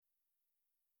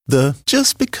The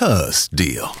just because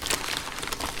deal.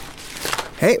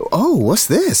 Hey, what's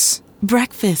this?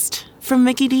 Breakfast from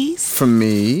Mickey D's. From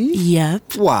me?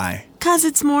 Yep. Why? 'Cause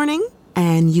it's morning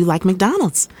and you like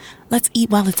McDonald's. Let's eat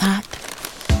while it's hot.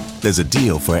 There's a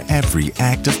deal for every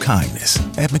act of kindness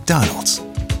at McDonald's.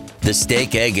 The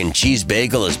steak, egg, and cheese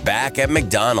bagel is back at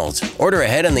McDonald's. Order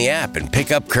ahead on the app and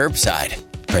pick up curbside.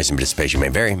 Price and participation may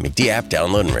vary. McD app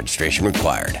download and registration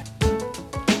required.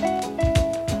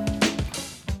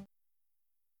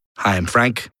 Hi, I'm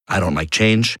Frank. I don't like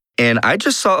change. And I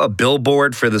just saw a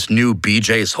billboard for this new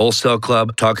BJ's Wholesale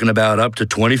Club talking about up to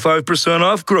 25%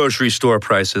 off grocery store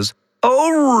prices.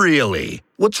 Oh, really?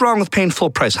 What's wrong with paying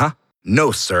full price, huh?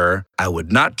 No, sir. I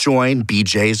would not join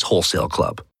BJ's Wholesale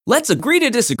Club. Let's agree to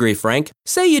disagree, Frank.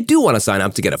 Say you do want to sign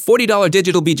up to get a $40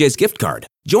 digital BJ's gift card.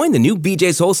 Join the new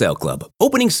BJ's Wholesale Club,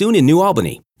 opening soon in New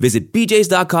Albany. Visit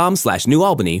bjs.com/New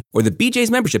Albany or the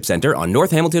BJ's Membership Center on North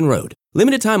Hamilton Road.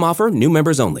 Limited time offer, new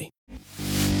members only.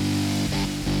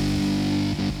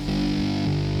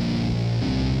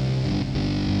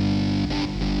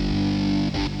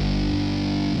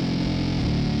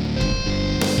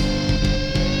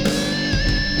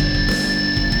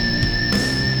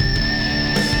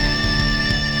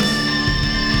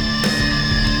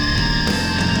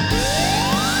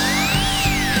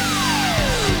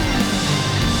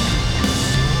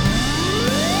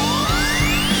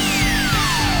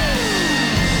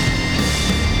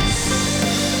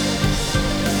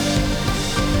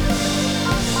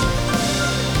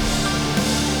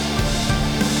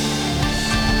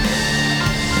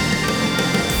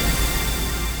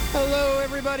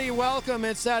 Welcome.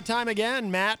 It's that time again.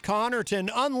 Matt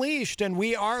Connarton Unleashed, and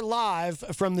we are live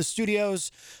from the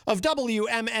studios of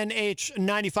WMNH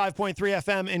 95.3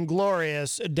 FM in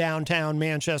glorious downtown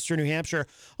Manchester, New Hampshire.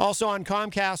 Also on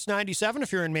Comcast 97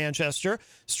 if you're in Manchester.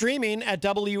 Streaming at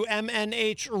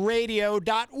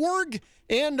WMNHradio.org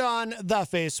and on the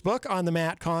Facebook, on the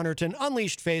Matt Connarton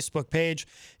Unleashed Facebook page.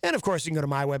 And, of course, you can go to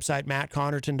my website,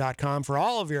 mattconnerton.com, for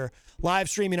all of your live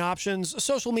streaming options,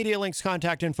 social media links,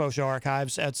 contact info, show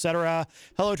archives, etc.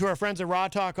 Hello to our friends at Raw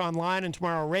Talk Online and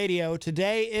Tomorrow Radio.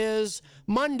 Today is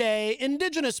Monday,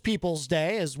 Indigenous Peoples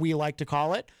Day, as we like to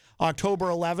call it, October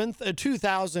 11th,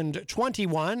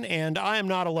 2021, and I am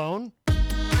not alone.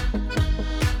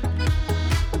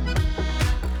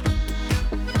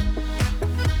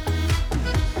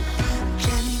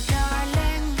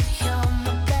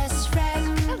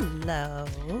 Hello.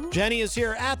 Jenny is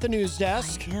here at the news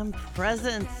desk. I am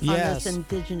present on this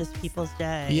Indigenous Peoples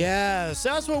Day. Yes,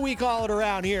 that's what we call it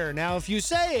around here. Now, if you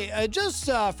say,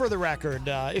 for the record,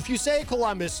 if you say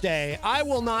Columbus Day, I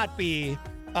will not be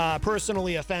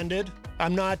personally offended.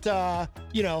 I'm not, I'm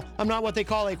not what they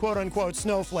call a quote-unquote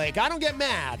snowflake. I don't get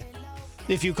mad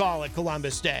if you call it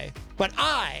Columbus Day, but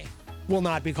I will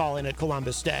not be calling it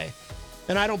Columbus Day.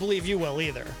 And I don't believe you will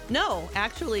either. No,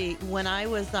 actually, when I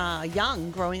was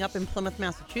young, growing up in Plymouth,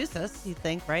 Massachusetts, you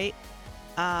think, right?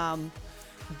 I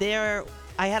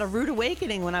had a rude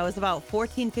awakening when I was about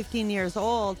 14, 15 years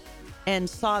old and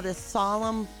saw this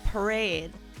solemn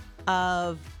parade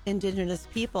of Indigenous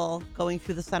people going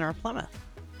through the center of Plymouth.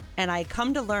 And I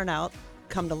come to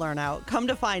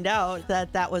find out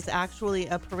that that was actually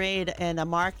a parade and a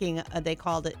marking. They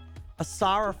called it a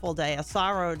sorrowful day, a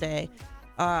sorrow day.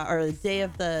 Or the day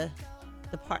of the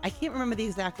part. I can't remember the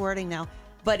exact wording now,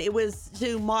 but it was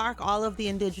to mark all of the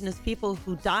Indigenous people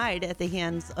who died at the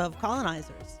hands of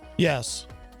colonizers. Yes.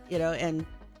 And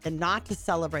not to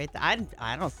celebrate that.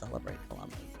 I don't celebrate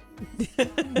Columbus.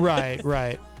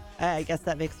 Right. I guess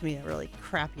that makes me a really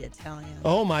crappy Italian.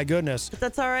 Oh, my goodness. But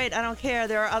that's all right. I don't care.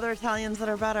 There are other Italians that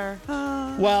are better.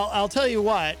 Well, I'll tell you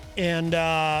what, and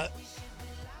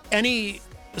any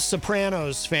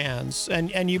Sopranos fans,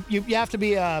 and you have to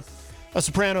be a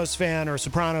Sopranos fan or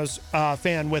Sopranos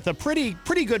fan with a pretty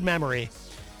good memory.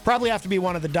 Probably have to be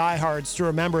one of the diehards to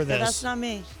remember this. No, that's not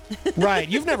me. Right.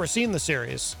 You've never seen the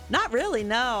series. Not really,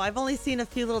 no. I've only seen a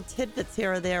few little tidbits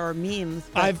here or there or memes.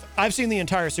 I've seen the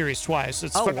entire series twice.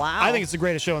 Wow. I think it's the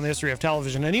greatest show in the history of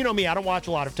television. And you know me, I don't watch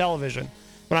a lot of television,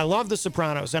 but I love The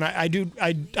Sopranos, and I do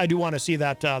want to see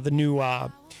that the new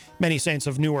Many Saints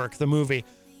of Newark, the movie.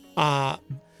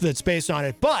 That's based on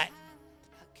it. But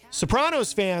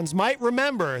Sopranos fans might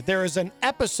remember there is an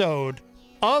episode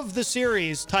of the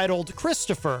series titled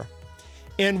Christopher.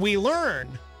 And we learn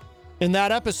in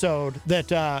that episode that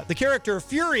the character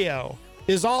Furio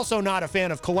is also not a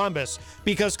fan of Columbus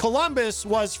because Columbus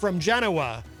was from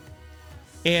Genoa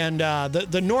and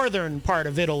the northern part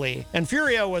of Italy. And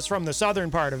Furio was from the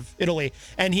southern part of Italy.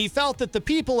 And he felt that the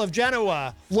people of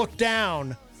Genoa looked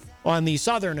down on the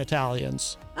southern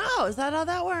Italians. Oh, is that how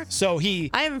that works? So I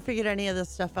haven't figured any of this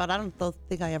stuff out. I don't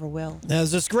think I ever will.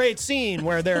 There's this great scene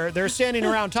where they're standing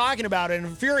around talking about it,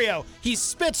 and Furio, he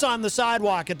spits on the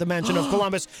sidewalk at the mention of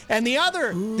Columbus, and the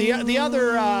other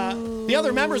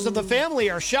members of the family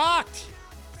are shocked.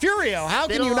 Furio, how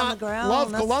can you not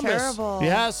love Columbus? Terrible.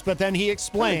 Yes, but then he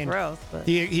explained. Really gross, but...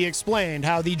 He explained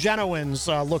how the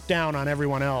Genoans look down on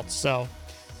everyone else. So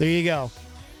there you go.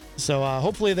 So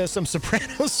hopefully there's some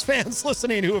Sopranos fans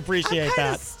listening who appreciate I'm kind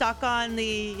that. of stuck on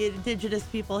the indigenous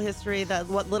people history,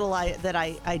 what little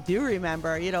I do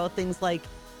remember. You know, things like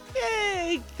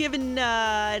giving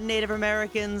Native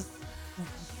Americans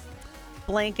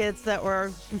blankets that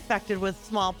were infected with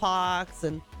smallpox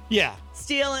and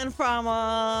stealing from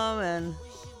them,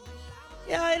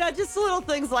 and just little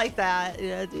things like that.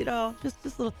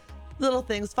 Just little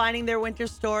things. Finding their winter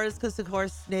stores, because of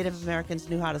course Native Americans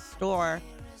knew how to store.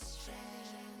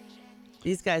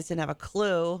 These guys didn't have a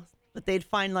clue, but they'd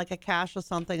find like a cache or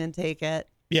something and take it.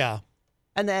 Yeah.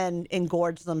 And then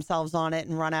engorge themselves on it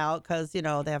and run out because, they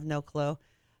have no clue.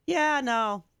 Yeah,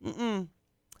 no.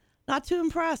 Not too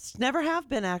impressed. Never have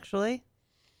been, actually.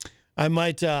 I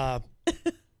might, I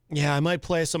might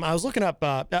play some. I was looking up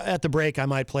at the break. I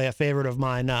might play a favorite of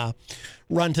mine,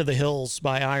 "Run to the Hills"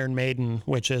 by Iron Maiden,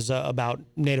 which is about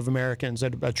Native Americans,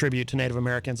 a tribute to Native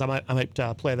Americans. I might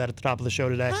play that at the top of the show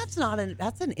today.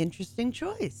 That's an interesting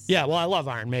choice. Yeah, well, I love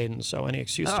Iron Maiden, so any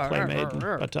excuse to play Maiden.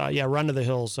 But "Run to the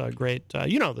Hills," great.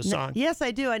 You know the song. Yes,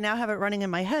 I do. I now have it running in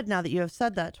my head now that you have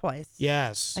said that twice.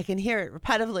 Yes, I can hear it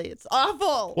repetitively. It's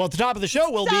awful. Well, at the top of the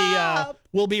show,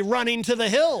 we'll be running to the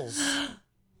hills.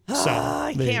 So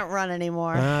I can't run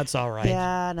anymore. That's all right.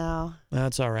 Yeah, no.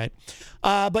 That's all right.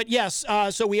 But yes,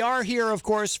 so we are here, of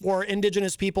course, for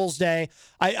Indigenous Peoples Day.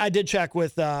 I did check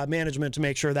with management to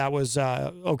make sure that was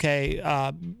okay.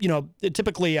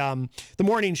 Typically the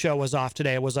morning show was off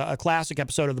today. It was a classic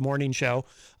episode of the morning show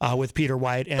with Peter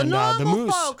White and the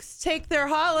Moose. Folks take their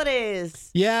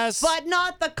holidays. Yes. But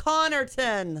not the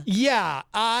Connarton. Yeah,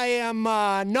 I am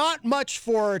not much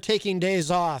for taking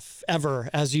days off ever,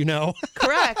 as you know.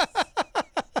 Correct.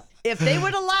 If they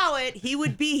would allow it, he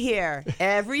would be here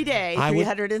every day,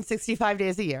 365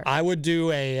 days a year. I would do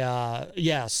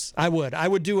yes, I would. I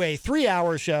would do a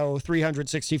 3-hour show,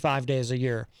 365 days a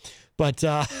year. But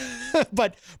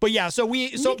but yeah, so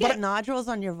you get nodules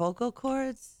on your vocal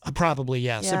cords? Probably,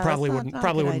 yes. Yeah, it probably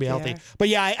wouldn't be healthy. But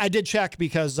yeah, I did check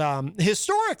because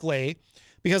historically,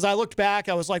 because I looked back,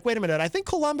 I was like, wait a minute, I think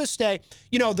Columbus Day,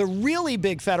 the really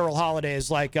big federal holidays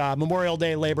like Memorial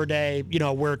Day, Labor Day,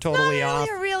 we're totally off.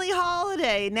 Not really a really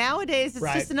holiday. Nowadays,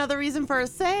 it's just another reason for a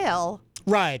sale.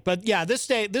 Right, but yeah, this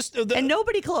day, and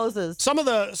nobody closes. Some of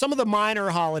the minor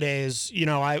holidays,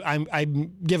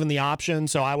 I'm given the option,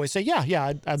 so I always say,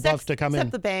 I'd love to come in.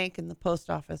 Except the bank and the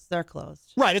post office, they're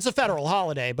closed. Right, it's a federal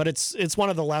holiday, but it's one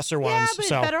of the lesser ones.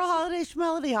 Yeah, but federal holiday,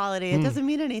 schmelody holiday, it doesn't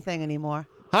mean anything anymore.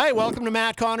 Hi, welcome to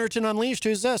Matt Connarton Unleashed.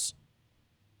 Who's this?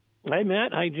 Hi,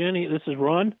 Matt. Hi, Jenny. This is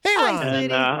Ron. Hey, Ron.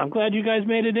 And I'm glad you guys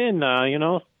made it in.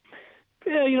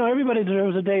 Everybody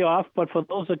deserves a day off, but for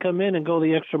those that come in and go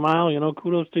the extra mile,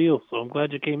 kudos to you. So I'm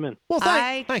glad you came in. Well,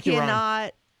 thank you,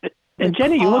 Ron. And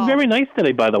Jenny, you look very nice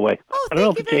today, by the way. Oh, I don't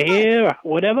know if it's your hair or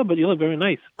whatever, but you look very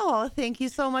nice. Oh, thank you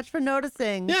so much for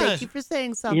noticing. Yeah. Thank you for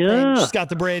saying something. Yeah. She's got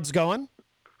the braids going.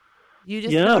 You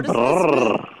just noticed this?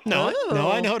 No,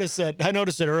 I noticed it. I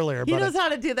noticed it earlier. He knows how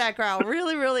to do that growl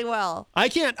really, really well. I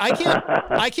can't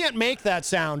make that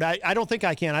sound. I don't think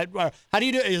I can. How do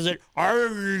you do it? Is it?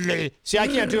 See, I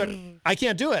can't do it. I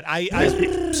can't do it.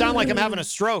 I sound like I'm having a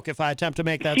stroke if I attempt to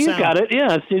make that sound. You got it.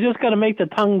 Yes, you just got to make the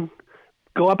tongue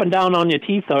go up and down on your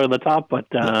teeth or the top. But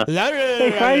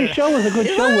hey, Friday's show was a good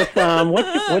show with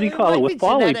what do you call it, with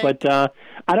Pauly. But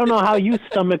I don't know how you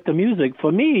stomach the music.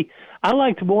 For me, I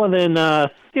liked more than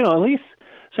at least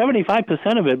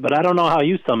 75% of it, but I don't know how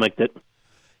you stomached it.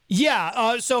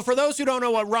 Yeah, so for those who don't know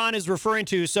what Ron is referring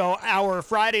to, so our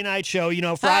Friday night show,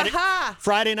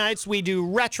 Friday nights we do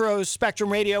Retro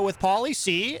Spectrum Radio with Pauly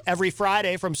C every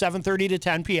Friday from 7:30 to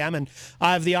 10 p.m., and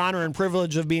I have the honor and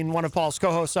privilege of being one of Paul's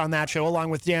co-hosts on that show,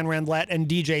 along with Dan Randlett and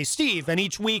DJ Steve, and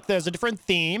each week there's a different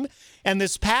theme. And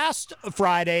this past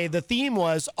Friday, the theme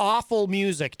was awful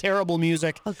music, terrible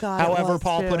music. Oh, God, however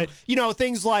Paul put it.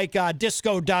 Things like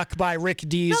Disco Duck by Rick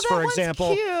Dees, for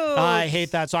example. Cute. I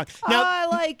hate that song. Now, I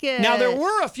like it. Now, there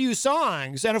were a few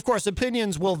songs, and of course,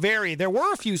 opinions will vary. There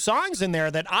were a few songs in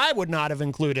there that I would not have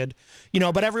included,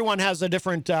 but everyone has a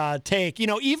different take.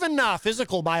 Even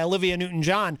Physical by Olivia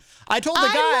Newton-John. I told the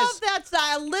guys. I love that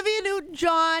style. Olivia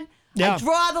Newton-John. Yeah. I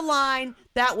draw the line.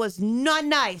 That was not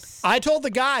nice. I told the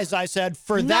guys, I said,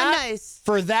 for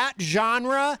that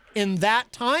genre in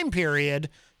that time period,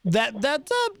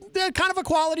 That's kind of a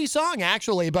quality song,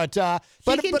 actually. But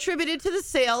she contributed to the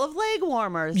sale of leg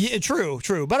warmers. Yeah, true.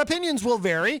 But opinions will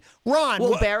vary. Ron,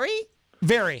 will vary?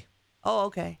 Vary. Oh,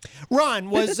 okay. Ron,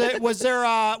 was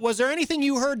there anything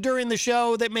you heard during the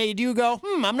show that made you go,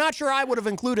 I'm not sure I would have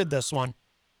included this one?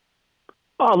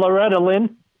 Oh, Loretta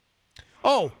Lynn.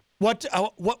 Oh, what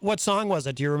song was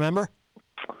it? Do you remember?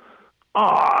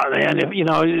 Oh man,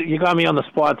 you got me on the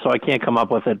spot, so I can't come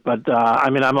up with it. But I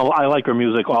like her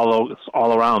music all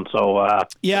around. So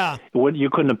yeah, you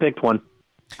couldn't have picked one.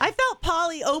 I felt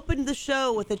Pauly opened the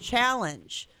show with a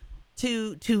challenge.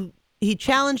 He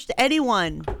challenged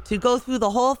anyone to go through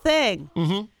the whole thing,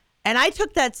 and I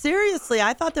took that seriously.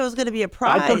 I thought there was going to be a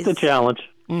prize. I took the challenge.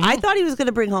 I thought he was going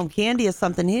to bring home candy or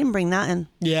something. He didn't bring nothing.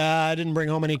 Yeah, I didn't bring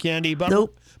home any candy, but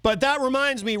nope. But that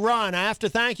reminds me, Ron, I have to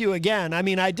thank you again. I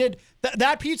mean, I did.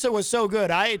 That pizza was so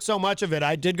good. I ate so much of it.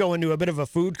 I did go into a bit of a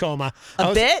food coma. I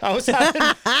was having,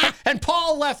 and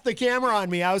Paul left the camera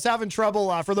on me. I was having trouble,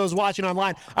 for those watching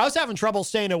online, I was having trouble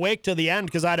staying awake to the end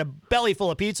because I had a belly full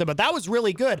of pizza, but that was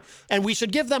really good. And we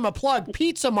should give them a plug,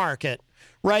 Pizza Market,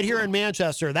 right here in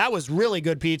Manchester. That was really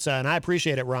good pizza, and I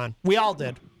appreciate it, Ron. We all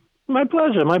did. My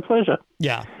pleasure.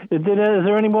 Yeah. Is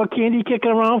there any more candy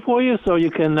kicking around for you so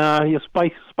you can you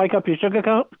spike up your sugar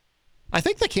count? I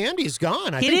think the candy's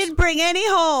gone. He didn't bring any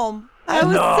home. I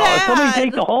was sad. Somebody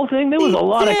take the whole thing? There was a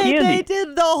lot of candy. They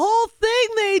did the whole thing.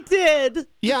 They did.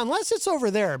 Yeah, unless it's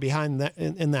over there behind that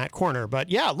in that corner. But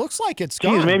yeah, it looks like it's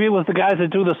gone. Maybe it was the guys that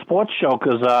do the sports show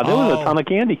because there was a ton of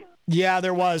candy. Yeah,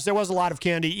 there was a lot of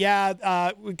candy.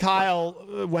 Yeah, Kyle,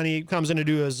 when he comes in to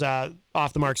do his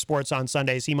off the mark sports on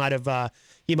Sundays, he might have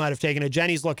taken it.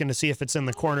 Jenny's looking to see if it's in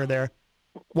the corner there.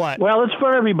 What? Well, it's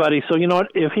for everybody. So you know what?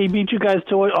 If he beat you guys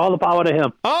to it, all the power to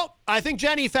him. Oh, I think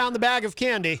Jenny found the bag of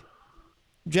candy.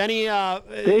 Jenny,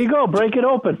 there you go. Break it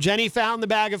open. Jenny found the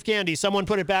bag of candy. Someone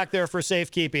put it back there for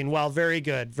safekeeping. Well, very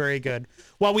good, very good.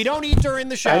 Well, we don't eat during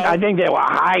the show. I think they were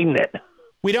hiding it.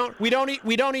 We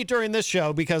don't eat during this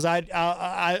show because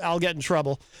I'll get in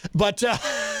trouble. But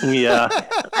yeah,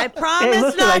 I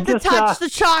promise not to touch the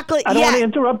chocolate. I don't want to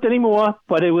interrupt anymore,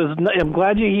 but I'm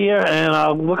glad you're here, and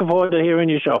I'm looking forward to hearing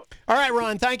your show. All right,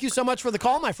 Ron. Thank you so much for the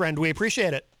call, my friend. We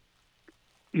appreciate it.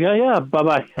 Yeah.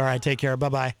 Bye. All right, take care.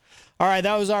 Bye. All right,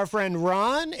 that was our friend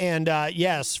Ron, and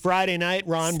yes, Friday night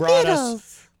Ron brought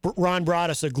us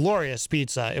a glorious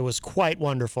pizza. It was quite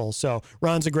wonderful. So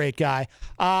Ron's a great guy.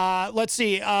 Let's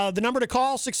see. The number to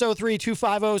call,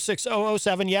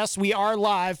 603-250-6007. Yes, we are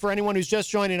live for anyone who's just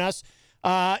joining us.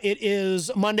 It is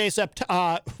Monday, October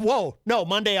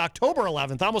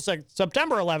 11th. I almost said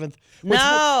September 11th.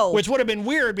 Which would have been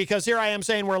weird because here I am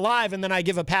saying we're live and then I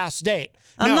give a past date.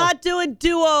 I'm not doing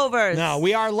do-overs. No,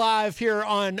 we are live here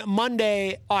on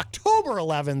Monday, October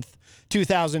 11th.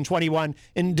 2021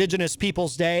 Indigenous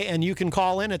Peoples Day, and you can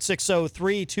call in at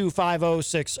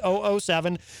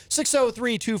 603-250-6007,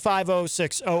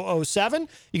 603-250-6007.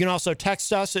 You can also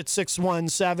text us at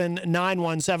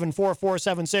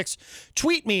 617-917-4476.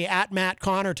 Tweet me at Matt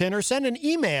Connarton or send an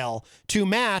email to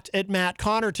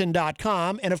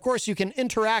matt@mattconnerton.com. And of course, you can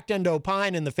interact and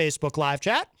opine in the Facebook live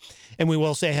chat, and we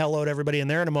will say hello to everybody in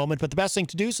there in a moment. But the best thing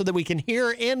to do so that we can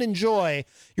hear and enjoy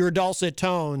your dulcet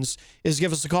tones is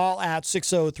give us a call at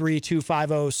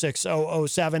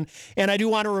 603-250-6007. And I do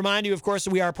want to remind you, of course,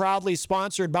 that we are proudly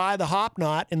sponsored by the Hop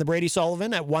Knot in the Brady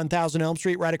Sullivan at 1000 Elm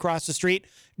Street, right across the street.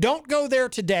 Don't go there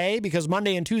today because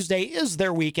Monday and Tuesday is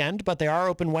their weekend, but they are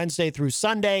open Wednesday through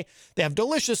Sunday. They have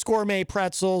delicious gourmet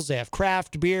pretzels. They have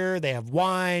craft beer. They have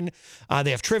wine. They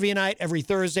have trivia night every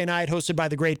Thursday night, hosted by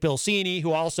the great Bill Cini,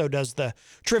 who also does the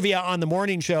trivia on the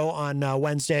morning show on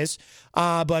Wednesdays.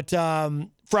 But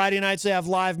Friday nights, they have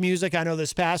live music. I know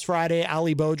this past Friday,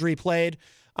 Ali Beaudry played.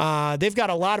 They've got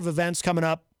a lot of events coming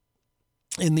up.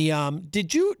 In the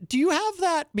do you have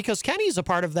that? Because Kenny's a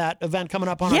part of that event coming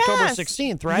up on October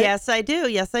 16th, right? Yes, I do.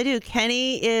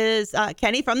 Kenny is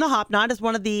Kenny from the Hop Knot is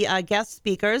one of the guest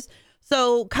speakers.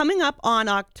 So coming up on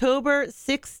October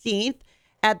 16th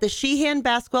at the Sheehan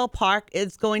Basketball Park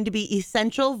is going to be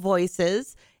Essential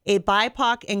Voices, a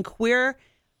BIPOC and queer.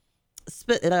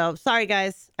 Sorry,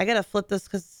 guys, I gotta flip this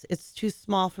because it's too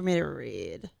small for me to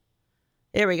read.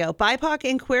 There we go. BIPOC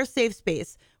and queer safe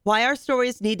space. Why our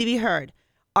stories need to be heard.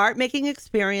 Art making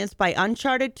experience by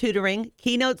Uncharted Tutoring,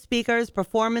 keynote speakers,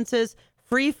 performances,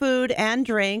 free food and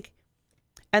drink.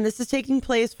 And this is taking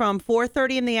place from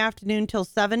 4:30 in the afternoon till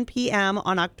 7 p.m.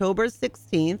 on October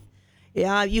 16th.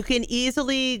 Yeah, you can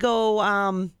easily go,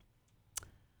 go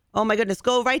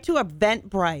right to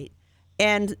Eventbrite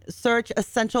and search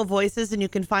Essential Voices, and you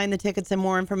can find the tickets and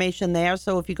more information there.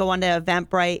 So if you go onto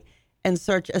Eventbrite and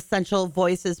search Essential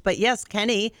Voices. But yes,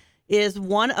 Kenny is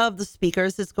one of the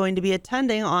speakers that's going to be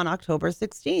attending on October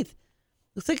 16th.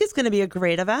 Looks like it's going to be a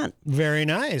great event. Very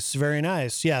nice. Very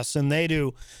nice. Yes. And they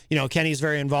do, Kenny's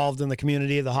very involved in the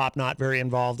community. The Hop Knot very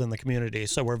involved in the community.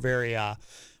 So we're very,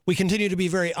 we continue to be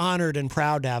very honored and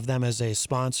proud to have them as a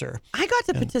sponsor. I got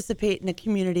to participate in a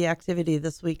community activity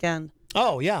this weekend.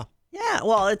 Oh, yeah. Yeah.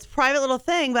 Well, it's a private little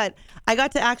thing, but I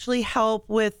got to actually help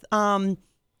with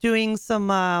doing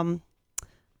some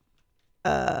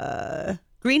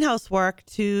greenhouse work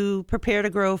to prepare to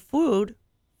grow food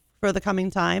for the coming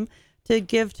time, to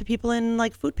give to people in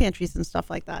like food pantries and stuff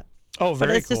like that. Oh, very cool. But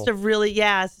it's just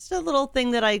it's just a little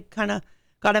thing that I kind of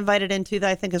got invited into that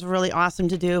I think is really awesome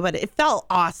to do, but it felt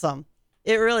awesome.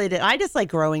 It really did. I just like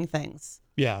growing things.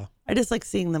 Yeah. I just like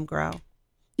seeing them grow.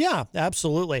 Yeah,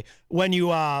 absolutely. When you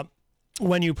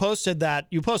posted that,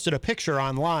 you posted a picture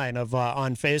online of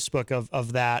on Facebook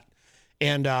of that,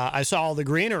 and I saw all the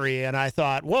greenery, and I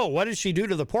thought, whoa, what did she do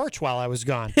to the porch while I was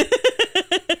gone?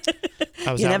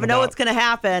 You never know what's going to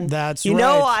happen. That's right.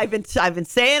 I've been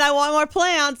saying I want more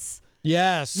plants.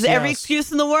 Yes. Every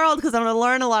excuse in the world because I'm going to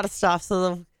learn a lot of stuff.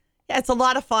 So it's a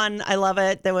lot of fun. I love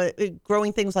it. They were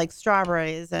growing things like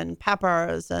strawberries and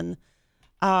peppers and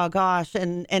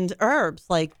and herbs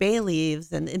like bay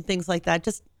leaves and things like that.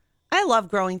 Just I love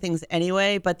growing things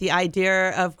anyway, but the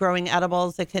idea of growing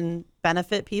edibles that can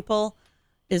benefit people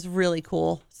is really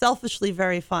cool. Selfishly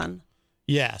very fun.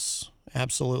 Yes.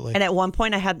 Absolutely. And at one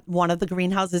point, I had one of the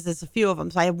greenhouses. There's a few of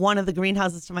them. So I had one of the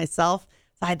greenhouses to myself.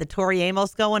 So I had the Tori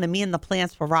Amos going, and me and the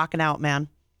plants were rocking out, man.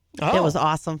 Oh. It was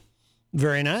awesome.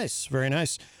 Very nice. Very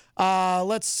nice.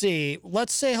 Let's see.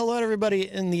 Let's say hello to everybody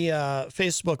in the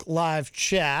Facebook live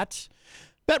chat.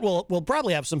 Bet we'll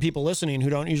probably have some people listening who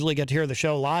don't usually get to hear the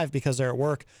show live because they're at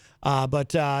work. Does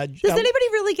anybody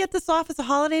really get this off as a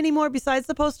holiday anymore besides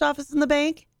the post office and the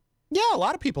bank? Yeah, a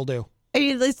lot of people do. I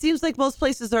mean, it seems like most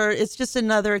places it's just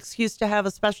another excuse to have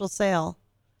a special sale.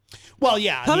 Well,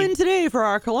 yeah. Come in today for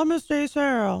our Columbus Day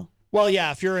sale. Well,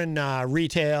 yeah, if you're in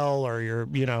retail or you're,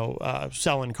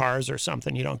 selling cars or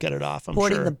something, you don't get it off, I'm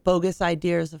Supporting sure. the bogus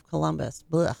ideas of Columbus.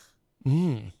 Blech.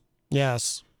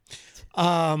 Yes.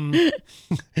 Jenny,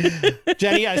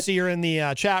 I see you're in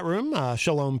the chat room.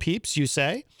 Shalom peeps, you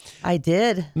say. I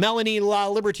did. Melanie La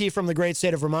Liberty from the great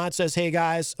state of Vermont says, hey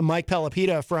guys, Mike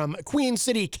Pelopita from Queen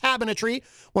City Cabinetry,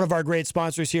 one of our great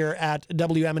sponsors here at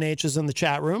WMNH, is in the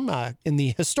chat room, in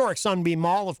the historic Sunbeam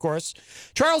Mall, of course.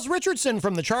 Charles Richardson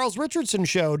from the Charles Richardson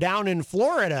Show down in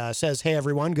Florida says, hey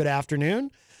everyone, good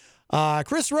afternoon.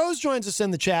 Chris Rose joins us in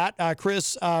the chat.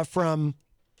 Chris from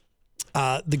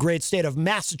the great state of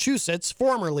Massachusetts,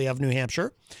 formerly of New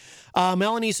Hampshire.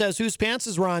 Melanie says, whose pants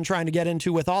is Ron trying to get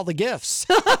into with all the gifts?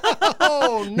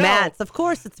 Oh, no. Matt's. Of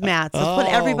course it's Matt's. That's what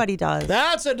everybody does.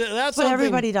 That's what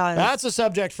everybody does. That's a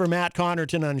subject for Matt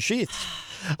Connarton Unsheathed.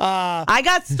 I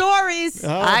got stories.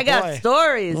 I got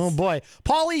stories. Oh, boy.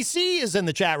 Pauly C is in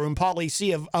the chat room. Pauly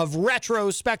C of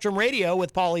Retro Spectrum Radio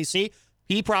with Pauly C.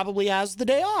 He probably has the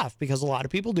day off because a lot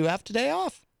of people do have today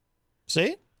off.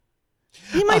 See?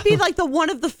 He might be like the one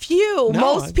of the few.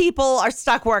 Most people are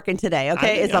stuck working today,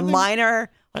 okay? It's a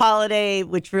minor holiday,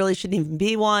 which really shouldn't even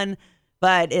be one,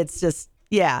 but it's just,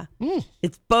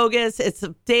 it's bogus. It's a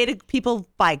day to people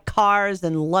buy cars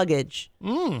and luggage.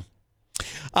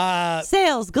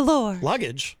 Sales galore.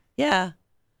 Luggage? Yeah.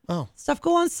 Oh. Stuff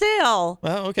go on sale.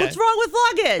 Oh, okay. What's wrong with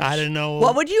luggage? I didn't know.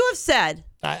 What would you have said?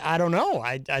 I don't know.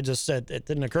 I just said it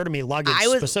didn't occur to me luggage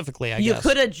specifically, I guess. You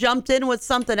could have jumped in with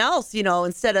something else,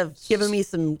 instead of giving me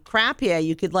some crap here.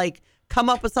 You could come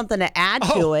up with something to add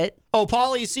to it. Oh,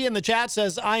 Pauly C in the chat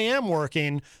says, I am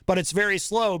working, but it's very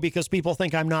slow because people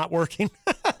think I'm not working.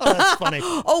 That's funny.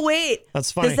 Oh, wait.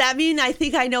 That's funny. Does that mean I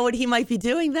think I know what he might be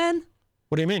doing then?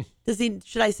 What do you mean?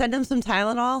 Should I send him some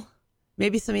Tylenol?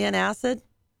 Maybe some antacid?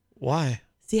 Why?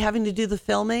 Is he having to do the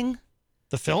filming?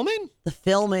 The filming? The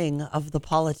filming of the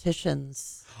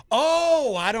politicians.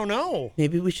 Oh, I don't know.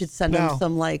 Maybe we should send him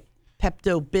some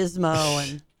Pepto-Bismol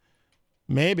and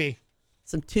maybe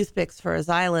some toothpicks for his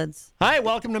eyelids. Hi,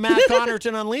 welcome to Matt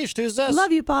Connarton Unleashed. Who's this?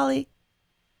 Love you, Pauly.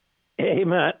 Hey,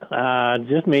 Matt.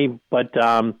 Just me, but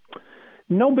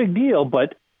no big deal.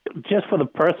 But just for the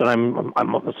person,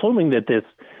 I'm assuming that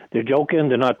they're joking.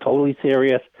 They're not totally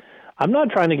serious. I'm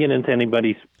not trying to get into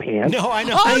anybody's pants. No, I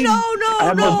know.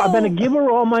 Oh, no. I've been a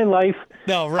giver all my life.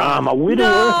 No, right. I'm a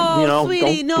widower.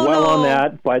 Sweetie, don't dwell on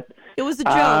that. But it was a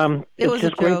joke. It's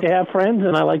just great to have friends,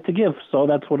 and I like to give. So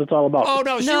that's what it's all about. Oh,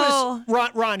 no, she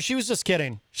was, Ron, she was just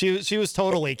kidding. She was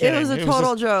totally kidding. It was a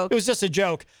total joke. It was just a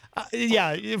joke.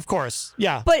 Yeah, of course.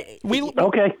 Yeah. But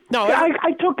okay. No,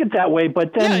 I took it that way,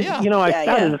 but then, I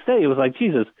started to say, it was like,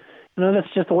 Jesus, No,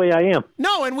 that's just the way I am.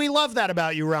 No, and we love that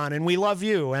about you, Ron, and we love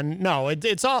you. And no,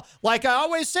 it's all, like I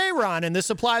always say, Ron, and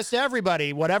this applies to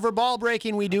everybody, whatever ball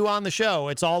breaking we do on the show,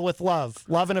 it's all with love.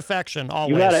 Love and affection,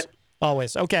 always. You got it.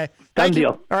 Always. Okay. Done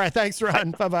deal. All right, thanks,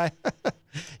 Ron. Bye-bye.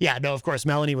 Yeah, no, of course,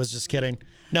 Melanie was just kidding.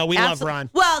 No, we love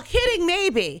Ron. Well, kidding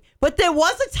maybe, but there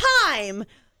was a time,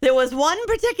 there was one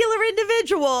particular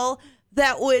individual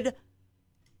that would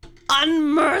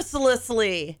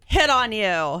unmercilessly hit on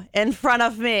you in front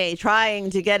of me, trying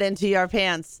to get into your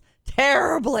pants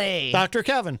terribly. Dr.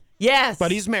 Kevin. Yes.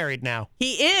 But he's married now.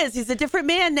 He is. He's a different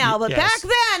man now. But Yes. back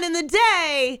then in the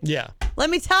day, Yeah. let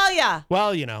me tell you.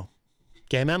 Well, you know,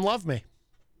 gay men love me.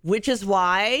 Which is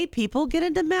why people get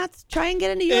into Matt's, try and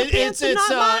get into your pants and it's,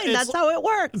 not mine. That's how it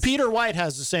works. Peter White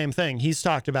has the same thing. He's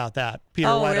talked about that. Peter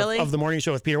White really? of the morning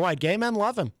show with Peter White. Gay men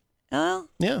love him. Oh.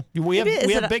 Yeah. We have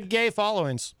Maybe- is it big gay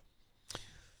followings.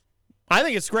 I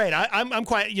think it's great. I'm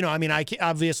quite, you know, I mean,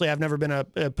 obviously I've never been a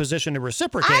position to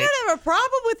reciprocate. I don't have a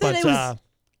problem with it. But,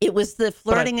 It was the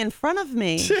flirting in front of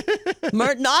me.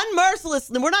 Non-merciless.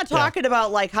 We're not talking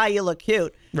about like how you look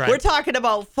cute. Right. We're talking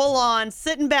about full on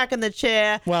sitting back in the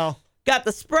chair. Well, got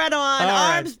the spread on,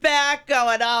 arms back,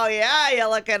 going, oh yeah, you're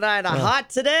looking kind of hot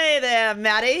today there,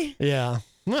 Matty. Yeah.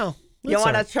 Well, you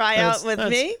want to try out with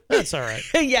me? That's all right.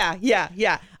 Yeah.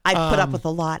 I put up with a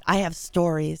lot. I have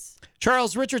stories.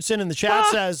 Charles Richardson in the chat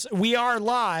says, we are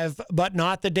live, but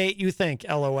not the date you think,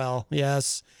 LOL.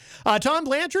 Yes. Tom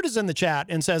Blanchard is in the chat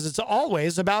and says, it's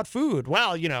always about food.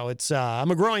 Well, you know, it's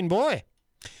I'm a growing boy.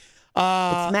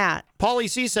 It's Matt. Pauly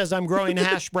C says, I'm growing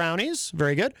hash brownies.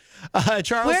 Very good.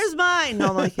 Charles. Where's mine? No,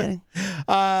 I'm only kidding.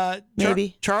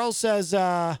 Maybe. Charles says,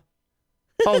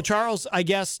 Charles, I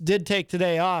guess, did take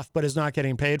today off, but is not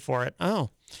getting paid for it. Oh.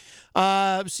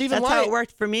 Stephen That's Light. how it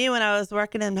worked for me when I was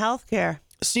working in healthcare.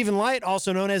 Stephen Light,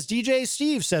 also known as DJ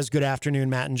Steve, says, good afternoon,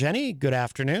 Matt and Jenny. Good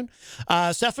afternoon.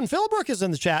 Stefan Philbrook is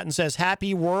in the chat and says,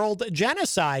 Happy World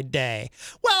Genocide Day.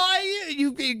 Well,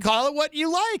 you call it what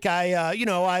you like.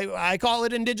 I call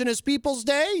it Indigenous Peoples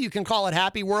Day. You can call it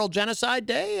Happy World Genocide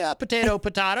Day.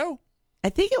 Potato. I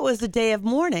think it was a day of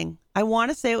mourning. I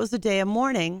want to say it was a day of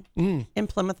mourning in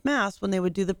Plymouth, Mass, when they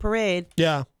would do the parade.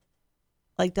 Yeah.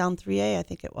 Like down 3A, I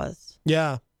think it was.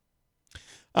 Yeah.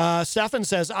 Stefan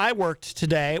says, I worked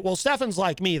today. Well, Stefan's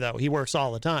like me, though. He works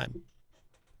all the time.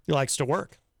 He likes to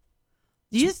work.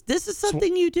 This is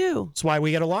something you do. That's why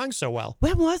we get along so well.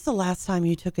 When was the last time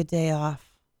you took a day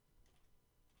off?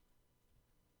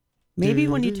 Maybe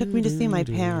when you took me to see my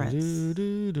parents.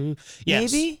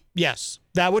 Yes. Maybe? Yes.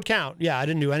 That would count. Yeah, I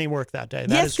didn't do any work that day.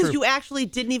 That Yes, is true. because you actually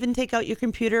didn't even take out your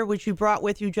computer, which you brought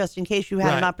with you just in case you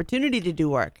had an opportunity to do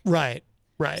work. Right.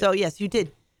 So, yes, you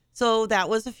did. So that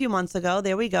was a few months ago.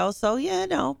 There we go. So, yeah,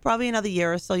 no, probably another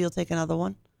year or so you'll take another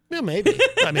one. Yeah, maybe.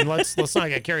 I mean, let's not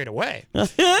get carried away.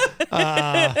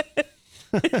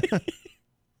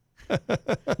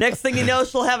 Next thing you know,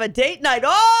 she'll have a date night.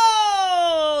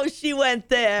 Oh, she went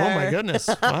there. Oh, my goodness.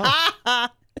 Wow.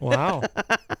 Wow.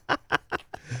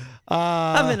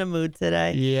 I'm in a mood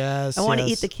today. Yes. I want to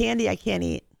eat the candy I can't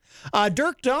eat.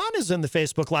 Dirk Don is in the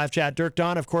Facebook live chat. Dirk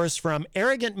Don, of course, from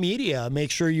Arrogant Media. Make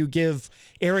sure you give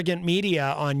Arrogant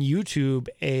Media on YouTube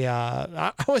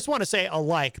I always want to say a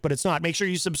like, but it's not. Make sure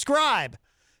you subscribe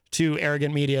to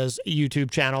Arrogant Media's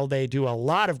YouTube channel. They do a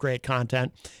lot of great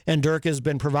content. And Dirk has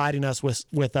been providing us with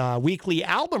weekly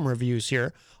album reviews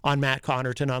here on Matt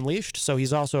Connarton Unleashed. So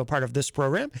he's also a part of this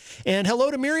program. And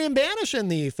hello to Miriam Banish in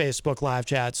the Facebook live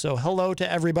chat. So hello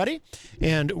to everybody.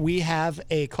 And we have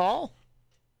a call.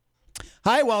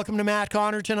 Hi, welcome to Matt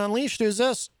Connarton Unleashed. Who's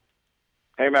this?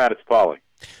 Hey, Matt, it's Pauly.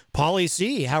 Pauly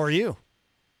C. How are you?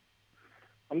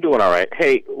 I'm doing all right.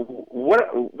 Hey,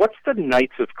 what's the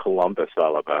Knights of Columbus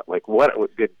all about? Like, what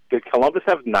did Columbus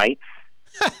have knights?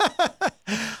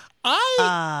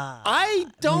 I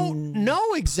don't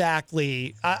know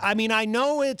exactly. I mean, I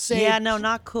know it's a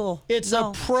not cool. It's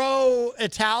a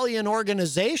pro-Italian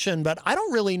organization, but I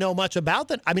don't really know much about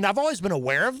that. I mean, I've always been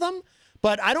aware of them.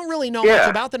 But I don't really know much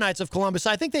about the Knights of Columbus.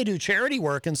 I think they do charity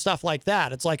work and stuff like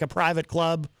that. It's like a private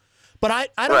club. But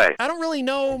I don't really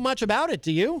know much about it.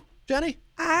 Do you, Jenny?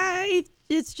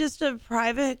 It's just a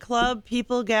private club.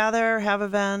 People gather, have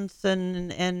events,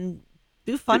 and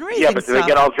do fundraising. Yeah, but do they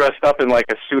get all dressed up in like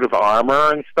a suit of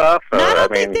armor and stuff? No, I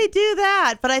don't think they do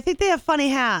that. But I think they have funny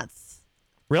hats.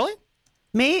 Really?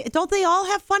 Don't they all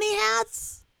have funny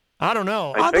hats? I don't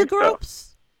know. All the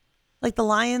groups, like the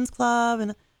Lions Club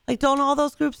and. Like, don't all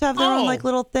those groups have their own, like,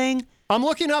 little thing? I'm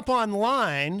looking up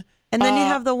online. And then you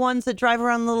have the ones that drive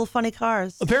around little funny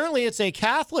cars. Apparently, it's a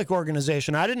Catholic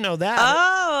organization. I didn't know that.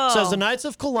 Oh. It says the Knights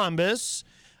of Columbus.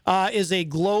 is a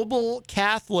global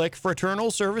Catholic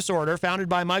fraternal service order founded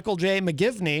by Michael J.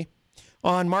 McGivney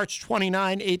on March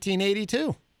 29, 1882.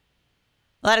 Well,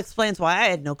 that explains why I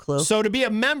had no clue. So to be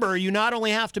a member, you not only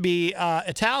have to be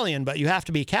Italian, but you have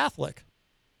to be Catholic.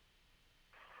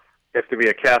 You have to be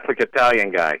a Catholic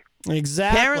Italian guy.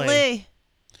 Exactly. Apparently.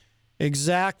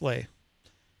 Exactly.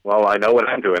 Well, I know what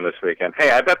I'm doing this weekend. Hey,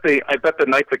 I bet the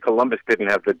Knights of Columbus didn't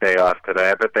have the day off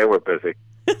today. I bet they were busy.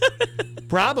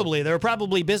 Probably. They were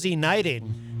probably busy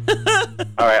knighting.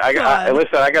 All right,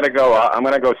 listen, I got to go. I'm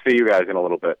going to go see you guys in a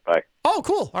little bit. Bye. Oh,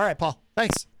 cool. All right, Paul.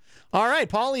 Thanks. All right,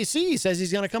 Pauly C. says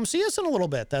he's going to come see us in a little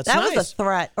bit. That's that nice. That was a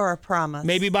threat or a promise.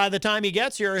 Maybe by the time he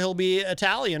gets here, he'll be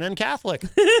Italian and Catholic.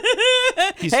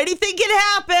 Anything can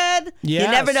happen. Yes.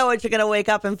 You never know what you're going to wake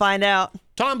up and find out.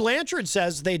 Tom Blanchard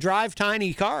says they drive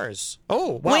tiny cars.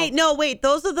 Oh, wow. Wait.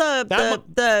 Those are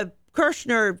the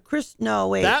Kirshner. No,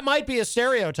 wait. That might be a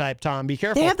stereotype, Tom. Be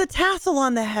careful. They have the tassel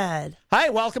on the head. Hi,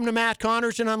 welcome to Matt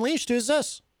Connarton Unleashed. Who's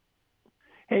this?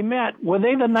 Hey, Matt, were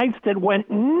they the Knights that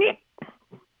went nick?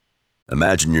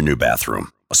 Imagine your new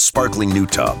bathroom. A sparkling new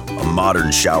tub, a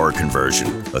modern shower conversion,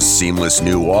 a seamless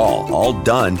new wall, all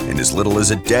done in as little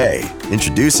as a day.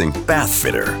 Introducing Bath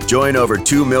Fitter. Join over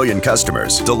 2 million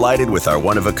customers delighted with our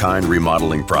one-of-a-kind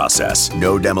remodeling process.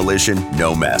 No demolition,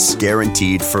 no mess.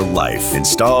 Guaranteed for life.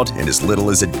 Installed in as little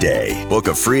as a day. Book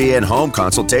a free in-home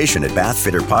consultation at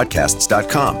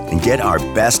bathfitterpodcasts.com and get our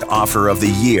best offer of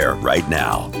the year right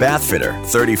now. Bath Fitter,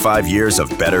 35 years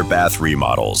of better bath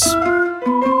remodels.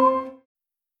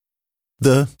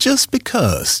 The just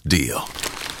because deal.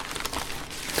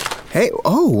 Hey,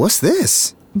 what's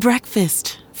this?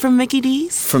 Breakfast from Mickey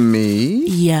D's. From me?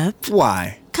 Yep.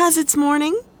 Why? 'Cause it's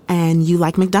morning and you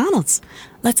like McDonald's.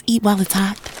 Let's eat while it's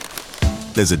hot.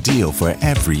 There's a deal for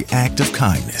every act of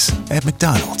kindness at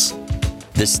McDonald's.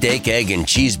 The steak, egg, and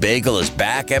cheese bagel is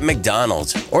back at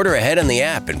McDonald's. Order ahead on the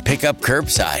app and pick up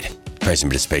curbside. Price and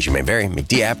participation may vary.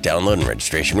 McD app download and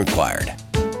registration required.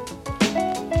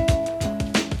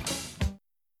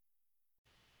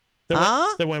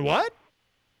 They went what?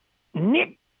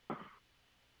 Nick.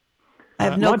 I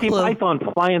have no Monty clue. Python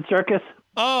Flying Circus.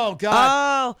 Oh,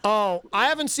 God. Oh, I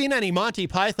haven't seen any Monty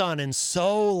Python in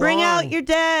so long. Bring out your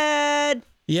dead.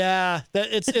 Yeah,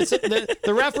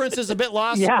 the reference is a bit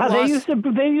lost. Yeah, lost.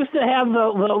 they used to have the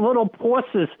little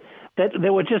horses that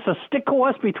there were just a stick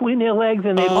horse between their legs,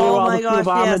 and they'd wear all the suit of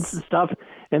armaments and stuff,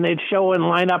 and they'd show and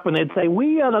line up, and they'd say,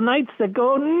 "We are the knights that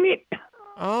go Nick."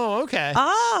 Oh, okay.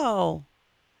 Oh.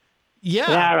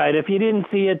 Yeah. Yeah, right. If you didn't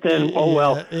see it, then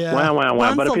well. Once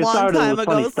But if you saw it, it was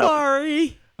funny stuff.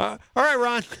 Sorry. All right,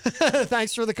 Ron.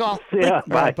 Thanks for the call. Yeah,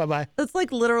 bye. Bye. That's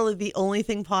like literally the only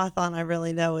thing Python I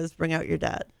really know is "Bring out your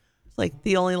dad." It's like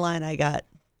the only line I got.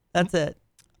 That's it.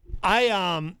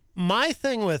 My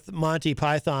thing with Monty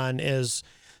Python is,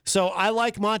 so I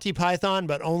like Monty Python,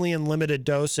 but only in limited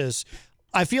doses.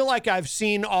 I feel like I've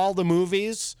seen all the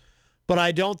movies, but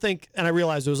I don't think, and I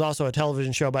realize it was also a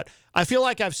television show, but I feel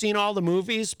like I've seen all the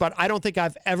movies, but I don't think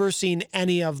I've ever seen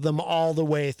any of them all the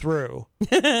way through.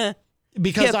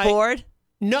 Because Get bored?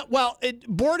 No, well,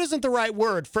 bored isn't the right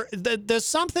word. There's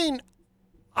something,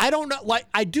 I don't know, like,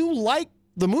 I do like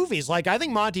the movies. Like, I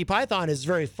think Monty Python is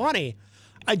very funny.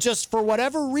 I just, for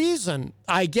whatever reason,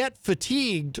 I get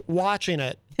fatigued watching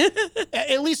it.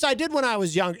 At least I did when I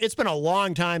was young. It's been a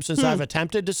long time since I've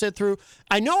attempted to sit through.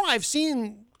 I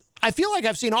feel like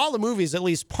I've seen all the movies, at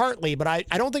least partly, but I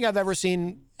don't think I've ever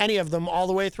seen any of them all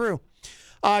the way through.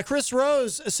 Chris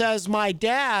Rose says, my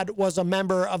dad was a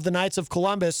member of the Knights of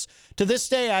Columbus. To this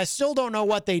day, I still don't know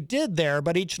what they did there,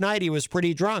 but each night he was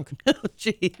pretty drunk. Oh,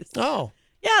 jeez. Oh.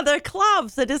 Yeah, they're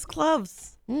clubs. It is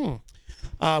clubs.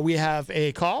 We have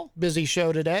a call. Busy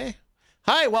show today.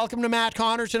 Hi, welcome to Matt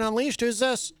Connarton Unleashed. Who's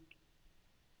this?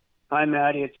 Hi,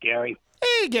 Maddie. It's Gary.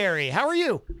 Hey, Gary. How are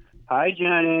you? Hi,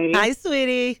 Jenny. Hi,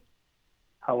 sweetie.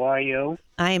 How are you?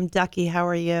 I am Ducky. How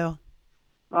are you?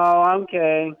 Oh, I'm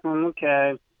okay.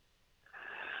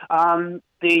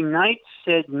 The Knights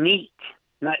said neat,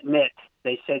 not knit.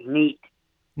 They said neat.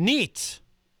 Neat.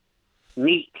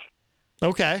 Neat.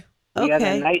 Okay. We are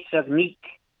the Knights of Neat.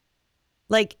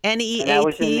 Like N-E-A-T? That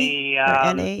was in the... or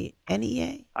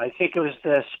N-E-A? I think it was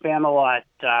the Spamalot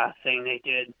thing they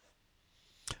did.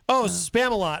 Oh,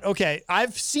 Spamalot. Okay,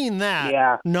 I've seen that.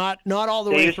 Yeah. Not all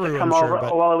the They way used through, to come I'm over. sure.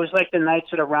 But... Well, it was like the Knights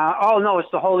of the Round... Oh, no, it's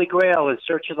the Holy Grail, In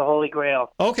Search of the Holy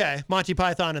Grail. Okay, Monty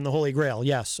Python and the Holy Grail,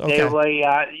 yes. Okay. They were,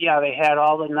 they had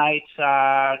all the knights,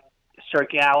 Sir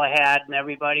Galahad and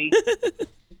everybody.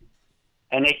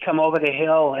 And they'd come over the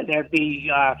hill, and there'd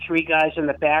be 3 guys in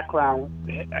the background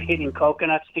hitting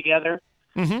coconuts together.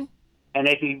 Mm-hmm. And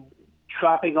they'd be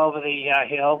tropping over the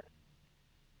hill.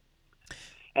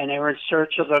 and they were in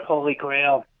search of the Holy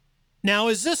Grail. Now,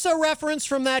 is this a reference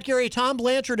from that, Gary? Tom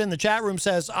Blanchard in the chat room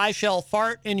says, "I shall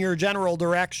fart in your general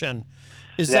direction."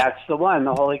 That's the one,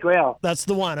 the Holy Grail. That's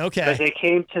the one. Okay. Because they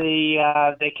came to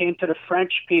the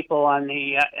French people on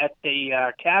the at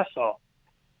the castle,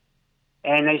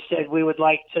 and they said, "We would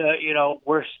like to,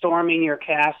 we're storming your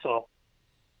castle,"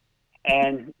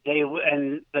 and the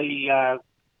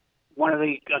one of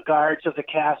the guards of the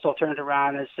castle turned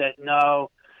around and said,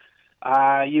 "No,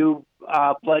 you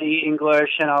bloody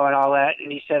English, and all that,"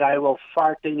 and he said, "I will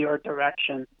fart in your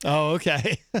direction." Oh,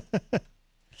 okay.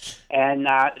 And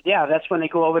that's when they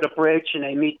go over the bridge and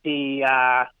they meet the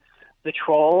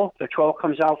troll. The troll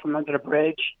comes out from under the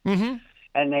bridge, mm-hmm.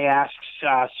 and they ask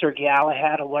Sir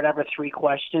Galahad or whatever 3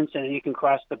 questions, and then you can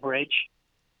cross the bridge.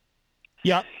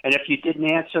 Yep. And if you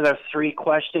didn't answer the 3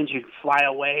 questions, you'd fly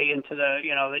away into that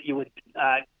you would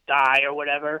die or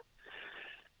whatever.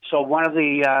 So one of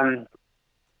the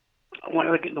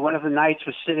knights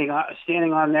was standing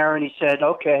on there, and he said,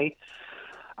 "Okay,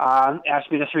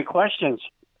 ask me the 3 questions."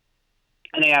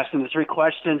 And they asked him the 3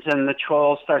 questions, and the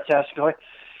troll starts asking,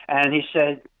 and he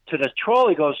said to the troll,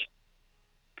 he goes,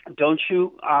 "Don't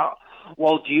you?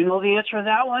 Do you know the answer to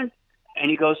that one?"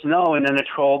 And he goes, "No." And then the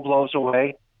troll blows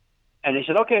away, and he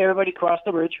said, "Okay, everybody cross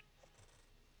the bridge."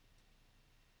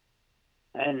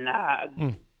 And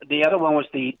the other one was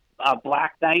the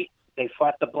Black Knight. They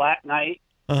fought the Black Knight.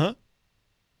 Uh-huh.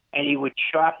 And he would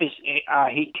chop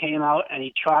he came out and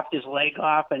he chopped his leg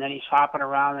off, and then he's hopping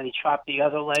around and he chopped the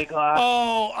other leg off.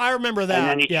 Oh, I remember that. And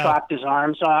then he chopped his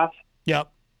arms off.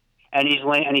 Yep. And he's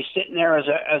sitting there as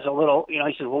a little, he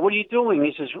says, "Well, what are you doing?"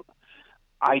 He says,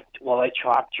 I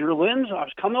chopped your limbs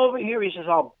off. Come over here. He says,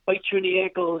 "I'll bite you in the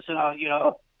ankles," and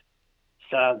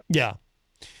So yeah.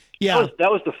 That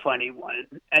was the funny one.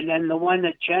 And then the one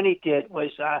that Jenny did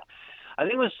was, I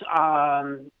think it was,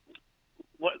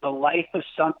 the life of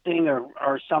something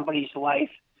or somebody's life.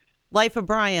 Life of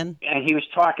Brian. And he was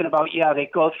talking about, they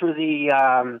go through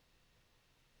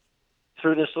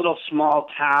through this little small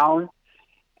town,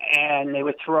 and they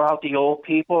would throw out the old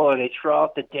people or they throw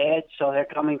out the dead. So they're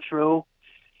coming through,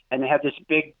 and they have this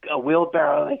big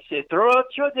wheelbarrow. And they say, "Throw out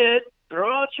your dead,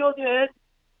 throw out your dead."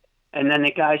 And then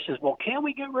the guy says, "Well, can't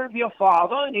we get rid of your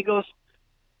father?" And he goes,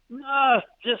 "No,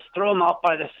 just throw him out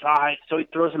by the side." So he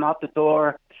throws him out the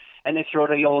door. And they throw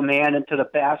the old man into the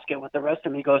basket with the rest of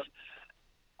them. He goes,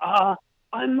 "I'm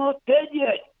not dead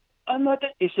yet. I'm not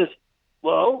dead." He says,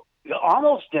 "Well, you're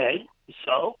almost dead.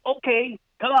 So, okay,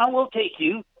 come on, we'll take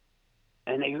you."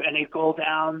 And they go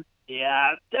down.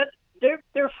 Yeah,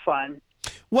 they're fun.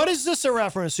 What is this a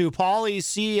reference to? Pauly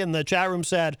C in the chat room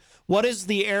said, "What is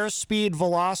the airspeed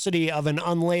velocity of an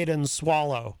unladen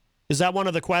swallow?" Is that one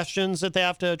of the questions that they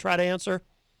have to try to answer?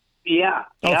 Yeah.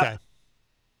 Okay. Yep.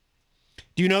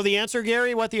 Do you know the answer,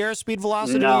 Gary, what the airspeed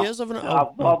velocity is of an...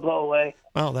 I'll blow away.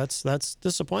 Oh, that's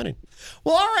disappointing.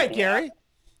 Well, all right, Gary.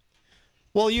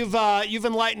 Well, you've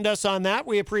enlightened us on that.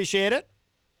 We appreciate it.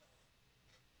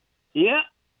 Yeah.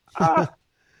 Hey,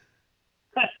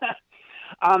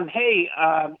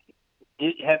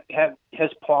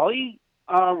 has Pauly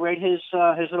read his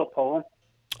little poem?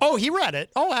 Oh, he read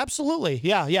it. Oh, absolutely.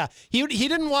 Yeah. He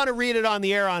didn't want to read it on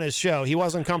the air on his show. He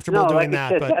wasn't comfortable doing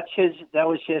that. But that's his. That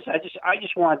was his. I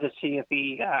just wanted to see if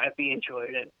he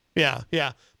enjoyed it.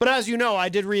 Yeah. But as you know, I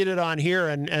did read it on here,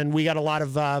 and we got a lot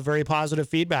of very positive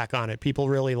feedback on it. People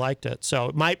really liked it.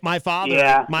 So my father.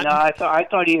 Yeah. I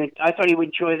thought he would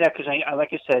enjoy that because I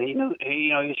like I said, he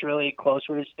was really close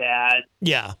with his dad.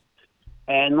 Yeah.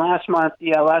 And last month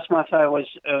I was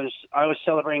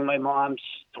celebrating my mom's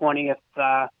 20th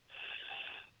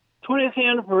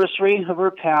anniversary of her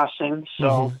passing.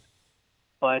 So,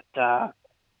 but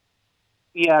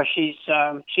she's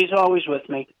always with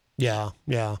me. Yeah.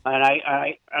 And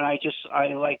I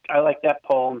like that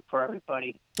poem for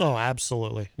everybody. Oh,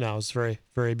 absolutely. No, it's very,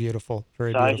 very beautiful.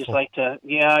 Very beautiful. I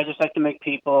just like to make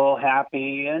people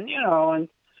happy, and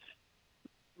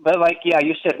But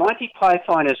you said Monty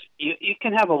Python is you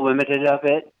can have a limited of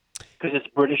it because it's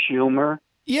British humor.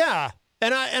 Yeah,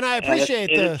 and I appreciate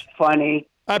it's funny.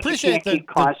 I appreciate keep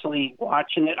constantly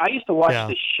watching it. I used to watch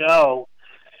the show,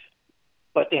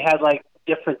 but they had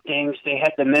different things. They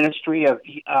had the Ministry of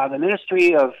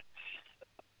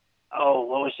what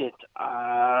was it?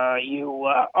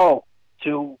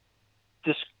 To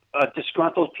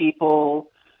disgruntled people.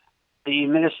 The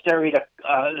Ministry of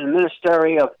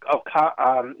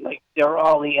they're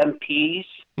all the MPs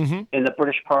in the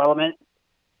British Parliament,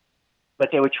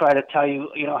 but they would try to tell you,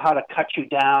 how to cut you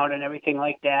down and everything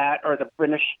like that. Or the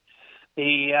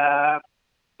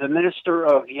the minister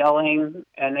of yelling,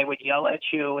 and they would yell at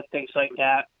you and things like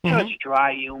that. You know, it's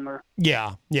dry humor.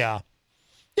 Yeah. Yep.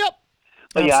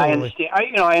 But absolutely. yeah, I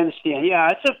understand. I understand. Yeah,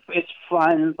 it's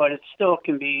fun, but it still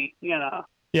can be,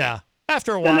 Yeah.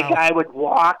 After a Then while. the guy would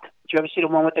walk. Did you ever see the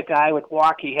one with the guy would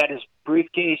walk? He had his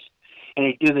briefcase, and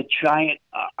he'd do the giant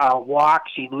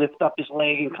walks. He'd lift up his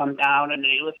leg and come down, and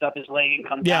then he'd lift up his leg and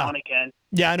come down again.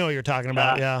 Yeah, I know what you're talking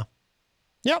about. Yeah.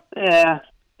 Yep. Yeah,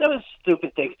 that was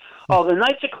stupid things. Oh, the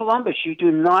Knights of Columbus, you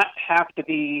do not have to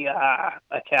be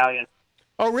Italian.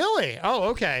 Oh, really? Oh,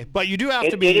 okay. But you do have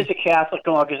to be. It is a Catholic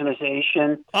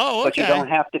organization. Oh, okay. But you don't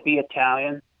have to be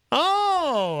Italian.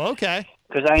 Oh, okay.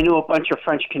 Because I knew a bunch of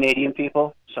French Canadian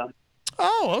people. So.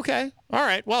 Oh, okay. All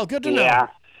right. Well, good to know. Yeah,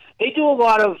 they do a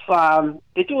lot of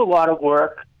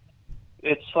work.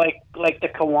 It's like the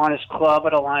Kiwanis Club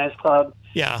or the Lions Club.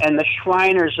 Yeah. And the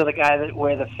Shriners are the guy that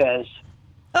wear the fez.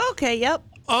 Okay. Yep.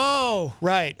 Oh,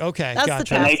 right. Okay. That's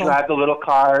gotcha. And they drive the little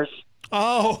cars.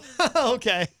 Oh,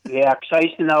 okay. Yeah, because I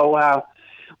used to know.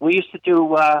 We used to do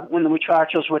when the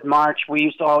Richardsons would march. We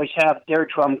used to always have their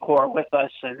drum corps with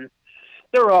us, and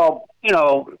they're all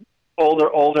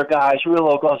older guys, real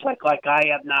old guys like I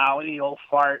am now, the old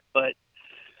fart. But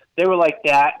they were like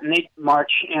that, and they'd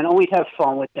march, and we'd have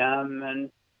fun with them.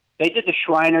 And they did the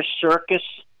Shriners Circus.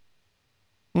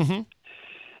 Mm-hmm.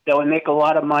 That would make a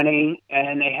lot of money,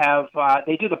 and they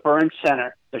do the Burn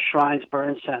Center, the Shrines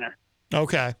Burn Center.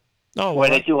 Okay. Oh, where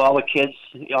they do all the kids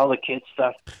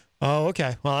stuff. Oh,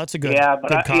 okay. Well, that's a good. Yeah,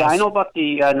 but good I know about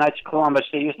the Knights of Columbus.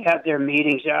 They used to have their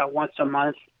meetings once a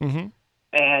month. Mm-hmm.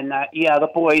 And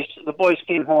the boys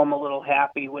came home a little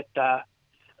happy with a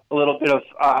little bit of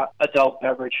adult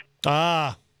beverage.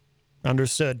 Ah,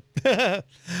 understood. All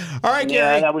right, Gary.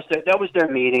 Yeah, that was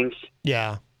their meetings.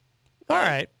 Yeah. All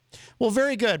right. Well,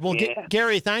 very good. Well, Yeah.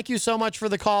 Gary, thank you so much for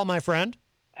the call, my friend.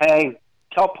 Hey,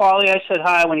 tell Pauly I said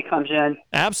hi when he comes in.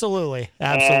 Absolutely.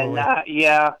 And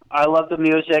I love the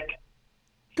music.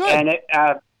 Good. And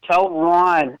tell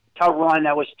Ron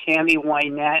that was Tammy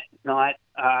Wynette, not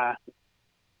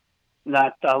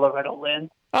Loretta Lynn.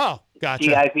 Oh,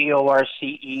 gotcha. Divorce.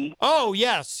 Oh,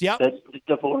 yes. Yep. The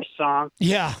divorce song.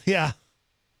 Yeah. Yeah.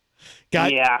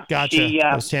 Gotcha. She,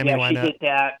 That was Tammy Wynette. She did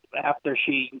that after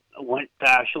she went.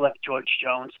 She left George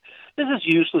Jones. This is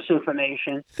useless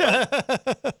information.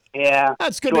 Yeah.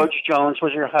 That's good. George Jones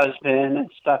was her husband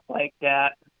and stuff like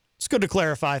that. It's good to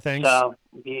clarify things. So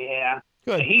yeah.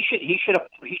 Good. He should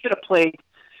have played.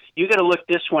 You got to look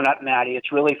this one up, Maddie.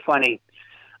 It's really funny.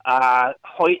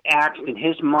 Hoyt Axton,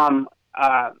 his mom,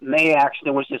 Mae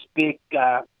Axton, was this big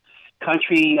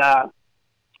country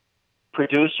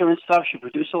producer and stuff. She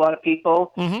produced a lot of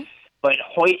people. Mm-hmm. But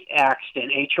Hoyt Axton,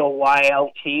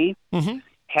 Hoylt, mm-hmm.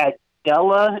 had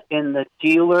Della in the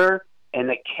Dealer and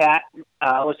the cat.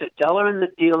 Was it Della in the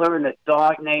Dealer and the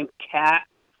dog named Cat?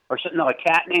 Or something? No, a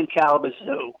cat named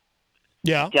Kalamazoo.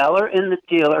 Yeah. Della in the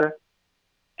Dealer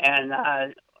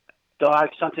and dog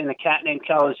something, the cat named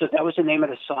Kalamazoo. That was the name of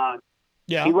the song.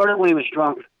 Yeah. He wrote it when he was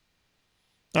drunk.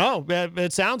 Oh,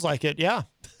 it sounds like it. Yeah.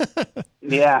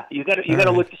 Yeah, you got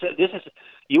to look. This is,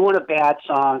 you want a bad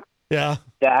song? Yeah.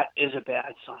 That is a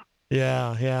bad song.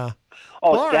 Yeah.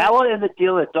 Oh, Della in the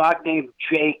Dealer, a dog named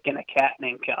Jake, and a cat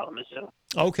named Kalamazoo.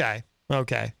 Okay.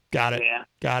 Got it. Yeah.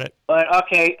 Got it. But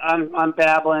okay, I'm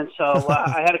babbling. So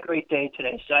I had a great day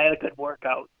today. So I had a good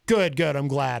workout. Good. I'm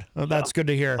glad. That's good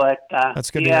to hear. But that's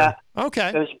good to hear. Okay.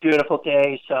 It was a beautiful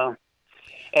day. So,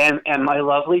 and my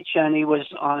lovely Jenny was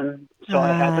on, so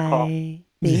I had to call. Thank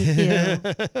you.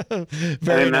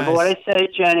 Very remember nice. what I said,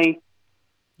 Jenny?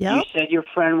 Yep. You said your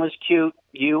friend was cute.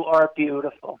 You are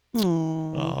beautiful.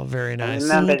 Oh, very nice.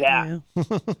 Remember Thank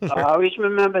that. Always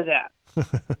remember that.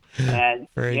 And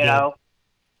Very you good. know,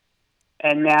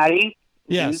 and Maddie,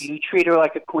 Yes. you treat her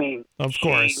like a queen. Of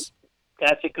course.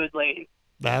 That's a good lady.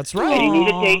 That's And right. you need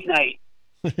a date night.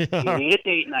 Yeah. You need a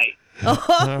date night. Okay.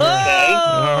 All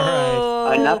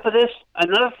right. Enough of this.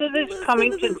 Enough of this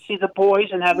coming to see the boys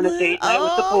and having a date night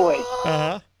with the boys.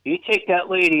 Uh-huh. You take that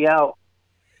lady out.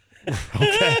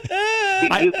 Okay.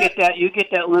 You get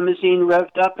that limousine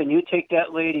revved up, and you take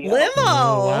that lady out. Limo.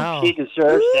 Oh, wow. She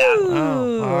deserves that.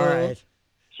 Oh, all right.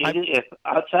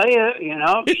 I'll tell you,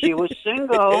 if she was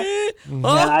single and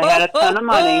I had a ton of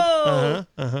money.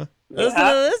 Uh-huh.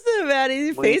 Listen, Maddie,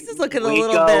 your face is looking a we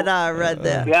little go- bit red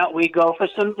there. Yeah, we go for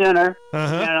some dinner.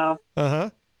 Uh-huh. Uh-huh.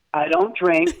 I don't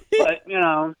drink, but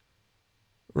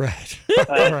Right.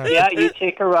 But, yeah, you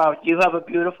take her out. You have a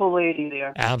beautiful lady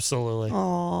there. Absolutely.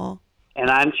 Aw. And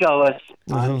I'm jealous.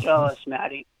 I'm jealous,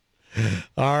 Maddie.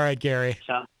 All right, Gary.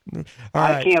 So All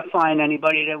I right. can't find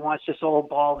anybody that wants this old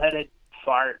bald-headed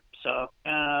fart. So,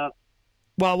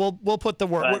 Well, we'll put the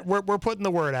word. We're putting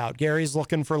the word out. Gary's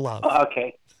looking for love.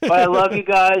 Okay. But I love you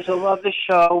guys. I love the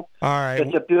show. All right.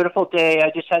 It's a beautiful day. I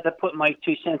just had to put my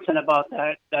 2 cents in about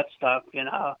that stuff,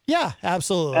 Yeah,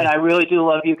 absolutely. And I really do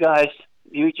love you guys.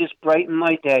 You just brighten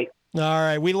my day. All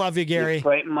right. We love you, Gary. You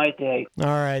brighten my day. All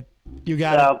right. You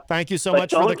got it. Thank you so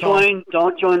much for the call.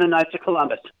 Don't join the Knights of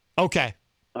Columbus. Okay.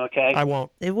 Okay. I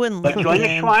won't. They wouldn't But let join me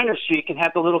the in. Shriners so you can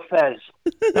have the little fez.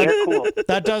 They're cool.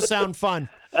 That does sound fun.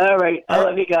 All right. I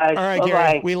love you guys. All right, Bye-bye.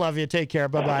 Gary. We love you. Take care.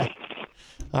 Bye-bye.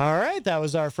 All right. That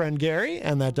was our friend Gary,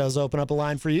 and that does open up a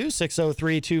line for you,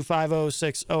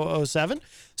 603-250-6007,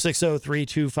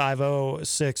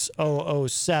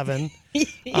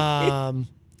 603-250-6007.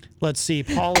 Let's see.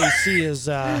 Pauly C is...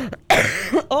 Oh,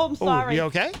 I'm sorry. You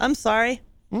okay? I'm sorry.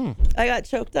 I got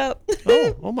choked up.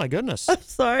 Oh, my goodness. I'm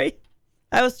sorry.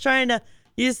 I was trying to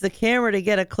use the camera to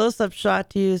get a close-up shot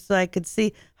to you so I could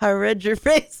see how red your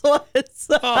face was.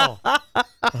 Oh,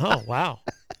 wow.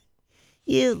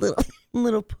 You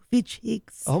little poofy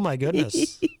cheeks. Oh, my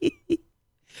goodness.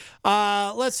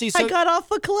 Let's see. So, I got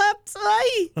off a collapse.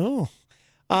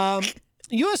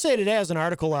 USA Today has an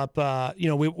article up.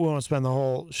 We won't spend the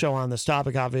whole show on this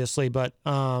topic, obviously, but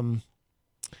where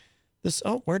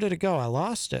did it go? I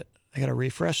lost it. I got to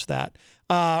refresh that.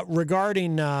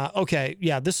 Regarding,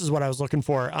 this is what I was looking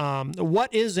for.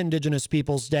 What is Indigenous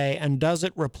Peoples Day, and does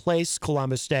it replace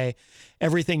Columbus Day?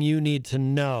 Everything you need to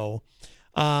know.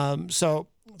 So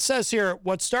it says here,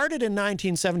 what started in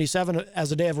 1977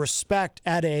 as a day of respect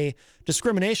at a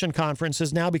discrimination conference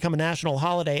has now become a national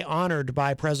holiday honored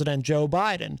by President Joe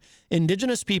Biden.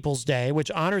 Indigenous Peoples Day,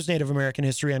 which honors Native American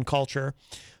history and culture,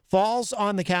 falls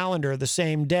on the calendar the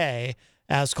same day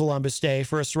as Columbus Day,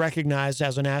 first recognized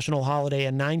as a national holiday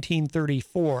in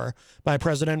 1934 by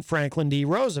President Franklin D.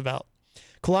 Roosevelt.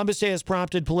 Columbus Day has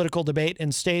prompted political debate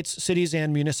in states, cities,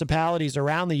 and municipalities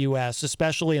around the U.S.,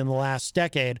 especially in the last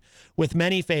decade, with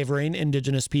many favoring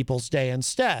Indigenous Peoples Day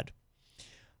instead.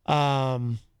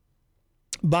 Biden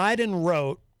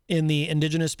wrote in the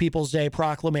Indigenous Peoples Day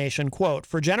proclamation, quote,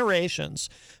 "For generations,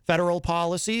 federal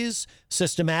policies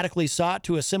systematically sought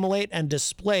to assimilate and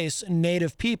displace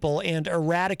Native people and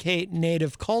eradicate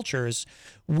Native cultures.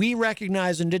 We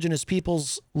recognize Indigenous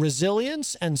peoples'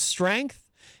 resilience and strength,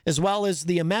 as well as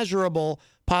the immeasurable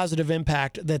positive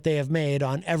impact that they have made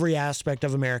on every aspect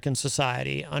of American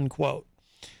society," unquote.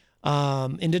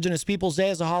 Indigenous Peoples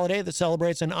Day is a holiday that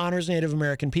celebrates and honors Native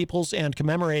American peoples and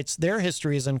commemorates their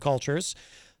histories and cultures.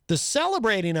 The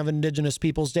celebrating of Indigenous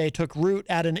Peoples Day took root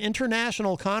at an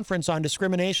international conference on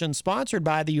discrimination sponsored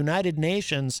by the United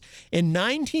Nations in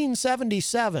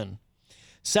 1977.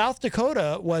 South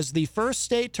Dakota was the first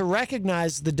state to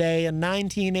recognize the day in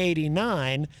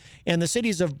 1989, and the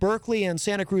cities of Berkeley and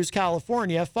Santa Cruz,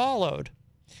 California, followed.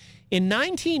 In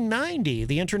 1990,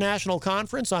 the International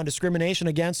Conference on Discrimination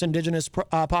Against Indigenous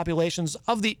Populations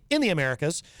in the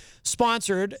Americas,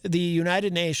 sponsored by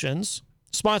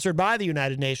the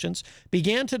United Nations,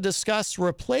 began to discuss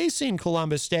replacing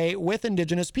Columbus Day with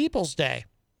Indigenous Peoples Day.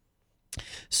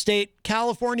 States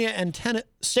California and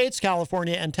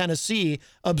Tennessee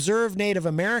observe Native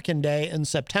American Day in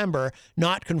September,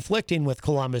 not conflicting with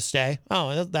Columbus Day.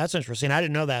 Oh, that's interesting. I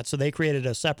didn't know that. So they created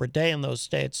a separate day in those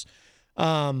states.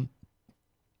 Let's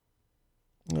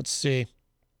see.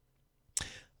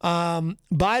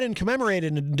 Biden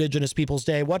commemorated Indigenous Peoples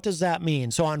Day. What does that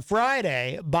mean? So on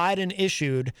Friday, Biden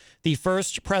issued the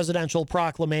first presidential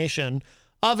proclamation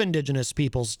of Indigenous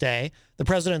Peoples Day. The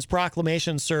president's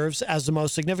proclamation serves as the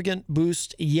most significant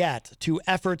boost yet to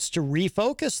efforts to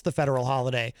refocus the federal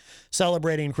holiday,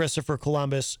 celebrating Christopher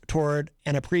Columbus toward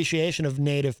an appreciation of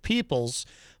Native peoples.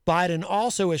 Biden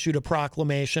also issued a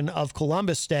proclamation of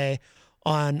Columbus Day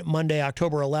on Monday,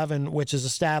 October 11, which is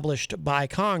established by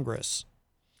Congress.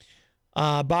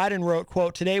 Biden wrote,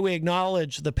 quote, "Today we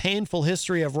acknowledge the painful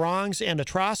history of wrongs and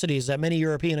atrocities that many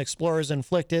European explorers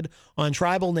inflicted on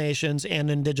tribal nations and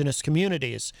indigenous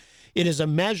communities. It is a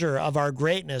measure of our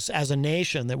greatness as a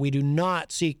nation that we do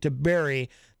not seek to bury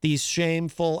these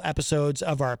shameful episodes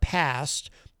of our past,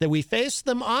 that we face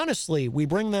them honestly, we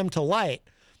bring them to light,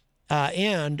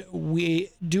 and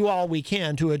we do all we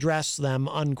can to address them,"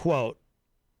 unquote.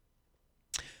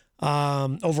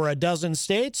 Over a dozen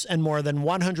states and more than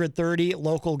 130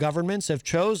 local governments have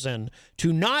chosen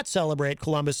to not celebrate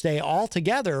Columbus Day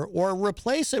altogether or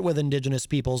replace it with Indigenous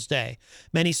Peoples Day.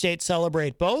 Many states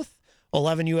celebrate both.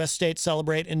 11 U.S. states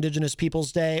celebrate Indigenous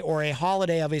Peoples Day or a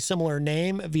holiday of a similar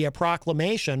name via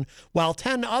proclamation, while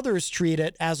 10 others treat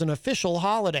it as an official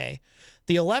holiday.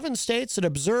 The 11 states that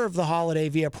observe the holiday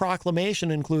via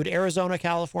proclamation include Arizona,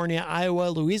 California, Iowa,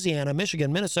 Louisiana,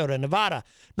 Michigan, Minnesota, Nevada,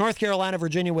 North Carolina,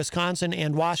 Virginia, Wisconsin,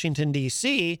 and Washington,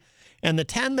 D.C., and the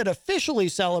 10 that officially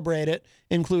celebrate it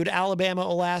include Alabama,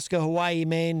 Alaska, Hawaii,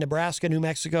 Maine, Nebraska, New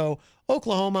Mexico,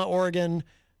 Oklahoma, Oregon,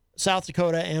 South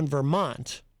Dakota, and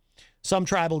Vermont. Some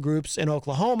tribal groups in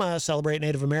Oklahoma celebrate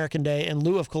Native American Day in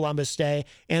lieu of Columbus Day,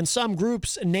 and some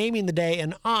groups naming the day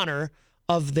in honor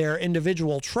of their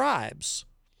individual tribes.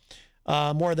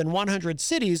 More than 100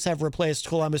 cities have replaced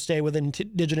Columbus Day with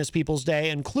Indigenous Peoples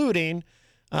Day, including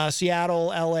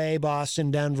Seattle, L.A., Boston,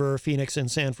 Denver, Phoenix,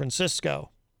 and San Francisco.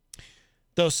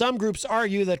 Though some groups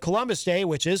argue that Columbus Day,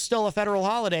 which is still a federal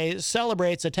holiday,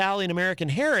 celebrates Italian-American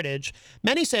heritage,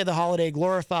 many say the holiday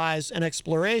glorifies an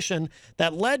exploration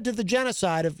that led to the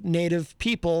genocide of Native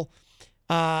people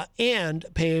and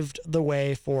paved the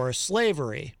way for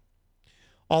slavery.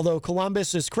 Although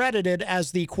Columbus is credited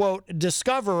as the, quote,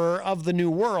 discoverer of the New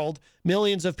World,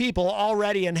 millions of people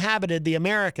already inhabited the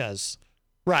Americas.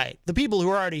 Right. The people who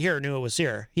were already here knew it was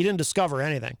here. He didn't discover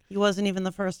anything. He wasn't even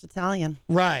the first Italian.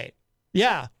 Right.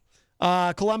 Yeah.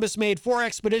 Columbus made 4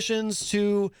 expeditions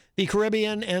to the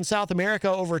Caribbean and South America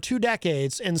over 2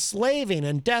 decades, enslaving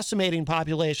and decimating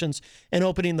populations and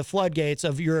opening the floodgates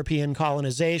of European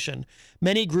colonization.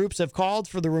 Many groups have called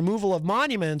for the removal of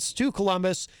monuments to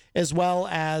Columbus as well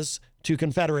as to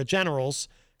Confederate generals.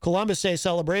 Columbus Day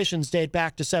celebrations date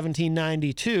back to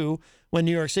 1792, when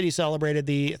New York City celebrated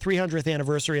the 300th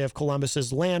anniversary of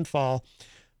Columbus's landfall.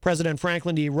 President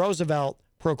Franklin D. Roosevelt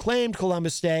proclaimed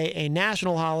Columbus Day a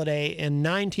national holiday in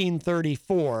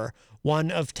 1934, one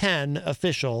of 10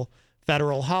 official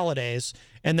federal holidays.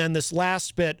 And then this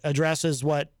last bit addresses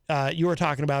what you were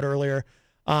talking about earlier.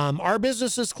 Our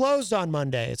business is closed on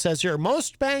Monday. It says here,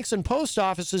 most banks and post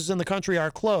offices in the country are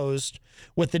closed,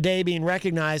 with the day being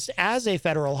recognized as a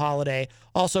federal holiday.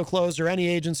 Also closed are any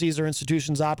agencies or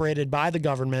institutions operated by the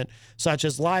government, such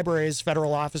as libraries,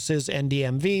 federal offices, and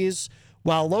DMVs,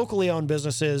 while locally owned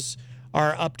businesses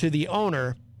are up to the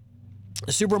owner.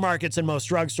 Supermarkets and most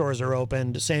drugstores are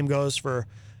open. The same goes for,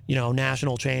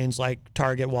 national chains like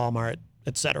Target, Walmart,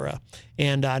 etc.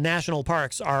 And national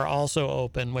parks are also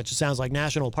open, which sounds like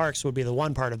national parks would be the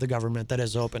one part of the government that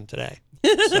is open today.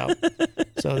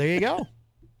 So there you go.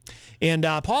 And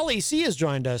Pauly C. has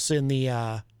joined us in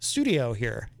the studio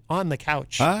here on the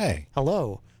couch. Hi.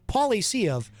 Hello. Pauly C.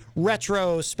 of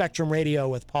Retro Spectrum Radio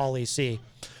with Pauly C.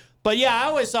 But yeah, I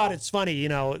always thought it's funny,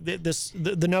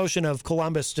 the notion of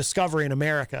Columbus discovering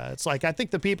America. It's like, I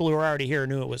think the people who were already here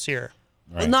knew it was here.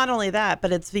 Right. Well, not only that,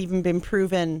 but it's even been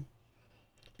proven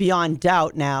beyond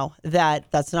doubt now that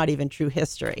that's not even true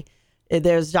history.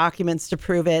 There's documents to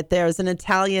prove it. There's an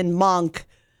Italian monk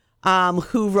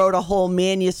who wrote a whole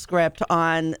manuscript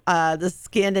on the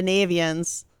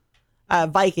Scandinavians,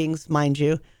 Vikings, mind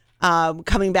you,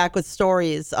 coming back with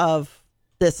stories of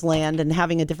this land and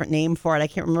having a different name for it. I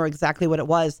can't remember exactly what it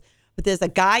was, but there's a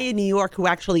guy in New York who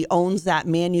actually owns that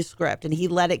manuscript, and he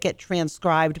let it get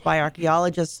transcribed by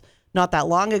archaeologists not that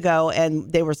long ago,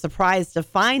 and they were surprised to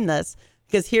find this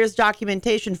because here's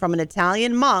documentation from an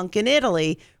Italian monk in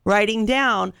Italy writing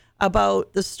down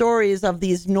about the stories of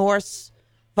these Norse,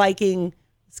 Viking,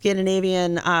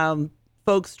 Scandinavian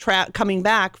folks coming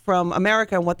back from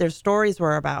America and what their stories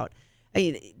were about. I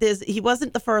mean, he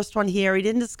wasn't the first one here. He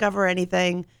didn't discover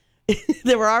anything.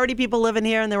 There were already people living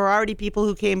here, and there were already people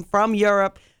who came from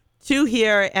Europe to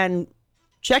here and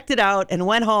checked it out and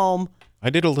went home. I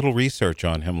did a little research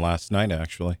on him last night,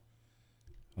 actually.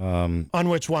 On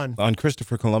which one? On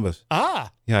Christopher Columbus.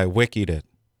 Ah. Yeah, I wikied it.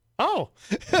 Oh.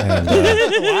 And,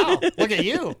 wow. Look at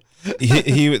you.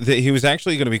 He was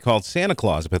actually going to be called Santa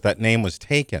Claus, but that name was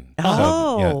taken.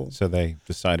 Oh. So they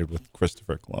decided with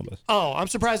Christopher Columbus. Oh, I'm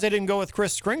surprised they didn't go with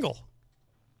Kris Kringle.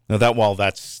 No,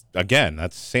 that's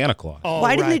Santa Claus. Oh,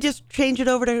 why didn't they just change it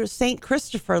over to Saint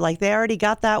Christopher? Like they already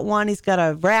got that one. He's got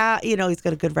he's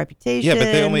got a good reputation. Yeah,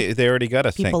 but they already got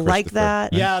a Saint Christopher. People like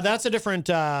that. Right? Yeah, that's a different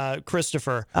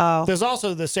Christopher. Oh. There's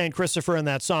also the Saint Christopher in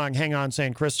that song, Hang On,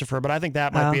 Saint Christopher, but I think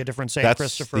that might be a different Saint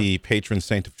Christopher. That's the patron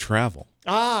saint of travel.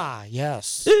 Ah,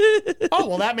 yes. Oh,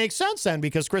 well, that makes sense then,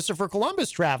 because Christopher Columbus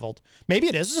traveled. Maybe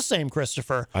it is the same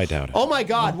Christopher. I doubt it. Oh, my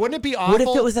God. Wouldn't it be awful? What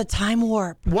if it was a time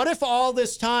warp? What if all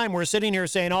this time we're sitting here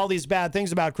saying all these bad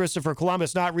things about Christopher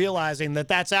Columbus, not realizing that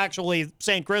that's actually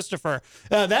St. Christopher?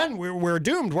 Then we're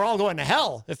doomed. We're all going to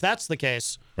hell if that's the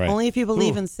case. Right. Only if you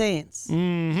believe in saints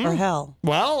or hell.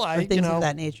 Well, or things of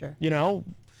that nature.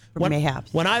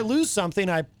 mayhaps. When I lose something,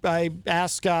 I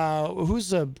ask, who's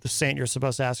the saint you're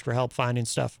supposed to ask for help finding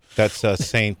stuff? That's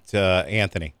Saint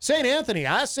Anthony. Saint Anthony.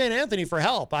 I ask Saint Anthony for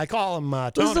help. I call him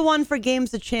Tony. Who's the one for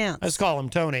Games of Chance? I just call him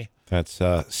Tony. That's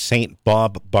Saint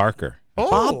Bob Barker. Oh.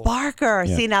 Bob Barker.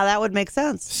 Yeah. See, now that would make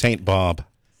sense. Saint Bob.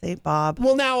 Saint Bob.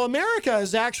 Well, now America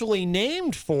is actually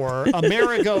named for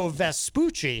Amerigo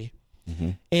Vespucci. Mm-hmm.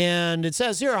 And it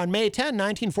says here, on May 10,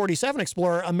 1947,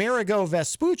 explorer Amerigo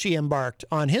Vespucci embarked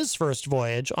on his first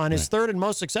voyage. On his third and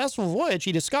most successful voyage,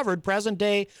 he discovered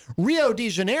present-day Rio de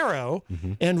Janeiro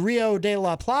and Rio de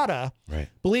la Plata. Right.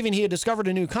 Believing he had discovered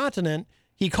a new continent,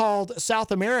 he called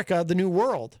South America the New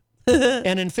World.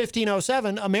 And in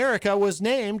 1507, America was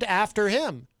named after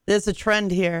him. There's a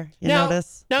trend here. You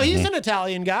notice? Now he's an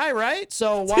Italian guy, right?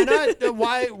 So why not?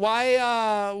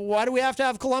 Why do we have to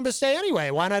have Columbus Day anyway?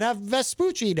 Why not have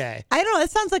Vespucci Day? I don't know.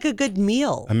 It sounds like a good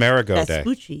meal. Amerigo Day.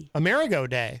 Vespucci. Amerigo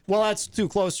Day. Well, that's too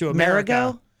close to America.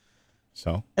 Amerigo?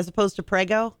 So? As opposed to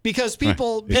Prego? Because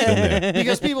people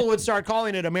because people would start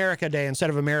calling it America Day instead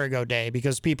of Amerigo Day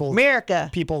because people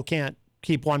can't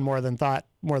keep more than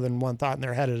one thought in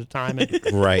their head at a time. And,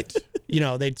 right.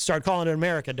 They'd start calling it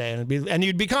America Day, and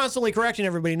you'd be constantly correcting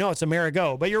everybody. No, it's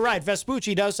Amerigo. But you're right.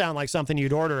 Vespucci does sound like something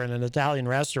you'd order in an Italian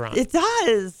restaurant. It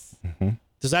does. Mm-hmm.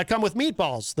 Does that come with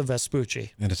meatballs, the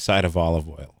Vespucci? And a side of olive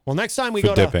oil. Well, next time we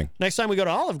go to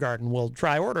Olive Garden, we'll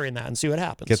try ordering that and see what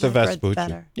happens. Get the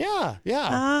Vespucci. Yeah.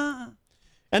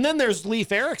 And then there's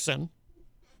Leif Erikson.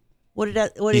 What did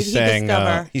he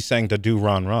discover? He sang "Da Do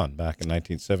Ron Ron" back in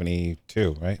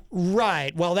 1972, right?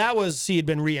 Right. Well, he had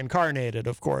been reincarnated,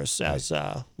 of course, as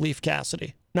Leif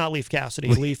Cassidy. Not Leif Cassidy.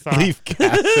 Leif Cassidy.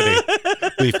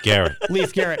 Leif Garrett.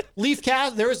 Leif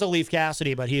Garrett. There is a Leif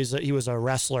Cassidy, but he was a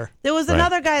wrestler. There was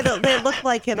another guy that looked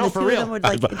like him. No, for real.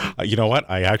 You know what?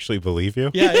 I actually believe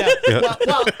you. Yeah.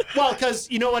 Well, because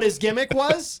you know what his gimmick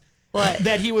was? What?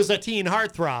 That he was a teen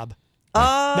heartthrob.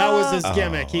 Oh. That was his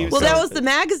gimmick. That was the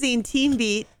magazine Teen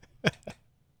Beat. It's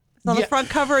on the front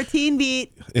cover of Teen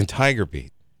Beat. In Tiger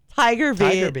Beat. Tiger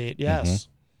Beat, yes.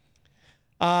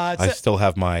 I still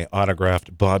have my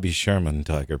autographed Bobby Sherman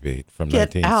Tiger Beat from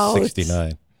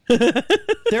 1969.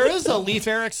 There is a Leif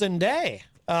Erikson Day.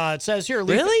 It says here.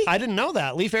 Really? I didn't know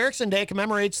that. Leif Erikson Day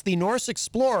commemorates the Norse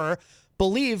explorer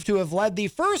believed to have led the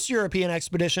first European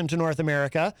expedition to North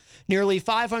America nearly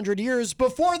 500 years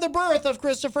before the birth of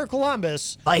Christopher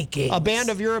Columbus. Vikings. A band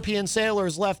of European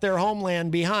sailors left their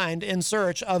homeland behind in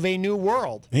search of a new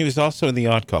world. He was also in The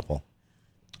Odd Couple.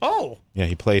 Oh. Yeah,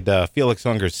 he played Felix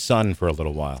Unger's son for a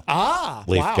little while.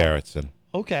 Leif Garrettson.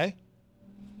 Okay.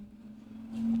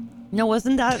 No,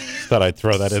 wasn't that? Thought I'd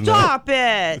throw that in there. Stop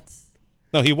it.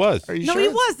 No, he was. Are you sure? No, he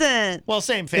wasn't. Well,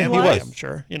 same family, I'm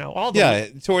sure. All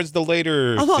towards the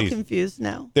later I'm all season, confused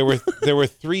now. There were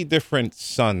three different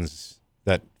sons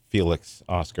that Felix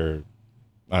Unger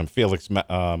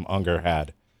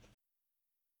had.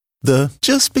 The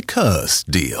just because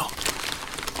deal.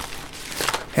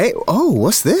 Hey,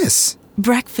 what's this?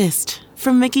 Breakfast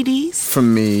from Mickey D's.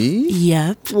 From me?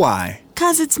 Yep. Why?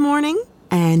 'Cause it's morning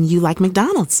and you like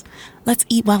McDonald's. Let's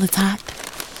eat while it's hot.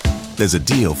 There's a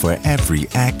deal for every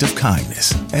act of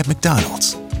kindness at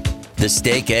McDonald's. The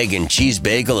steak, egg, and cheese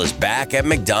bagel is back at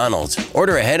McDonald's.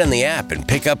 Order ahead on the app and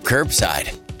pick up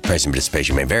curbside. Price and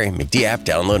participation may vary. McD app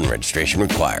download and registration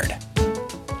required.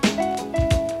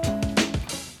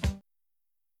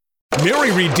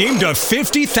 Mary redeemed a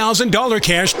 $50,000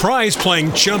 cash prize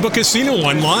playing Chumba Casino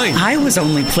online. I was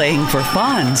only playing for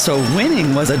fun, so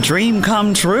winning was a dream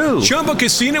come true. Chumba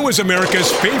Casino is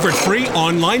America's favorite free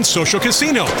online social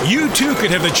casino. You too could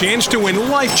have the chance to win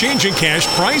life-changing cash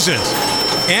prizes.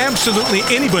 Absolutely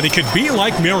anybody could be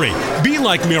like Mary. Be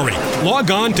like Mary.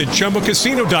 Log on to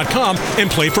ChumbaCasino.com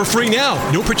and play for free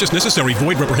now. No purchase necessary.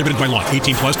 Void where prohibited by law.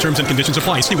 18 plus terms and conditions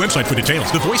apply. See website for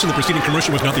details. The voice in the preceding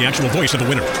commercial was not the actual voice of the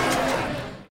winner.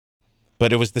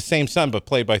 But it was the same son, but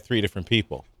played by three different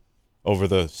people over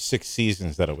the 6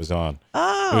 seasons that it was on.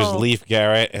 Oh. It was Leif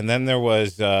Garrett, and then there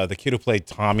was the kid who played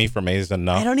Tommy from A's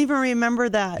Enough. I don't even remember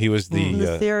that. He was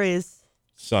the series.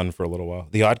 Son for a little while.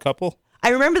 The Odd Couple? I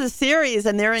remember the series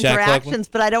and their interactions,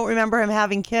 but I don't remember him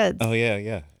having kids. Oh,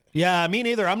 yeah. Yeah, me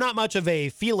neither. I'm not much of a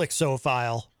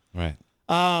Felixophile. Right.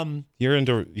 You're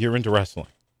into wrestling.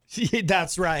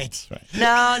 That's right.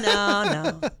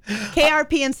 No.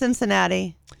 KRP in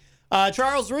Cincinnati.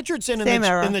 Charles Richardson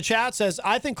in the chat says,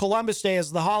 I think Columbus Day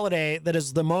is the holiday that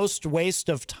is the most waste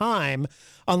of time.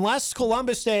 Unless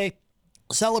Columbus Day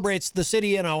celebrates the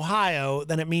city in Ohio,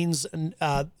 then it means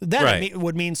it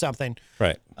would mean something.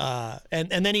 Right.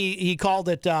 And then he called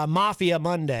it Mafia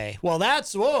Monday. Well,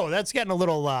 that's getting a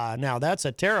little now that's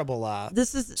a terrible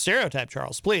this is stereotype,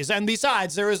 Charles. Please. And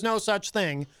besides, there is no such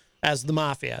thing as the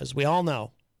mafia, as we all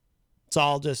know. It's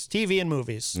all just TV and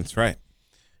movies. That's right.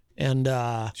 And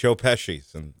Joe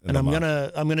Pesci's and I'm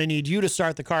gonna need you to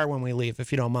start the car when we leave,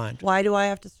 if you don't mind. Why do I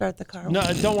have to start the car? No,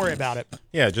 don't worry about it.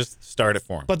 Yeah, just start it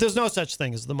for him. But there's no such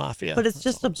thing as the mafia. But it's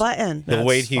just a button. He'll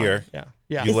wait here. Fine.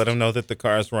 Yeah. You let him know that the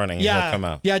car's running. And he'll come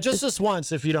out. Yeah, just this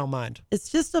once, if you don't mind. It's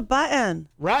just a button.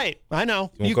 Right. I know.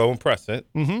 You go and press it.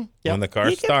 Mm-hmm. When the car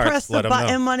He starts, can press let the him know.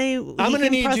 button when he I'm gonna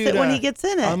can need press you it to, when he gets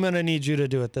in it. I'm gonna need you to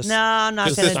do it this. No, I'm not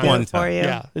Just gonna this do one it for time. you.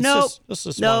 Yeah. It's Nope. Just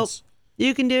this Nope. once.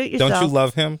 You can do it yourself. Don't you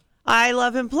love him? I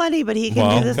love him plenty, but he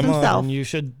can do this come on. himself. And you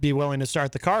should be willing to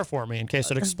start the car for me in case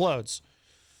it explodes.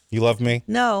 You love me?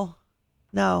 No.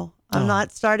 I'm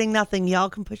not starting nothing. Y'all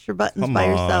can push your buttons by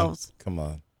yourselves. Come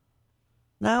on.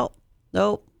 No.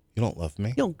 Nope. You don't love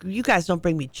me? You guys don't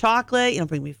bring me chocolate. You don't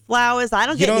bring me flowers. I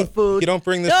don't get any food. You don't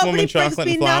bring this Nobody woman brings chocolate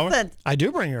me and flowers? nothing. I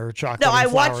do bring her chocolate. No, and I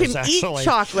watch flowers, him actually. eat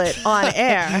chocolate on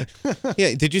air.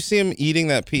 Yeah. Did you see him eating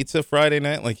that pizza Friday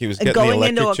night? Like he was getting Going the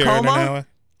into electric a chair in coma? an hour?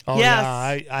 Oh,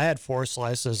 Yes. yeah. I had 4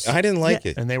 slices. I didn't like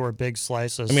it. And they were big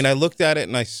slices. I mean, I looked at it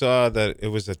and I saw that it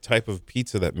was a type of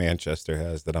pizza that Manchester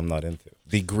has that I'm not into.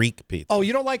 The Greek pizza. Oh,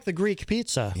 you don't like the Greek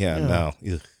pizza? Yeah, no.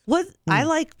 Ugh. What? I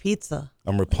like pizza.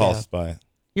 I'm repulsed by it.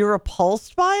 You're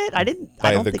repulsed by it? I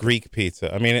By don't the think Greek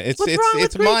pizza. I mean, it's What's wrong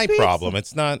with Greek my pizza? problem.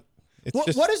 It's not. It's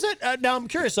just. What is it? Now I'm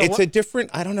curious. So It's a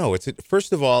different. I don't know.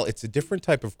 First of all, it's a different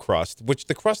type of crust, which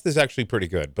the crust is actually pretty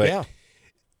good, but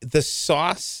the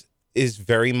sauce is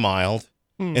very mild.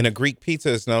 And a Greek pizza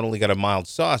has not only got a mild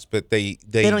sauce, but they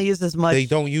don't use as much. They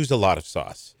don't use a lot of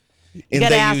sauce. You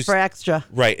gotta ask for extra.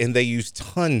 Right, and they use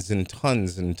tons and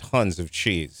tons and tons of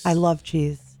cheese. I love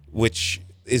cheese. Which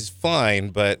is fine,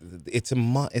 but it's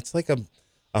like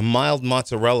a mild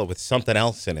mozzarella with something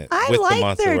else in it. I with like the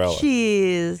mozzarella. their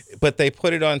cheese. But they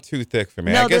put it on too thick for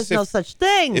me. No, I guess there's no such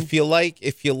thing. If you like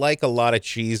a lot of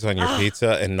cheese on your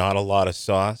pizza and not a lot of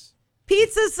sauce.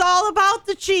 Pizza's all about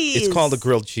the cheese. It's called a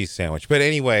grilled cheese sandwich. But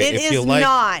anyway, It if is you like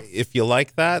not. if you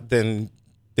like that, then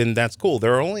that's cool.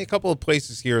 There are only a couple of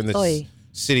places here in this Oy.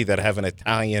 city that have an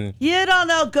Italian You don't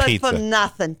know good pizza. from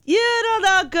nothing. You don't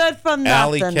know good from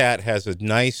nothing. Alley Cat has a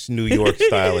nice New York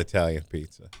style Italian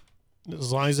pizza.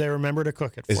 As long as they remember to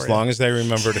cook it for you. As long as they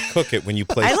remember to cook it when you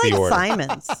place I like the order.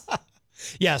 Simon's.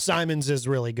 Yeah, Simon's is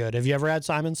really good. Have you ever had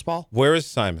Simon's, Paul? Where is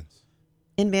Simon's?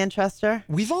 In Manchester.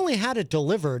 We've only had it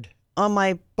delivered. On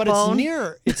my But phone.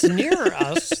 it's near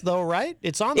us though, right?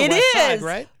 It's on the It west is. side,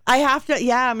 right? I have to.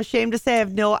 Yeah, I'm ashamed to say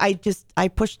I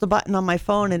push the button on my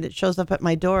phone and it shows up at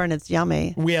my door and it's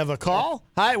yummy. We have a call.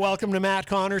 Hi, welcome to Matt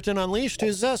Connarton Unleashed.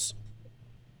 Who's this?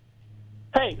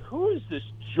 Hey, who is this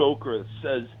joker that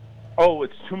says, "Oh,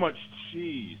 it's too much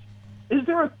cheese"? Is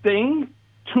there a thing?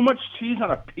 Too much cheese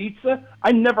on a pizza?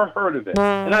 I never heard of it,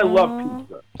 and I love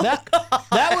pizza.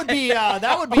 That would be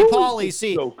Pauly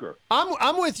C. Joker.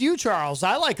 I'm with you, Charles.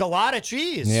 I like a lot of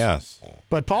cheese. Yes.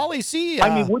 But Pauly C.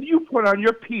 I mean, what do you put on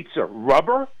your pizza?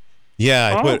 Rubber?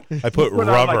 Yeah, I put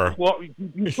rubber.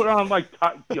 You put on like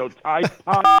Tide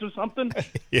Pods or something?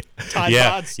 Tide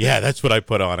Pods. Yeah, that's what I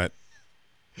put on it.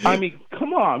 I mean,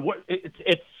 come on.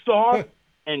 It's sauce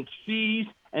and cheese,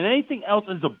 and anything else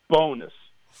is a bonus.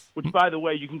 Which, by the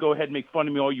way, you can go ahead and make fun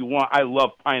of me all you want. I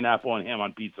love pineapple and ham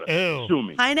on pizza. Ew. Sue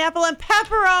me. Pineapple and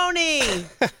pepperoni.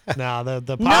 No,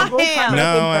 the Not ham.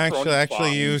 No,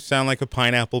 actually, you sound like a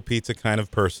pineapple pizza kind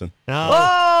of person.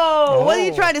 Whoa! What are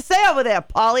you trying to say over there,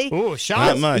 Polly? Ooh, Not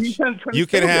shots. much. You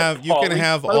can have all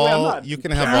Pineapple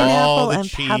the and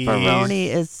cheese. pepperoni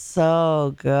is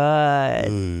so good.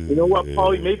 You know what,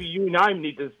 Pauly? Maybe you and I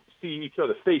need to see each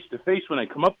other face to face when I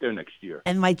come up there next year.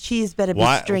 And my cheese better be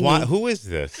stringy. Who is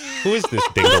this? Who is this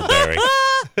dingleberry?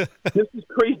 This is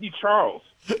Crazy Charles.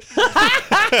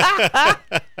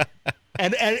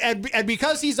 And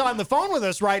because he's on the phone with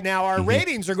us right now, our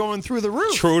ratings are going through the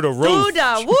roof. True to roof.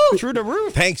 Through the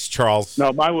roof. Thanks, Charles.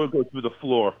 No, mine will go through the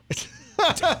floor.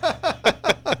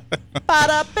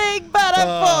 Bada bing,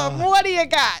 bada boom. What do you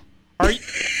got?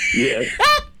 Yeah.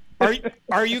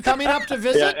 Are you coming up to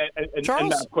visit, and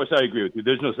Charles? of course, I agree with you.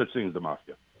 There's no such thing as the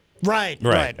mafia. Right.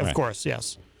 Of course,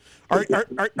 yes.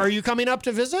 Are you coming up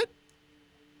to visit?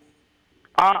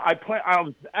 I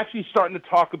was actually starting to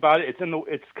talk about it.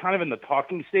 It's kind of in the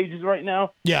talking stages right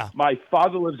now. Yeah. My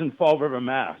father lives in Fall River,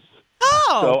 Mass.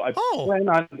 Oh. So I plan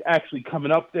on actually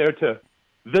coming up there to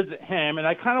visit him, and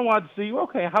I kind of wanted to see,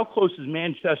 okay, how close is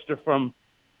Manchester from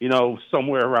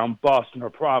somewhere around Boston or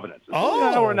Providence. It's only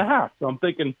an hour and a half. So I'm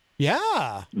thinking,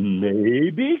 yeah,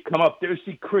 maybe come up there,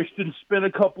 see Christian spin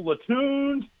a couple of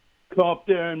tunes, come up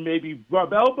there and maybe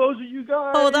rub elbows with you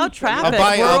guys. Oh, without traffic.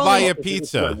 I'll buy you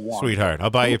pizza, sweetheart. I'll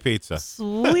buy you pizza.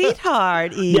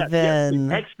 Sweetheart, even.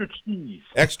 Yes, extra cheese.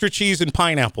 Extra cheese and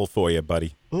pineapple for you,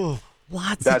 buddy. Ooh,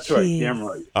 lots That's of right. cheese. Damn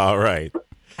right. All right.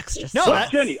 Extra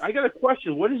But Jenny, I got a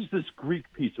question. What is this Greek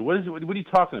pizza? What is it? What are you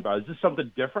talking about? Is this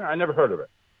something different? I never heard of it.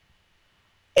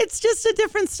 It's just a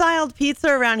different styled pizza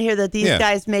around here that these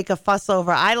guys make a fuss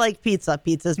over. I like pizza.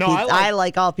 Pizza's pizza. I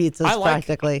like all pizzas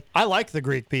practically. I like the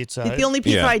Greek pizza. The only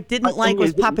pizza I didn't like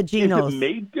was Papagino's. Is it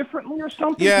made differently or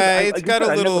something? Yeah, it's got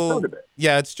a little.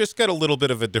 Yeah, it's just got a little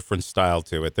bit of a different style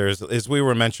to it. There's, as we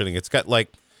were mentioning, it's got like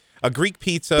a Greek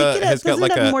pizza has got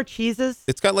like more cheeses.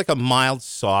 It's got like a mild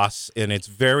sauce, and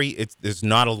there's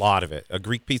not a lot of it. A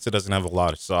Greek pizza doesn't have a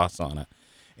lot of sauce on it.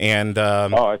 And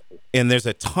and there's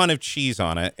a ton of cheese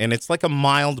on it, and it's like a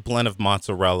mild blend of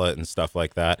mozzarella and stuff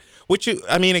like that. Which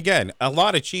again, a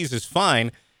lot of cheese is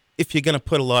fine if you're going to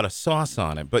put a lot of sauce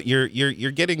on it, but you're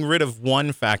getting rid of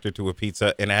one factor to a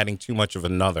pizza and adding too much of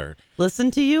another. Listen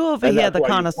to you over here, the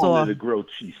connoisseur. You called it a grilled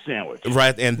cheese sandwich,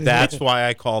 right? And that's why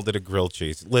I called it a grilled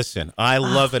cheese. Listen, I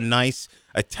love a nice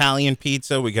Italian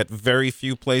pizza. We got very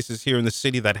few places here in the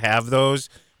city that have those,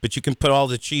 but you can put all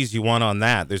the cheese you want on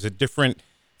that. There's a different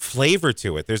flavor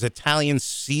to it. There's Italian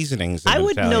seasonings. I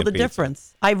wouldn't know the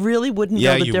difference. I really wouldn't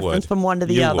know the difference from one to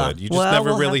the other. You just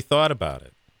never really thought about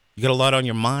it. You got a lot on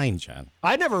your mind, Jen.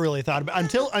 I never really thought about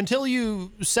it until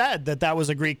you said that was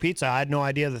a Greek pizza. I had no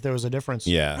idea that there was a difference.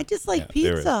 Yeah. I just like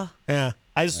pizza. Yeah.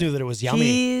 I just knew that it was yummy.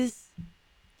 Cheese,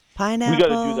 pineapple. We got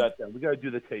to do that then. We got to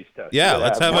do the taste test. Yeah,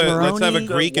 let's have a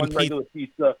Greek and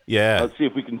pizza. Yeah. Let's see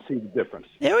if we can see the difference.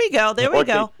 There we go. There we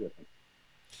go.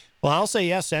 Well, I'll say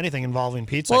yes to anything involving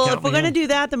pizza. Well, if we're going to do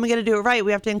that, then we got to do it right.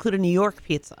 We have to include a New York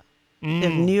pizza. We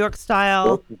have New York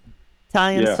style,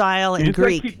 Italian style, and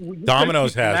Greek.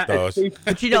 Domino's has those.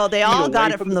 But they all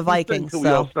got it from the Vikings.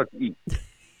 So.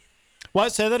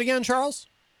 What? Say that again, Charles?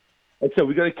 I said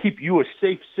we got to keep you a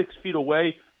safe 6 feet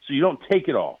away so you don't take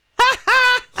it all.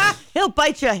 He'll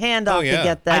bite your hand off to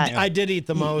get that. I did eat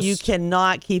the most. You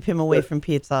cannot keep him away from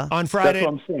pizza. On Friday. That's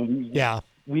what I'm saying.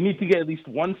 We need to get at least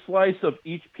one slice of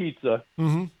each pizza,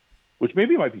 which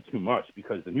maybe might be too much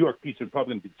because the New York pizza is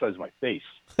probably going to be the size of my face.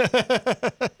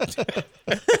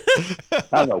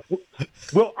 I don't know.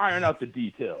 We'll iron out the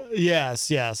details.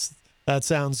 Yes. That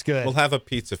sounds good. We'll have a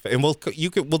pizza, and we'll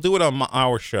do it on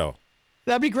our show.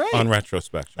 That'd be great. On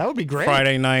Retrospection. That would be great.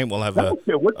 Friday night, we'll have a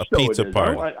pizza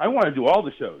party. I want to do all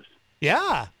the shows.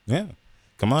 Yeah. Yeah.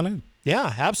 Come on in.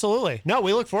 Yeah, absolutely. No,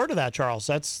 we look forward to that, Charles.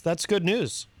 That's good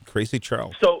news. Crazy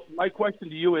Charles. So my question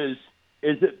to you is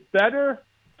it better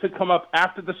to come up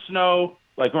after the snow,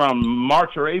 like around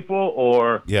March or April,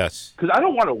 or yes? Because I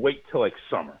don't want to wait till like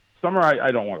summer. Summer,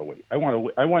 I don't want to wait. I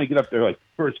want to get up there like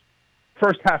first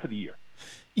half of the year.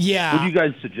 Yeah. What do you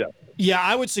guys suggest? Yeah,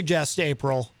 I would suggest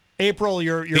April. April,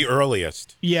 you're the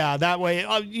earliest. Yeah, that way.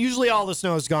 Usually, all the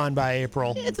snow is gone by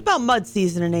April. It's about mud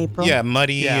season in April. Yeah,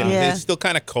 muddy. And it's still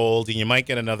kind of cold, and you might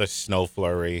get another snow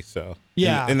flurry. So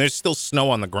and there's still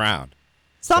snow on the ground.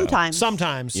 Sometimes,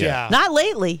 yeah. Not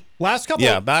lately. Last couple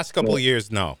of years,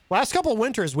 no. Last couple of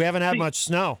winters, we haven't had much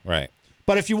snow. Right.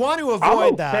 But if you want to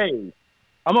avoid that,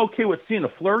 I'm okay with seeing a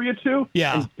flurry or two.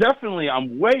 Yeah. And definitely,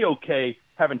 I'm way okay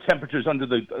having temperatures under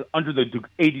the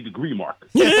 80-degree mark.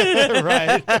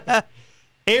 Right.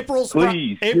 April's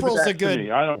a good. Me.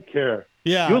 I don't care.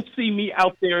 Yeah. You'll see me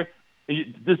out there.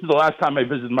 This is the last time I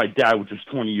visited my dad, which was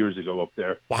 20 years ago up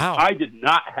there. Wow. I did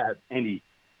not have any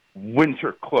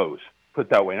winter clothes, put it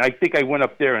that way. And I think I went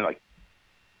up there in like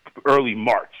early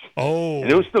March. Oh. And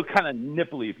it was still kind of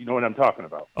nipply, if you know what I'm talking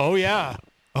about. Oh, yeah.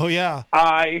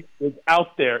 I was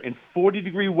out there in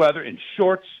 40-degree weather in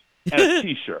shorts and a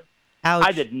T-shirt. Ouch.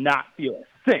 I did not feel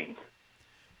a thing.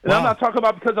 And I'm not talking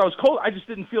about because I was cold. I just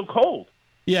didn't feel cold.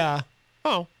 Yeah.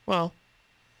 Oh, well.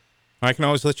 I can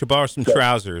always let you borrow some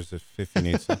trousers if you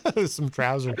need some. Some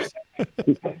trousers.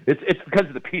 It's because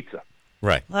of the pizza.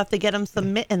 Right. We'll have to get him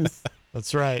some mittens.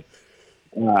 That's right.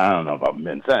 I don't know about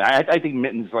mittens. I think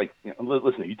mittens, like,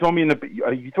 listen, you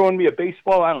throwing me a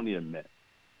baseball, I don't need a mitt.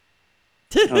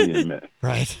 I don't need a mitt.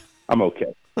 Right. I'm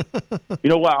okay. You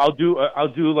know what? I'll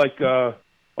do like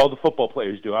all the football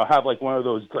players do. I'll have like one of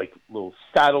those like little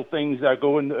saddle things that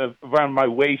go in around my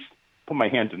waist. Put my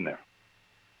hands in there.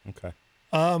 Okay.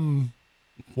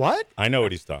 What? I know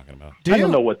what he's talking about. I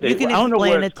don't know what they. You can I don't know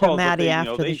explain where it it's to called, Maddie they,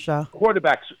 after the show.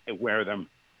 Quarterbacks wear them,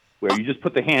 where you just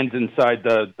put the hands inside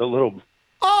the little.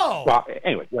 Oh. Box.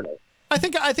 Anyway, whatever. I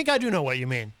think I do know what you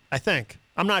mean. I think.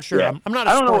 I'm not sure. Yeah. I'm not a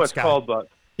I don't know what sports it's guy. called, but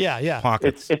Yeah.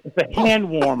 Pockets. It's a hand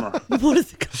warmer. What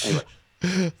is it called?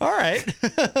 Anyway. All right.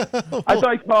 I thought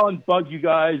I'd call and bug you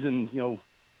guys and,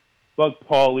 bug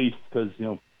Pauly because,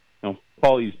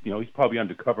 Pauly's, he's probably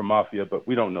undercover mafia, but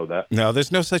we don't know that. No,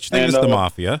 there's no such thing as the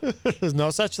mafia. There's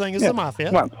no such thing as the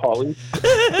mafia. Come on, Pauly.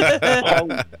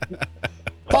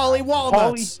 Pauly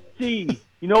Walnuts. Pauly C.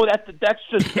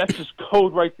 That's just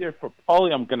code right there for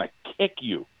Pauly. I'm gonna kick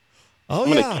you. Oh,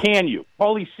 I'm gonna can you.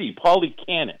 Pauly C. Pauly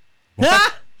Cannon.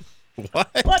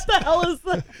 What the hell is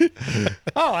that?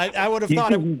 Oh, I would have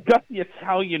thought it. He's got the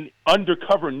Italian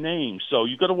undercover name, so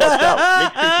you got to watch out.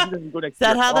 Make sure he doesn't go next Is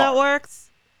that how that works?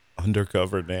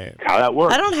 Undercover name. How that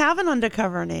works? I don't have an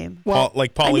undercover name. Well,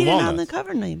 like I Pauly need an Walnuts.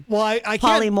 undercover name. Well, I can't.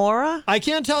 Polymora? I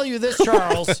can't tell you this,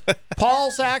 Charles.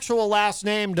 Paul's actual last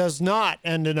name does not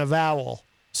end in a vowel,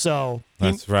 so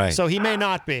That's right. So he may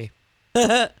not be.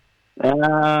 That's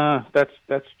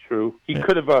true. He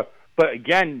could have. But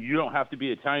again, you don't have to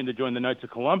be Italian to join the Knights of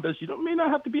Columbus. May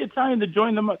not have to be Italian to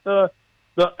join the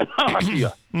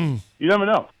mafia. You never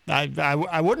know.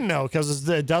 I wouldn't know because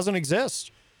it doesn't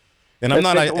exist. And I'm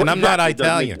not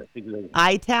Italian.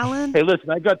 Italian? Hey, listen,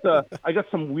 I got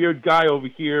some weird guy over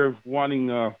here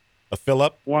wanting a fill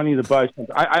up, wanting to buy something.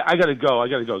 I gotta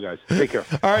go, guys. Take care.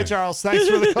 All right, Charles. Thanks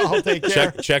for the call. Take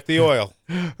care. Check the oil.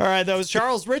 All right, that was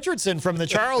Charles Richardson from the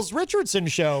Charles Richardson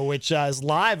Show, which is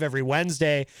live every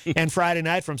Wednesday and Friday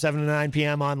night from 7 to 9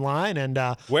 p.m. online. And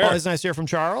where? Always nice to hear from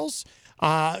Charles.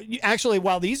 Actually,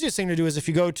 the easiest thing to do is if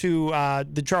you go to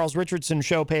the Charles Richardson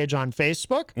Show page on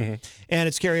Facebook, and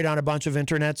it's carried on a bunch of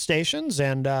internet stations,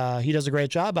 and he does a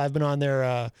great job. I've been on there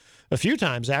a few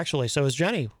times, actually. So is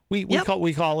Jenny. We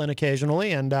call in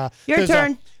occasionally, and Your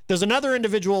turn. There's another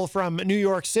individual from New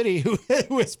York City who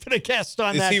has been a guest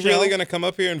on that show. Is he really going to come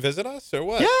up here and visit us, or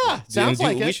what? Yeah, sounds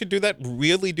like it. We should do that.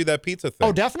 Really do that pizza thing.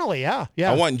 Oh, definitely, yeah.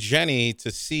 I want Jenny to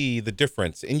see the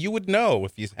difference, and you would know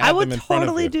if you had them in front of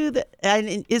you. I would totally do that,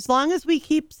 and as long as we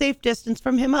keep safe distance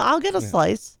from him, I'll get a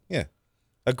slice. Yeah,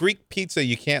 a Greek pizza,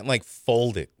 you can't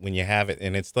fold it when you have it,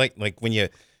 and it's like when you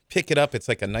pick it up, it's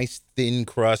like a nice thin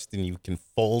crust, and you can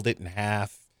fold it in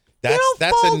half. That's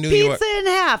fold a New York pizza in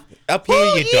half. Up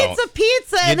here, you don't. Who eats a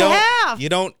pizza in half? You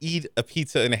don't eat a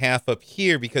pizza in half up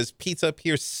here because pizza up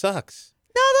here sucks.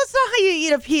 No, that's not how you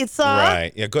eat a pizza.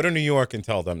 Right. Yeah, go to New York and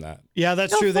tell them that. Yeah,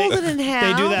 that's Don't true. fold it in half.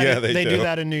 They do that. Yeah, they do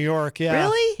that in New York. Yeah.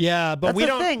 Really? Yeah, but That's we a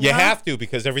don't. thing, You huh? have to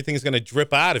because everything's going to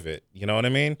drip out of it. You know what I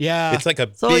mean? Yeah. It's like a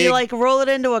So big... you roll it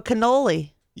into a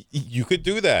cannoli. You could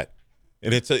do that.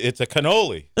 And it's a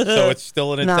cannoli. So it's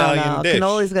still an Italian dish.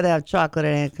 Cannoli's got to have chocolate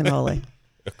in it, cannoli.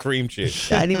 A cream cheese.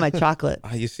 Yeah, I need my chocolate.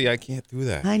 You see, I can't do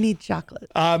that. I need chocolate.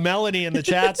 Melanie in the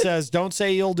chat says, "Don't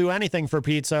say you'll do anything for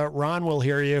pizza. Ron will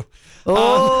hear you."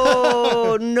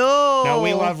 Oh, no. No,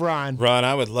 we love Ron. Ron,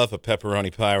 I would love a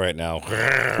pepperoni pie right now.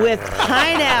 With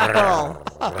pineapple.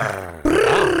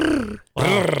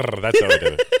 That's how we do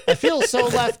it. I feel so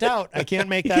left out. I can't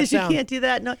make that Because you sound. can't do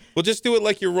that. No. Well, just do it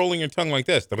like you're rolling your tongue like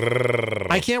this.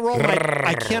 I can't roll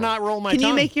I cannot roll my Can tongue.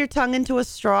 you make your tongue into a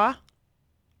straw?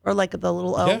 Or like the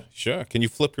little O? Yeah, sure. Can you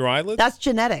flip your eyelids? That's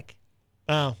genetic.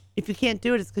 Oh. If you can't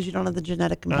do it, it's because you don't have the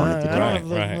genetic component to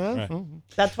do Right.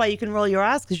 That's why you can roll your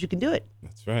eyes, because you can do it.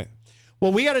 That's right.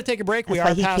 Well, we got to take a break. We That's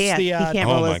are why he past can't. the. He can't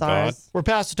roll his eyes. We're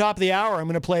past the top of the hour. I'm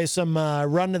going to play some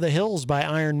 "Run to the Hills" by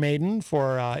Iron Maiden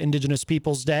for Indigenous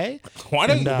Peoples Day. Why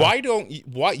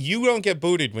you don't get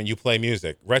booted when you play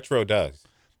music? Retro does.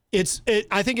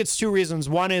 I think it's two reasons.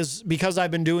 One is because I've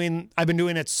been doing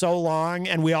it so long,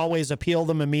 and we always appeal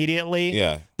them immediately.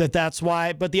 Yeah. That's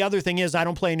why. But the other thing is, I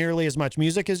don't play nearly as much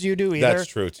music as you do either. That's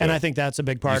true too. And I think that's a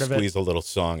big part of it. Squeeze a little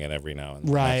song in every now and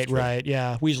then. Right.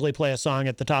 Yeah. We usually play a song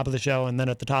at the top of the show and then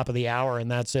at the top of the hour,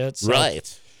 and that's it. So.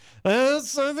 Right. I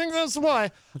think that's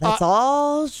why. That's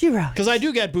all she wrote. Because I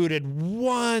do get booted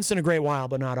once in a great while,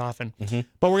 but not often. Mm-hmm.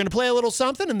 But we're going to play a little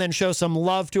something and then show some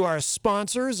love to our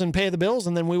sponsors and pay the bills,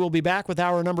 and then we will be back with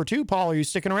hour number 2. Paul, are you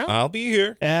sticking around? I'll be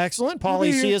here. Excellent.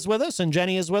 Pauly C is with us, and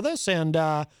Jenny is with us. And,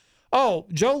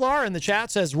 Joe Lar in the chat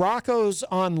says Rocco's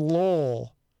on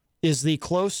Lowell is the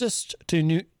closest to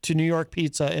New York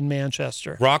pizza in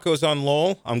Manchester. Rocco's on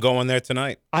Lowell. I'm going there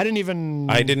tonight. I didn't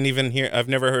even hear. I've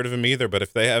never heard of him either. But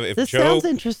if they have, This sounds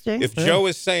interesting. If Joe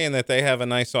is saying that they have a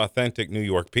nice, authentic New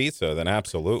York pizza, then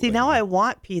absolutely. See, now I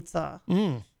want pizza. Yeah,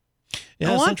 I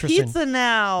that's want interesting. pizza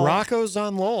now. Rocco's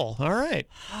on Lowell. All right.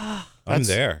 I'm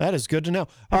there. That is good to know.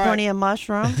 All right. Pepperoni and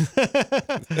mushroom.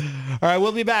 All right,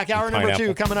 we'll be back. Hour number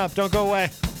 2 coming up. Don't go away.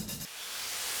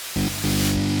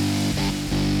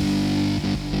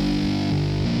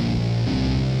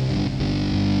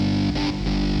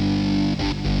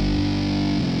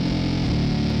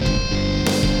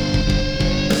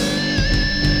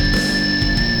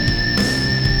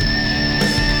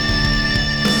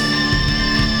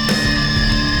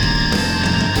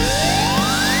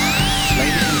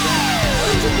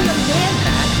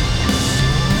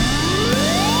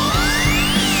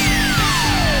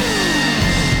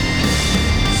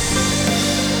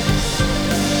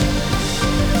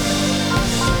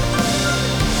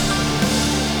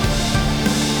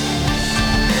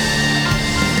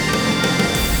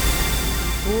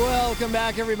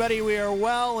 back, everybody. We are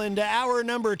well into hour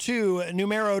number 2,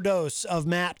 numero dos of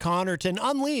Matt Connarton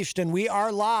Unleashed, and we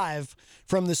are live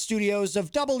from the studios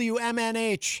of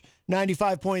WMNH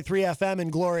 95.3 FM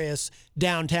in glorious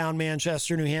downtown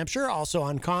Manchester, New Hampshire. Also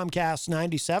on Comcast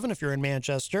 97 if you're in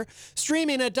Manchester.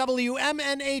 Streaming at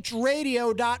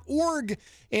WMNHradio.org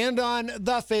and on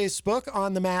the Facebook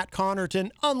on the Matt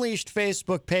Connarton Unleashed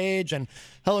Facebook page. And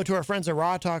hello to our friends at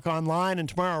Raw Talk Online and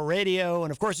Tomorrow Radio.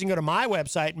 And of course, you can go to my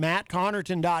website,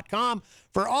 mattconnerton.com,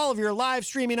 for all of your live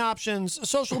streaming options,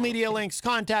 social media links,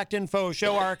 contact info,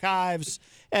 show archives,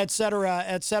 etc.,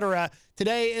 etc.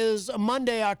 Today is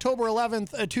Monday, October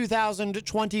 11th,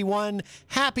 2021.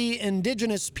 Happy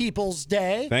Indigenous Peoples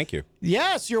Day. Thank you.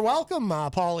 Yes, you're welcome,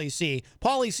 Pauly C.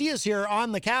 Pauly C is here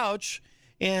on the couch,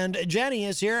 and Jenny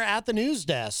is here at the news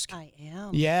desk. I am.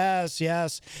 Yes,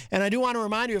 yes. And I do want to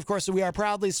remind you, of course, that we are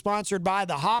proudly sponsored by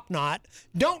the Hop Knot.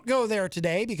 Don't go there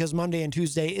today because Monday and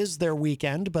Tuesday is their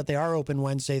weekend, but they are open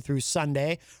Wednesday through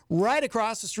Sunday. Right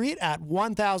across the street at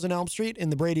 1000 Elm Street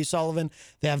in the Brady Sullivan.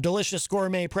 They have delicious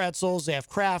gourmet pretzels. They have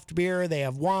craft beer. They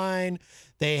have wine.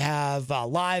 They have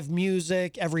live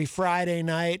music every Friday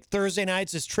night. Thursday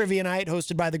nights is trivia night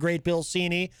hosted by the great Bill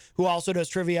Cini, who also does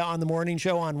trivia on the morning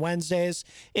show on Wednesdays.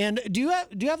 And do you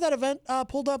have that event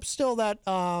pulled up still? That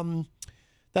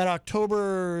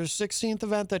October 16th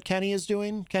event that Kenny is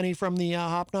doing? Kenny from the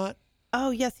Hop Knot?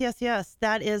 Oh, yes.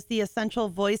 That is the Essential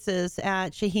Voices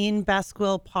at Shaheen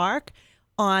Basquill Park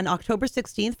on October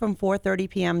 16th from 4:30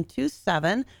 p.m. to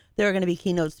 7. There are going to be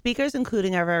keynote speakers,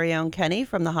 including our very own Kenny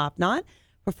from the Hop Knot.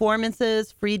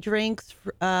 Performances, free drinks,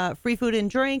 free food and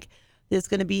drink. There's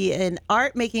going to be an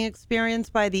art making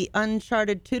experience by the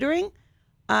Uncharted Tutoring.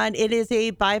 And it is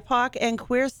a BIPOC and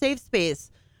queer safe space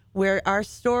where why our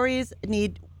stories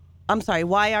need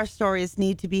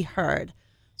to be heard.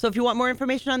 So if you want more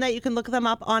information on that, you can look them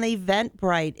up on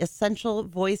Eventbrite, Essential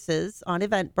Voices on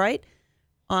Eventbrite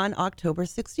on October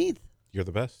 16th. You're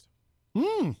the best.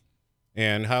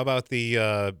 And how about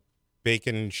the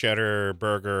bacon cheddar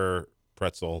burger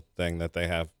pretzel thing that they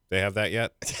have? They have that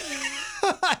yet?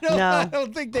 I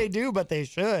don't think they do, but they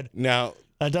should. Now,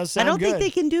 that does sound good. I don't good.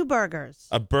 think they can do burgers.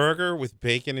 A burger with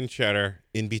bacon and cheddar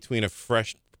in between a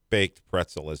fresh baked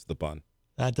pretzel is the bun.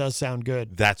 That does sound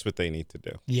good. That's what they need to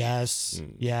do. Yes.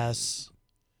 Yes.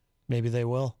 Maybe they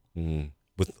will.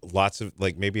 With lots of,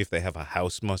 maybe if they have a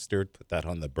house mustard, put that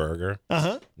on the burger.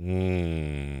 Uh-huh.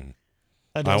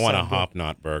 I want a Hop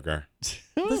Knot burger.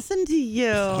 Listen to you.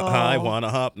 I want a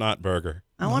Hop Knot burger.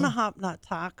 I want a Hop Knot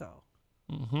taco.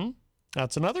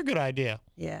 That's another good idea.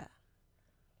 Yeah.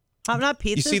 Hop Knot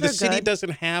pizzas. You see, the are city good.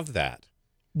 doesn't have that.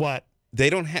 What? They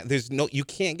don't have. You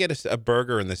can't get a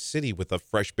burger in the city with a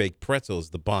fresh baked pretzel as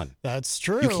the bun. That's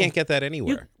true. You can't get that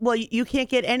anywhere. You can't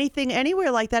get anything anywhere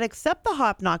like that except the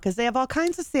Hop Knot because they have all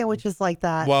kinds of sandwiches like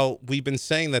that. Well, we've been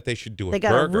saying that they should do a burger. They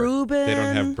got a Reuben. They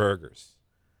don't have burgers.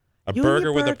 A You burger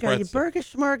and with your a pretzel. Your burger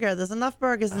schmurger. There's enough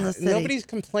burgers in the city. Nobody's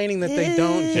complaining that they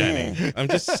don't, Jenny. I'm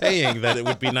just saying that it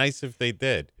would be nice if they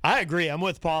did. I agree. I'm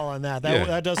with Paul on that.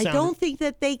 That does sound. I don't think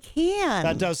that they can.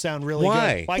 That does sound really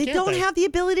Why? good. Why they can't don't have the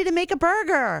ability to make a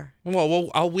burger.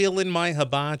 Well, I'll wheel in my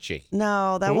hibachi.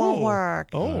 No, that won't work.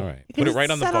 All right. You Put it can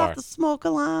right on the set bar. off the smoke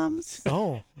alarms.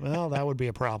 Oh, well, that would be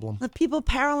a problem. The people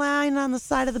paralyzing on the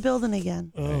side of the building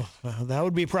again. Oh, that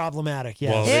would be problematic.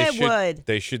 Yes. Well, Would.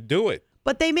 They should do it.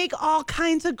 But they make all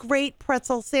kinds of great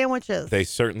pretzel sandwiches. They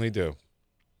certainly do.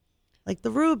 Like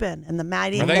the Reuben and the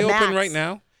Maddie. Are they open right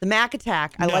now? The Mac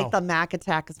Attack. I like the Mac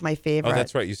Attack. It's my favorite. Oh,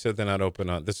 that's right. You said they're not open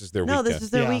on. This is their weekend. No, this is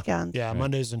their weekend. Yeah,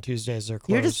 Mondays and Tuesdays are closed.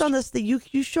 You're just on this thing.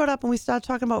 You showed up and we started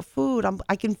talking about food.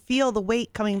 I can feel the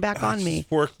weight coming back on me.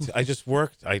 I just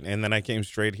worked, and then I came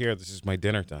straight here. This is my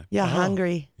dinner time. Yeah,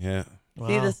 hungry. Yeah.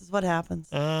 See, this is what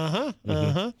happens. Uh-huh.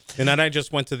 And then I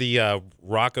just went to the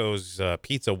Rocco's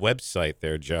Pizza website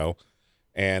there, Joe,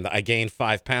 and I gained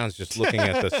 5 pounds just looking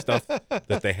at the stuff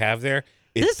that they have there.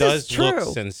 It does look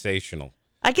sensational.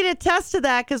 I can attest to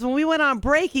that because when we went on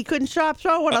break, he couldn't showing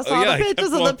us all the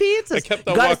pictures of the pizzas. I kept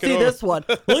on Gotta see over. this one.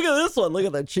 Look at this one. Look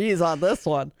at the cheese on this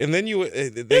one. And then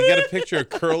they got a picture of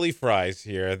curly fries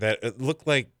here that look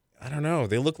like, I don't know,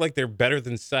 they look like they're better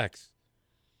than sex.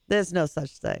 There's no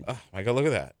such thing. Oh, my God, look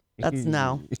at that. That's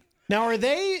no. Now,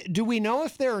 do we know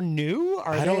if they're new?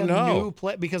 I don't know.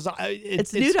 Because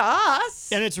it's new to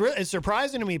us. And it's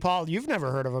surprising to me, Paul, you've never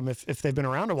heard of them if they've been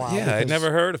around a while. Yeah, I'd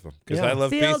never heard of them because I love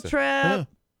Field pizza. trip.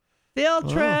 Field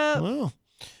trip. Well,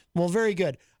 Well, very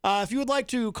good. If you would like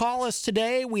to call us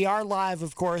today, we are live,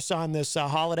 of course, on this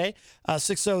holiday.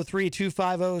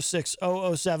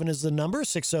 603-250-6007 is the number,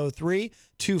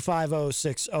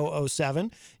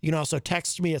 603-250-6007. You can also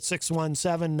text me at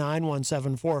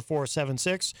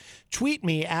 617-917-4476. Tweet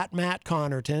me at Matt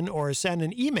Connarton or send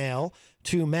an email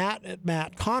to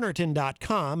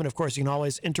matt@mattconnerton.com. And, of course, you can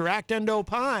always interact and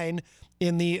opine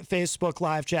in the Facebook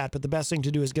live chat. But the best thing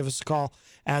to do is give us a call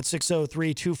at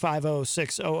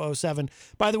 603-250-6007.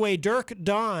 By the way, Dirk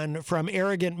Don from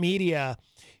Arrogant Media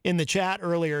in the chat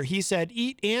earlier, he said,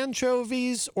 eat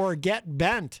anchovies or get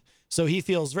bent. So he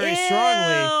feels very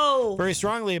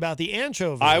strongly about the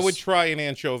anchovies. I would try an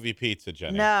anchovy pizza,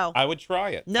 Jenny. No. I would try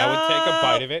it. No. I would take a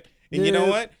bite of it. And you know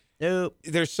what? Nope.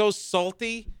 They're so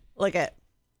salty. Look at.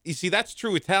 You see, that's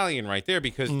true Italian right there,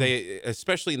 because they,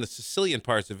 especially in the Sicilian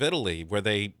parts of Italy, where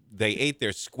they ate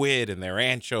their squid and their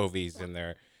anchovies and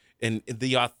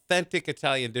the authentic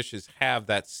Italian dishes have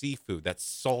that seafood, that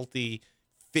salty,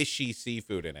 fishy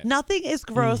seafood in it. Nothing is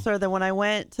grosser than when I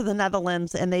went to the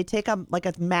Netherlands and they take a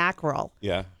mackerel.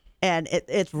 Yeah. And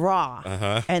it's raw.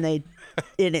 And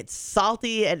it's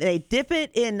salty, and they dip it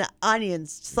in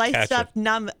onions, sliced up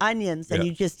onions, and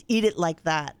you just eat it like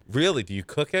that. Really? Do you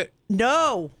cook it?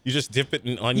 No. You just dip it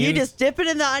in onions? You just dip it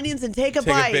in the onions and take a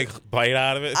bite. Take a big bite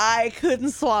out of it? I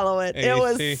couldn't swallow it. And It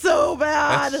was so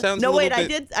bad. No, wait,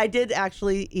 I did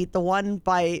actually eat the one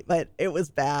bite, but it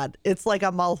was bad. It's like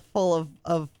a mouthful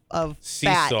of sea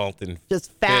fat. salt and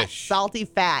just fat, fish. salty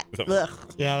fat. Ugh.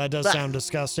 Yeah, that does sound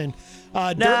disgusting.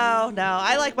 No,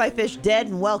 I like my fish dead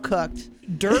and well cooked.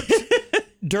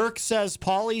 Dirk says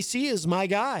Pauly C is my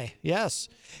guy. Yes.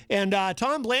 And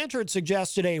Tom Blanchard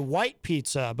suggested a white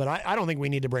pizza, but I don't think we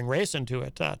need to bring race into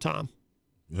it, Tom.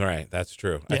 Right, that's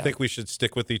true. Yeah. I think we should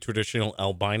stick with the traditional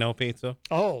albino pizza.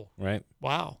 Oh. Right?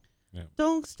 Wow. Yeah.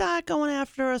 Don't start going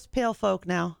after us pale folk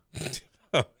now.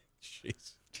 Oh,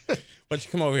 jeez. Why don't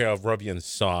you come over here? I'll rub you in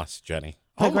sauce, Jenny.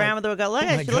 My grandmother would go, look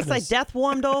at her. She looks like death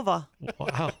warmed over.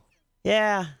 Wow.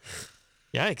 Yeah.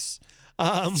 Yikes.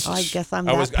 I guess I'm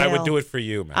that pale. I would do it for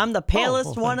you, man. I'm the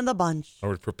palest one in the bunch. I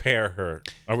would prepare her.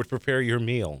 I would prepare your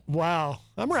meal. Wow.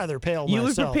 I'm rather pale You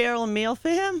myself. would prepare a meal for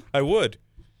him? I would.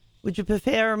 Would you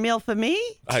prepare a meal for me?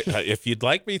 If you'd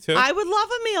like me to. I would love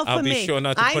a meal for me. I'll be sure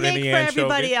not to put any I make for anchovy.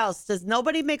 everybody else. Does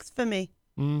nobody makes for me?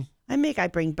 I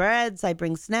bring breads. I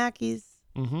bring snackies.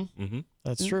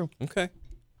 That's true. Okay.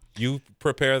 You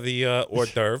prepare the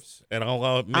hors d'oeuvres, and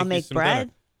I'll make you some bread.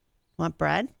 dinner. Want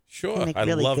bread? Sure. make I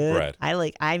really love good. bread.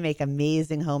 I make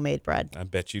amazing homemade bread. I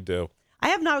bet you do. I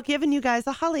have not given you guys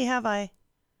a holly, have I?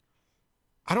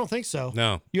 I don't think so.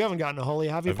 No. You haven't gotten a holly,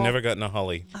 have you, I've Paul? never gotten a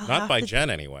holly. Not by Jen,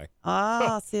 anyway.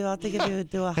 Oh, see, I'll have to give you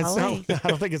do a It's holly. not- I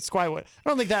don't think it's quite what. I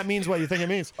don't think that means what you think it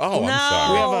means. Oh, I'm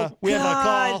sorry. We have a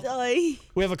call. God.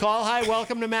 We have a call. Hi,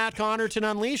 welcome to Matt Connarton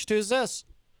Unleashed. Who's this?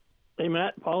 Hey,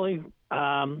 Matt, Pauly.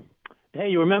 Hey,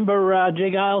 you remember Jay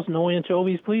Giles, No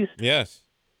Anchovies, Please? Yes.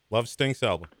 Love Stinks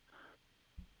album.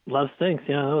 Love Stinks.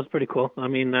 Yeah, that was pretty cool. I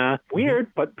mean,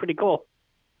 weird, but pretty cool.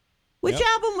 Which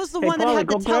album was the Hey, one that Pauly, had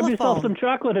the go grab yourself telephone? some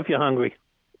chocolate if you're hungry.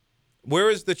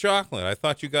 Where is the chocolate? I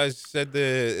thought you guys said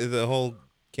the whole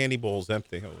candy bowl's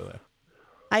empty over there.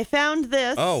 I found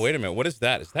this. Oh, wait a minute. What is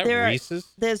that? Is that Reese's?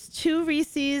 There's 2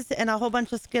 Reese's and a whole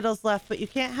bunch of Skittles left, but you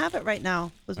can't have it right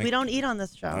now because we don't eat on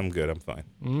this show. I'm good. I'm fine.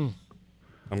 I'm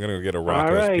going to go get a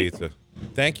Rocco's right. pizza.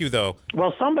 Thank you, though.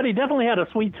 Well, somebody definitely had a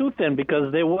sweet tooth then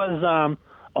because there was a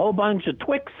whole bunch of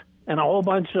Twix and a whole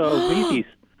bunch of Reese's.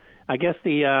 I guess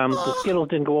the Skittles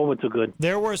didn't go over too good.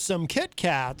 There were some Kit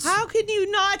Kats. How can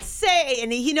you not say?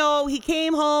 And he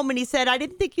came home and he said, I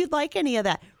didn't think you'd like any of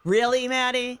that. Really,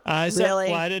 Maddie? I said, really?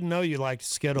 well, I didn't know you liked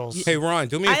Skittles. Hey, Ron,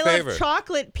 do me a I favor. love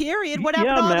chocolate, period. What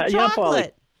happened to all Matt, the yeah,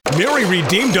 chocolate? Mary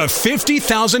redeemed a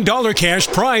 $50,000 cash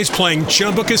prize playing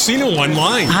Chumba Casino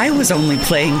online. I was only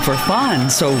playing for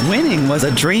fun, so winning was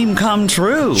a dream come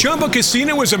true. Chumba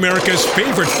Casino is America's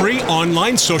favorite free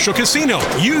online social casino.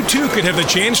 You too could have the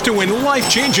chance to win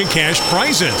life-changing cash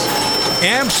prizes.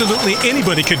 Absolutely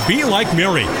anybody could be like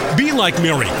Mary. Be like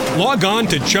Mary. Log on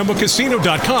to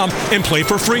ChumbaCasino.com and play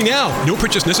for free now. No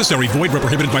purchase necessary. Void where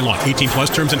prohibited by law. 18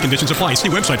 plus terms and conditions apply. See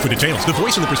website for details. The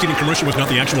voice in the preceding commercial was not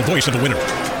the actual voice of the winner.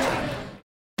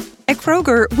 At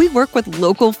Kroger, we work with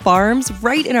local farms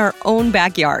right in our own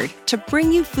backyard to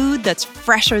bring you food that's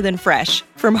fresher than fresh.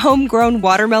 From homegrown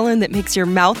watermelon that makes your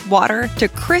mouth water to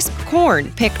crisp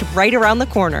corn picked right around the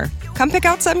corner. Come pick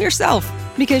out some yourself,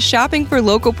 because shopping for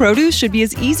local produce should be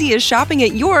as easy as shopping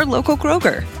at your local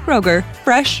Kroger. Kroger,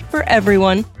 fresh for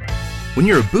everyone. When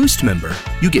you're a Boost member,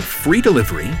 you get free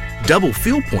delivery, double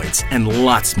fuel points, and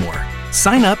lots more.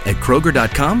 Sign up at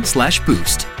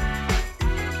Kroger.com/boost.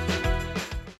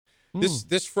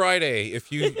 This Friday,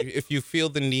 if you feel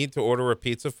the need to order a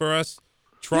pizza for us,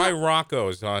 try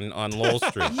Rocco's on Lowell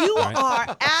Street. You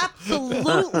are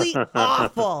absolutely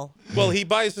awful. Well, he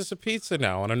buys us a pizza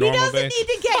now on a normal basis. He doesn't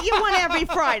need to get you one every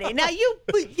Friday. Now you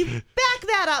back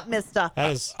that up, mister.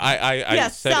 That is, I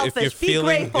said selfish. if you're Be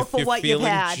feeling, grateful for what you've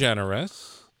had.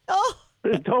 generous. Oh.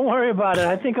 Don't worry about it.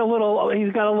 I think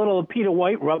he's got a little Peter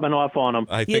White rubbing off on him.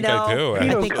 I think I do. I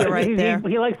think you're right there.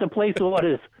 He likes to place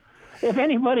orders. If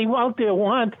anybody out there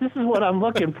wants, this is what I'm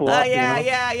looking for.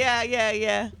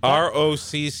 Yeah.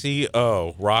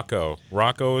 ROCCO, Rocco.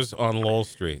 Rocco's on Lowell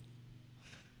Street.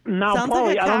 Now, Sounds Pauly,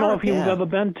 like a I don't know carrot, if you've yeah. ever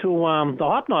been to the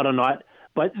Hot Knot or not,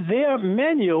 but their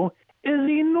menu is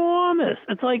enormous.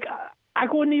 It's like I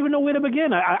couldn't even know where to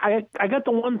begin. I got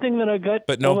the one thing that I got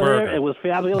But no over burger. there. It was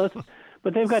fabulous.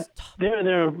 But they've got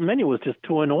their menu was just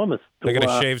too enormous. They got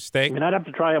a shaved steak? I mean, I'd have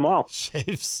to try them all.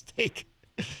 Shaved steak.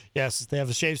 Yes, they have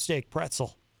a shaved steak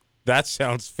pretzel. That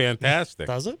sounds fantastic.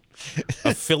 Does it?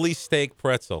 A Philly steak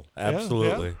pretzel.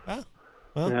 Absolutely. Yeah.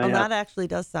 Well, that actually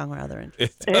does sound rather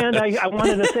interesting. And I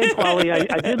wanted to say, Pauly,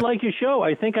 I did like your show.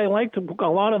 I think I liked a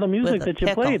lot of the music that you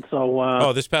played.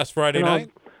 So this past Friday night?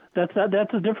 That's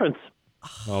the difference.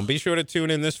 Well, be sure to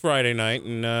tune in this Friday night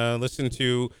and listen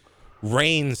to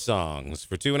Rain Songs.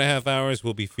 For 2.5 hours,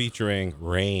 we'll be featuring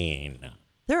Rain.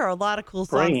 There are a lot of cool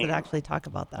songs that actually talk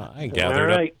about that. I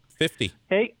gathered up 50.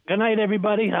 Hey, good night,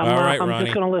 everybody. I'm Ronnie.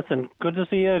 just going to listen. Good to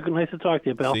see you. Nice to talk to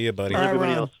you, Bill. See you, buddy. And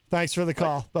everybody else. Thanks for the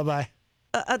call. Bye-bye.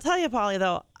 I'll tell you, Pauly,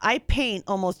 though, I paint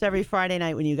almost every Friday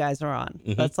night when you guys are on.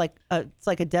 Mhm. That's like it's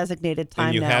like a designated time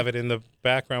And you now. have it in the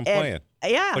background playing.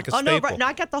 Yeah. Like a no, staple. no,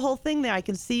 I got the whole thing there. I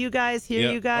can see you guys, hear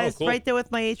Yeah. you guys, Oh, cool. right there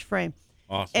with my H-frame.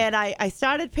 Awesome. And I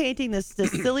started painting this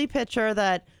silly picture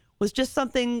that was just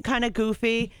something kind of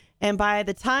goofy. And by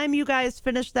the time you guys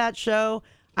finish that show,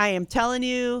 I am telling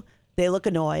you, they look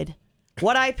annoyed.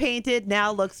 What I painted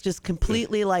now looks just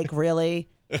completely like really,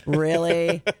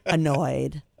 really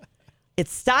annoyed. It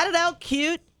started out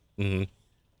cute,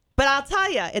 but I'll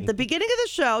tell you, at the beginning of the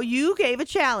show, you gave a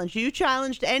challenge. You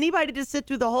challenged anybody to sit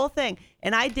through the whole thing.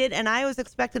 And I did, and I was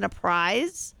expecting a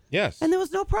prize. Yes. And there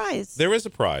was no prize. There is a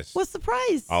prize. What's the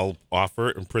prize? I'll offer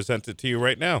it and present it to you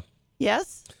right now.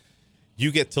 Yes?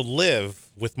 You get to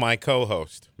live with my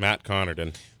co-host, Matt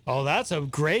Connarton. Oh, that's a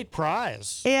great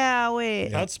prize. Yeah, wait.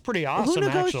 That's pretty awesome, Who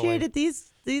actually. negotiated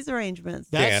these arrangements?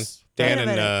 Dan Wait a and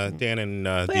Wait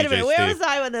a DJ minute, where Steve. was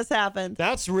I when this happened?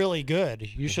 That's really good.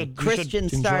 You should. Christian you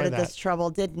should enjoy started that. this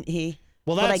trouble, didn't he?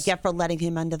 Well, what I that's- get for letting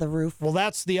him under the roof. Well,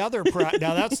 that's the other prize.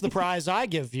 Now, that's the prize I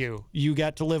give you. You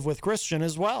get to live with Christian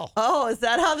as well. Oh, is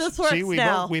that how this works See, we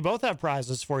now? we both have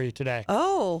prizes for you today.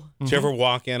 Oh. Did you ever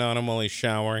walk in on him while he's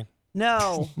showering?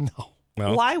 No.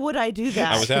 No. Why would I do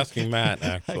that? I was asking Matt,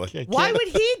 actually. Why would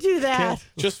he do that?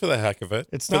 Just for the heck of it.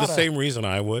 It's for not the a- same reason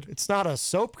I would. It's not a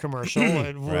soap commercial.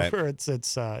 Right.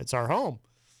 It's our home.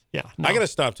 Yeah. No. I got to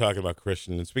stop talking about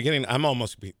Christian. It's beginning. I'm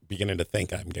almost beginning to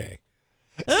think I'm gay.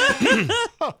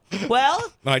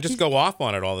 Well, No, I just go off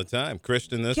on it all the time.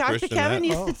 Christian this, Dr. Christian Kevin that.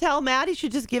 used to tell Matt he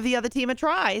should just give the other team a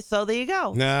try. So there you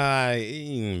go. Nah.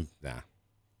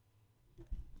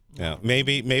 Yeah,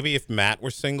 maybe if Matt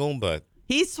were single, but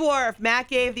He swore if Matt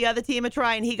gave the other team a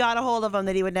try and he got a hold of him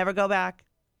that he would never go back.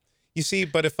 you see,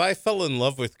 but if I fell in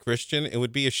love with Christian, it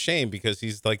would be a shame because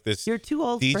he's like this. You're too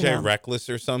old for DJ him. Reckless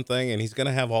or something, and he's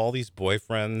gonna have all these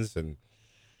boyfriends, and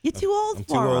You're too old I'm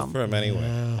for too him. old for him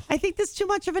anyway. I think there's too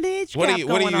much of an age What gap do you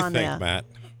going think, on there. Matt?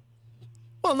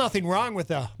 Well, nothing wrong with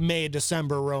a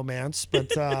May-December romance,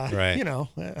 but Right. you know,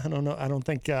 I don't know. I don't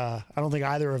think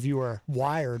either of you are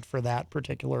wired for that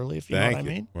particularly. If you know Thank what I you.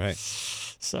 mean. Right.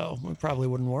 So it probably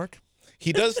wouldn't work.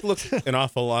 He does look an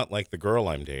awful lot like the girl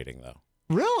I'm dating, though.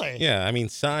 Really? Yeah, I mean,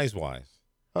 size-wise.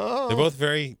 Oh. They're both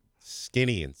very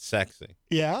skinny and sexy.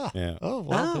 Yeah. Yeah. Oh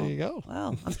well, there you go.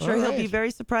 Well, I'm sure he'll be very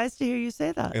surprised to hear you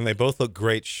say that. And they both look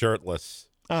great shirtless.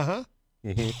 Uh-huh.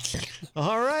 Mhm.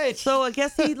 All right. So I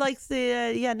guess he likes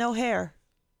the no hair.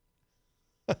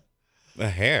 The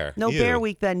hair. No Ew. Bear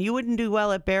Week then. You wouldn't do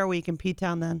well at Bear Week in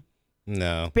P-Town then.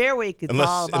 No. Bear Week is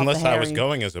all about Unless the I was hairing.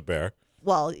 going as a bear.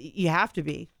 Well, you have to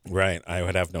be. Right. I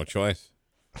would have no choice.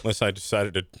 Unless I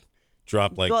decided to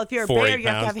drop like Well, if you're a 40 bear, you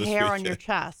have to pounds have this hair on weekend. your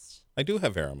chest. I do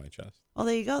have hair on my chest. Well,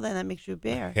 there you go. Then that makes you a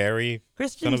bear. Hairy son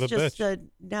Christian's of a just bitch.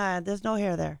 nah. There's no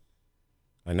hair there.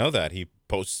 I know that. He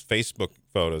posts Facebook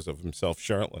photos of himself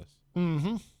shirtless.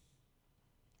 Mm-hmm.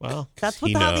 Well, That's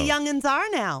he how the knows. youngins are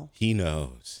now. He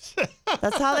knows.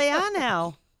 That's how they are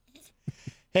now.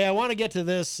 Hey, I want to get to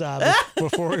this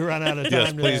before we run out of time Yes,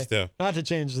 today. please do. Not to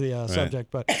change the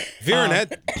subject, but Vera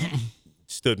Annette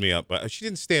stood me up, but she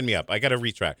didn't stand me up. I got to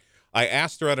retract. I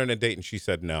asked her out on a date, and she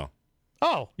said no.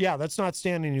 Oh, yeah, that's not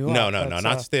standing you up. No, That's,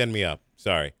 not stand me up.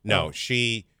 Sorry. No,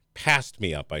 she passed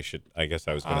me up. I guess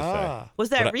I was going to say. Was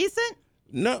that recent?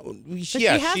 No, she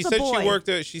yeah, has she a said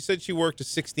boy. she said she worked a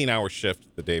 16-hour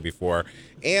shift the day before,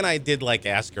 and I did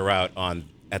ask her out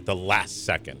at the last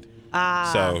second.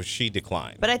 So she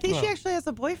declined. But I think she actually has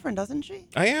a boyfriend, doesn't she?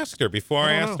 I asked her before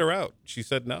I asked her out. She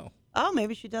said no. Oh,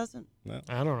 maybe she doesn't. No.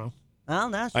 I don't know. Well,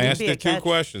 no, she I asked be her a 2 catch.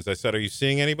 questions. I said, "Are you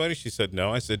seeing anybody?" She said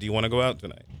no. I said, "Do you want to go out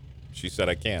tonight?" She said,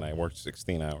 "I can't. I worked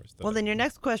 16 hours." Well, then your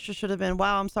next question should have been,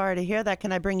 "Wow, I'm sorry to hear that.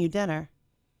 Can I bring you dinner?"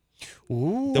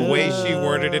 Ooh. The way she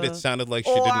worded it, it sounded like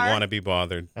she didn't want to be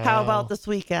bothered. How about this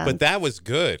weekend? But that was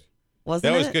good. Wasn't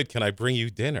that was it? good. Can I bring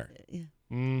you dinner?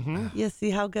 Mm-hmm. You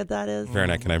see how good that is?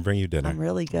 Verna, can I bring you dinner? I'm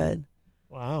really good.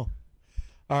 Wow.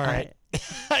 All right.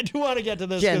 I do want to get to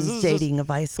this. Jen's this is dating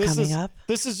advice coming up.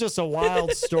 This is just a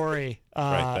wild story.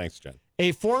 Right. Thanks, Jen.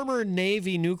 A former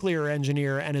Navy nuclear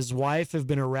engineer and his wife have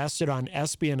been arrested on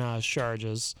espionage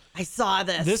charges. I saw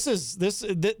this.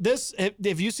 This.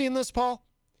 Have you seen this, Paul?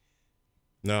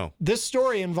 No. This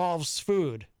story involves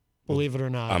food, believe it or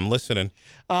not. I'm listening.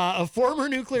 A former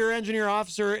nuclear engineer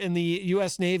officer in the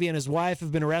U.S. Navy and his wife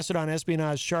have been arrested on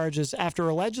espionage charges after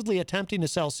allegedly attempting to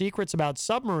sell secrets about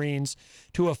submarines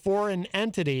to a foreign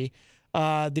entity.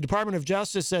 The Department of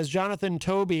Justice says Jonathan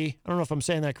Toby, I don't know if I'm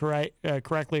saying that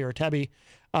correctly, or Tebby,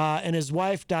 and his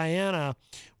wife Diana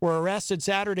were arrested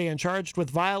Saturday and charged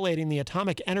with violating the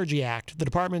Atomic Energy Act. The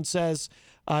department says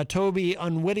Toby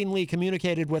unwittingly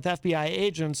communicated with FBI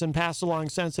agents and passed along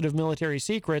sensitive military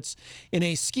secrets in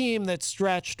a scheme that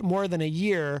stretched more than a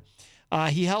year.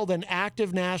 He held an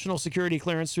active national security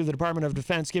clearance through the Department of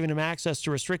Defense, giving him access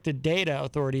to restricted data,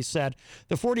 authorities said.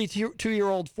 The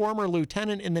 42-year-old former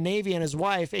lieutenant in the Navy and his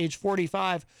wife, age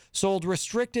 45, sold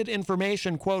restricted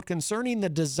information, quote, concerning the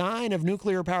design of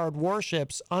nuclear-powered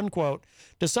warships, unquote,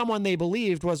 to someone they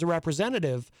believed was a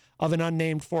representative of an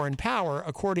unnamed foreign power,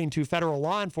 according to federal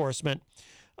law enforcement.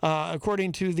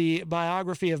 According to the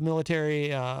biography of military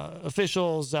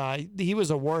officials, he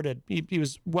was awarded. He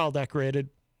was well decorated.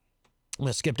 I'm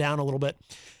going to skip down a little bit.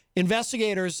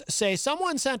 Investigators say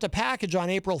someone sent a package on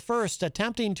April 1st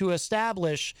attempting to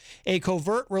establish a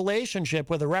covert relationship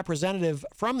with a representative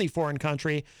from the foreign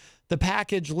country. The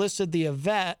package listed the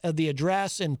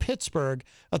address in Pittsburgh.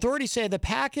 Authorities say the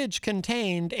package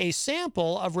contained a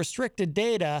sample of restricted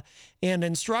data and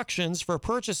instructions for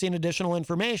purchasing additional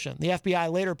information. The FBI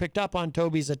later picked up on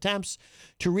Toby's attempts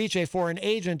to reach a foreign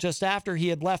agent just after he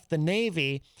had left the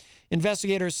Navy.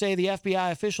 Investigators say the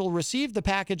FBI official received the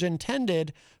package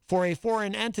intended for a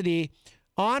foreign entity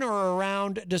on or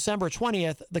around December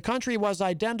 20th. The country was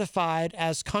identified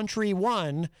as Country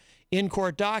 1 in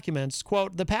court documents.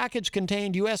 Quote, the package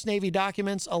contained U.S. Navy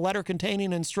documents, a letter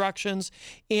containing instructions,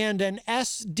 and an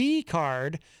SD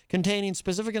card containing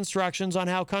specific instructions on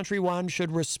how Country 1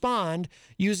 should respond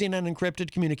using an encrypted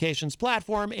communications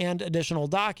platform and additional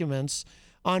documents,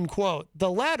 unquote. The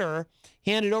letter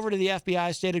handed over to the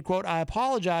FBI stated, quote, I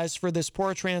apologize for this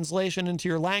poor translation into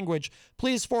your language.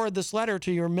 Please forward this letter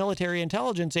to your military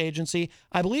intelligence agency.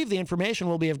 I believe the information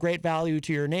will be of great value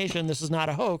to your nation. This is not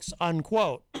a hoax,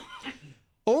 unquote.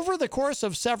 Over the course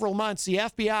of several months, the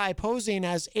FBI, posing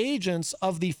as agents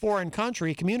of the foreign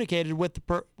country, communicated with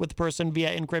the person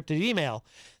via encrypted email.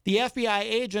 The FBI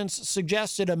agents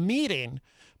suggested a meeting,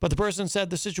 but the person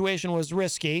said the situation was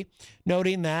risky,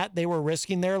 noting that they were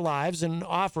risking their lives in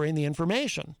offering the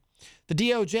information. The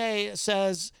DOJ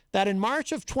says that in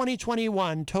March of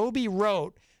 2021, Toby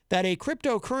wrote that a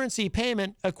cryptocurrency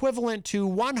payment equivalent to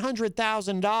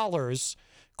 $100,000,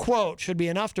 quote, should be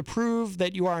enough to prove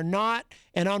that you are not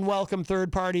an unwelcome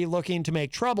third party looking to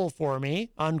make trouble for me,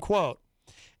 unquote.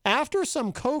 After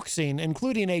some coaxing,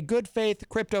 including a good faith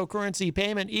cryptocurrency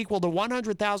payment equal to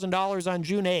 $100,000 on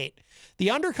June 8,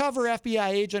 the undercover FBI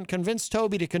agent convinced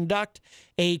Toby to conduct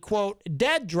a, quote,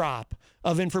 dead drop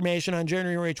of information on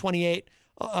January 28.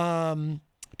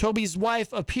 Toby's wife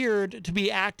appeared to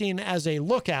be acting as a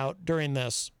lookout during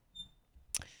this.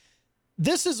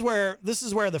 This is where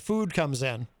the food comes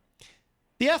in.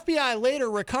 The FBI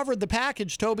later recovered the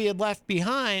package Toby had left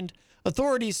behind.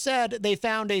 Authorities said they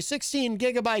found a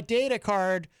 16-gigabyte data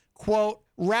card, quote,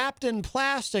 wrapped in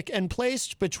plastic and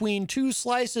placed between two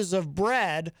slices of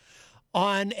bread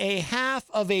on a half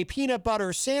of a peanut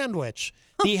butter sandwich.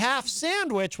 The half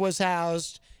sandwich was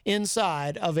housed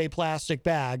inside of a plastic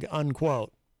bag,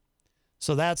 unquote.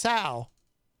 So that's how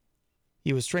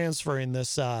he was transferring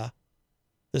this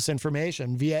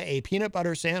information via a peanut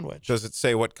butter sandwich. Does it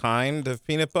say what kind of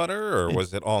peanut butter, or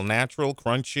was it all natural,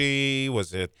 crunchy?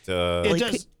 Was it?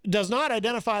 It does not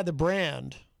identify the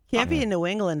brand. Can't be a New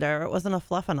Englander. It wasn't a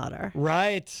Fluffernutter.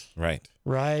 Right. Right.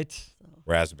 Right.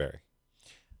 Raspberry.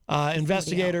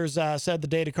 Investigators said the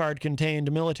data card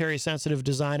contained military-sensitive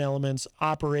design elements,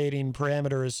 operating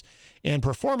parameters, and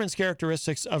performance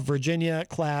characteristics of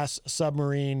Virginia-class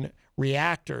submarine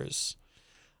reactors.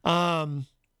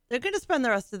 They're going to spend the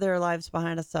rest of their lives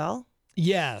behind a cell.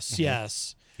 Yes,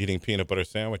 yes. Eating peanut butter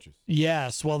sandwiches.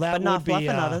 Yes, well, that But not would be fluffing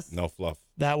on us. No fluff.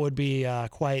 that would be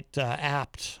quite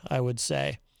apt, I would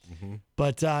say. Mm-hmm.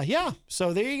 But yeah,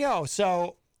 so there you go.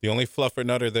 So The only fluff or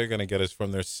nutter they're going to get is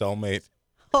from their cellmate.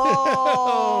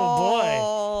 Oh,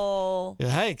 boy.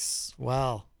 Yikes.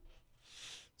 Wow.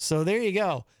 So there you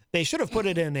go. They should have put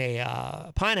it in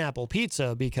a pineapple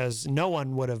pizza because no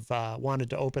one would have wanted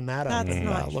to open that up. That's and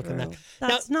not look true. in that.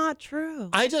 That's not true.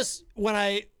 I just when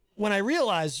I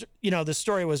realized, the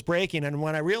story was breaking, and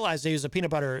when I realized they used a peanut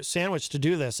butter sandwich to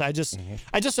do this, I just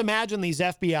imagine these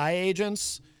FBI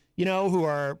agents, who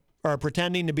are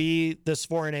pretending to be this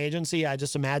foreign agency. I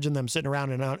just imagine them sitting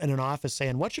around in an office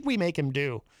saying, "What should we make him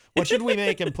do? What should we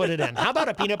make him put it in? How about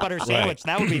a peanut butter sandwich?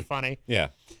 That would be funny." Yeah.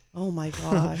 Oh my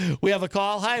God. We have a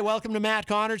call. Hi, welcome to Matt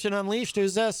Connarton Unleashed.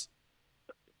 Who's this?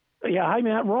 Yeah, hi,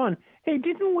 Matt. Ron. Hey,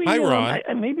 didn't we? Hi, Ron.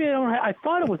 I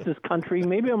thought it was this country.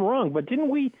 Maybe I'm wrong, but didn't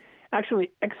we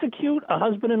actually execute a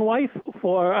husband and wife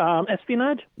for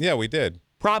espionage? Yeah, we did.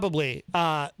 Probably.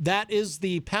 That is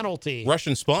the penalty.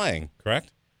 Russian spying,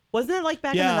 correct? Wasn't it like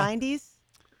back in the 90s?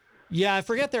 Yeah, I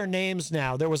forget their names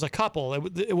now. There was a couple.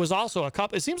 It was also a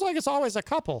couple. It seems like it's always a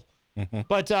couple. Mm-hmm.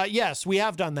 But yes, we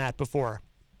have done that before.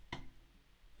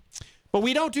 But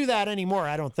we don't do that anymore,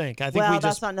 I don't think. I think we that's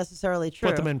just not necessarily true.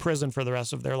 put them in prison for the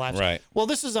rest of their lives. Right. Well,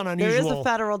 this is an unusual... There is a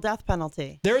federal death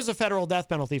penalty. There is a federal death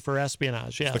penalty for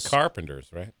espionage, yes. It's the Carpenters,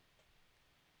 right?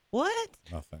 What?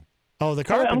 Nothing. Oh, the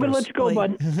All right, Carpenters. I'm going to let you go,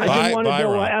 bud. I Bye, just wanted to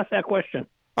Ron. ask that question.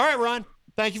 All right, Ron.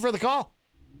 Thank you for the call.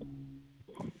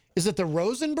 Is it the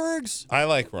Rosenbergs? I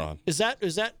like Ron. Is that?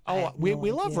 Oh, we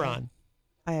love Ron.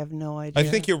 I have no idea. I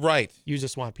think you're right. You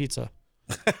just want pizza.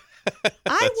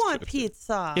 I want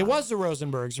pizza. It was the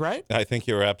Rosenbergs, right? I think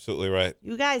you're absolutely right.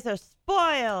 You guys are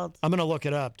spoiled. I'm going to look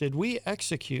it up. Did we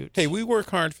execute? Hey, we work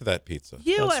hard for that pizza.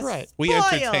 You That's are right. spoiled. We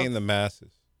entertain the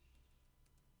masses.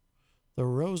 The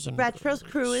Rosenbergs. Retro's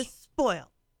crew is spoiled.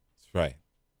 That's right.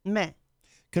 Meh.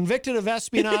 Convicted of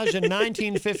espionage in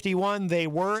 1951, they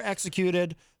were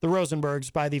executed, the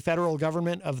Rosenbergs, by the federal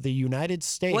government of the United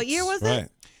States. What year was it? Right.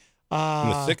 In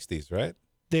the 60s, right?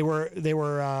 They were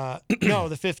no,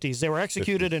 the 50s. They were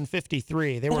executed in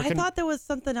 53. They But were I thought there was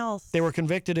something else. they were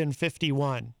convicted in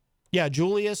 51. Yeah,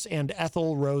 Julius and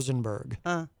Ethel Rosenberg.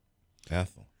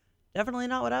 Ethel. Definitely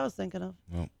not what I was thinking of.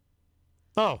 No.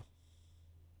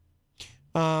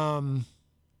 Oh.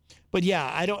 But yeah,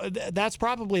 I don't. That's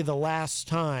probably the last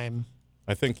time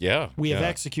I think, yeah. we have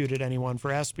executed anyone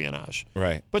for espionage.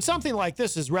 Right. But something like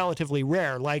this is relatively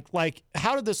rare. Like,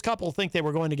 how did this couple think they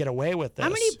were going to get away with this? How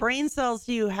many brain cells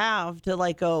do you have to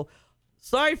go,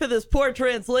 sorry for this poor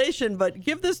translation, but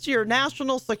give this to your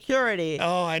national security?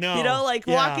 Oh, I know.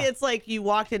 It's like you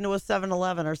walked into a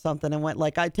 7-Eleven or something and went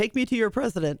take me to your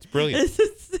president. It's brilliant.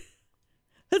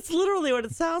 That's literally what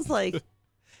it sounds like.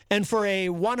 And for a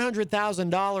 $100,000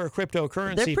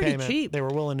 cryptocurrency They're pretty payment, cheap. they were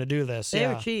willing to do this. They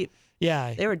were cheap.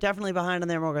 Yeah. They were definitely behind on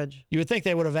their mortgage. You would think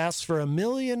they would have asked for $1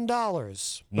 million.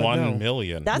 $1 no.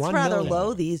 million. That's $1 rather million.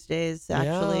 low these days,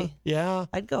 actually. Yeah.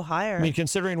 I'd go higher. I mean,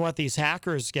 considering what these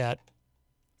hackers get.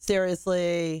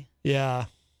 Seriously. Yeah. I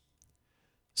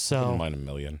So. wouldn't mind $1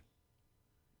 million.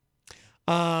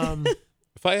 Um,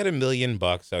 If I had $1 million,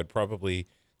 I would probably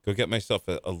go get myself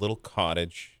a little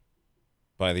cottage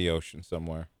by the ocean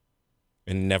somewhere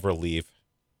and never leave.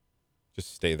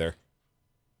 Just stay there.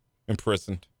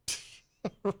 Imprisoned.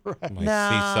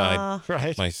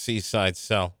 My seaside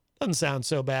cell. Doesn't sound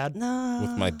so bad. No.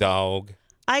 With my dog.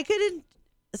 I couldn't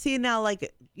see now,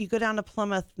 you go down to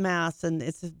Plymouth, Mass, and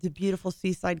it's the beautiful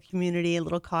seaside community, a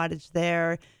little cottage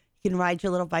there. You can ride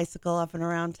your little bicycle up and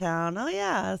around town. Oh,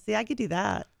 yeah. See, I could do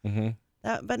that. Mm-hmm.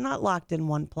 But not locked in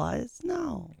one place.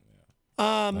 No.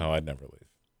 No, I'd never leave.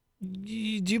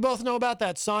 Do you both know about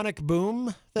that sonic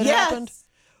boom that happened?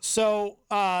 So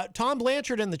Tom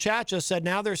Blanchard in the chat just said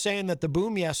now they're saying that the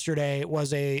boom yesterday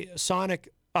was a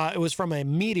sonic, it was from a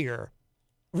meteor.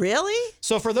 Really?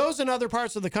 So for those in other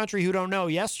parts of the country who don't know,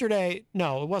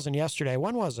 no, it wasn't yesterday.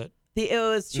 When was it? It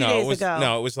was 2 days ago.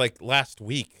 No, it was like last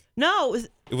week. No,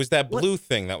 it was that blue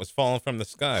thing that was falling from the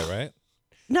sky, right?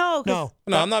 No. No,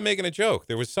 I'm not making a joke.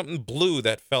 There was something blue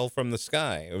that fell from the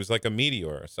sky. It was like a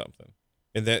meteor or something.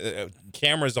 And the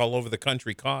cameras all over the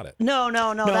country caught it. No,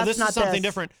 that's this not is something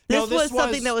different. This was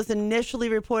something that was initially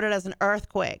reported as an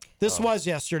earthquake. This was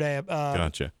yesterday.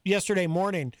 Gotcha. Yesterday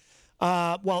morning.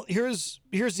 Well, here's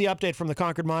the update from the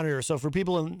Concord Monitor. So for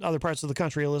people in other parts of the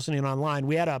country listening online,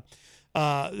 we had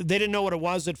they didn't know what it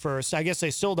was at first. I guess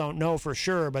they still don't know for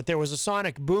sure, but there was a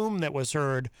sonic boom that was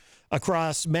heard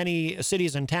across many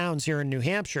cities and towns here in New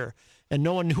Hampshire, and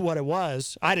no one knew what it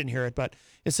was. I didn't hear it, but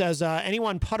it says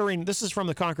anyone puttering, this is from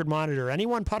the Concord Monitor,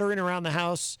 anyone puttering around the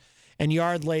house and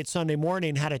yard late Sunday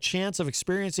morning had a chance of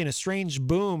experiencing a strange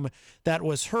boom that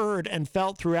was heard and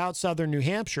felt throughout southern New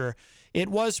Hampshire. It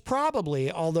was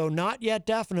probably, although not yet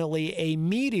definitely, a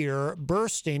meteor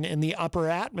bursting in the upper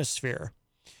atmosphere.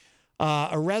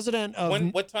 A resident of...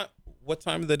 What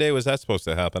time of the day was that supposed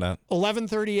to happen at?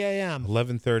 11:30 a.m.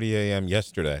 11:30 a.m.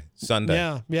 yesterday,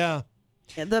 Sunday. Yeah.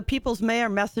 The People's Mayor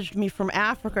messaged me from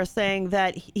Africa saying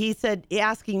that he said,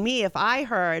 asking me if I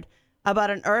heard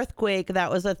about an earthquake that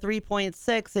was a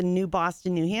 3.6 in New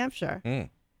Boston, New Hampshire.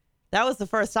 That was the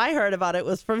first I heard about it,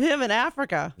 was from him in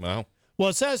Africa. Wow. Well,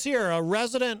 it says here, a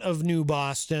resident of New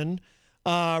Boston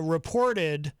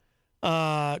reported,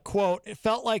 quote, it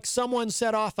felt like someone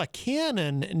set off a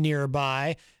cannon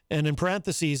nearby, and in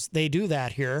parentheses, they do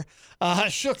that here,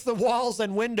 shook the walls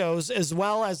and windows as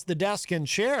well as the desk and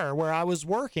chair where I was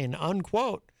working,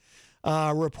 unquote.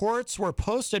 Reports were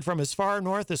posted from as far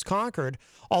north as Concord,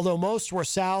 although most were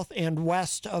south and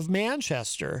west of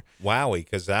Manchester. Wowie,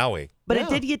 kazowie. But it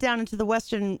did get down into the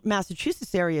western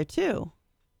Massachusetts area, too.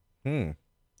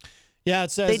 Yeah,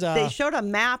 it says... They showed a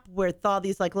map with all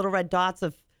these like little red dots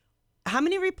of... How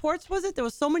many reports was it? There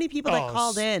was so many people that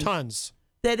called in. Tons.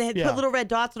 They had put little red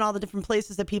dots in all the different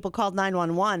places that people called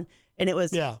 911. And it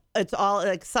was... It's all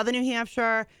like southern New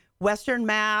Hampshire, western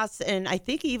Mass, and I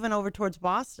think even over towards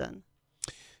Boston.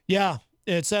 Yeah,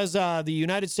 it says the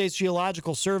United States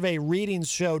Geological Survey readings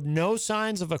showed no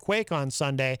signs of a quake on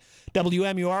Sunday.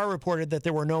 WMUR reported that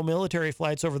there were no military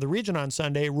flights over the region on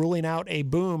Sunday, ruling out a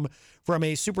boom from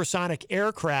a supersonic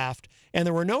aircraft. And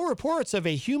there were no reports of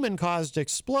a human-caused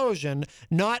explosion,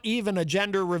 not even a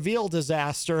gender reveal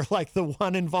disaster like the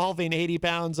one involving 80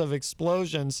 pounds of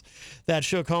explosions that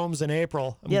shook homes in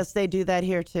April. Yes, they do that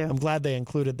here, too. I'm glad they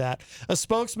included that. A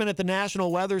spokesman at the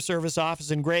National Weather Service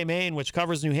office in Gray, Maine, which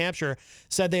covers New Hampshire,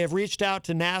 said they have reached out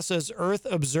to NASA's Earth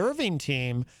observing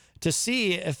team to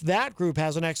see if that group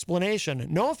has an explanation.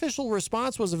 No official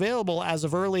response was available as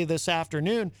of early this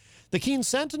afternoon. The Keene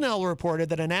Sentinel reported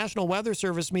that a National Weather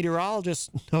Service meteorologist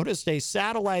noticed a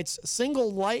satellite's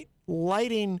single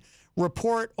lighting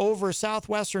report over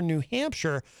southwestern New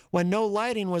Hampshire when no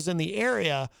lighting was in the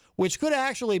area, which could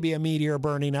actually be a meteor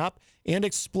burning up and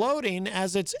exploding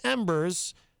as its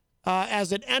embers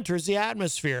as it enters the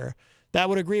atmosphere. That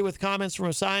would agree with comments from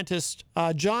a scientist,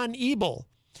 John Ebel,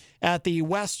 at the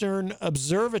Western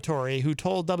Observatory, who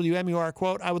told WMUR,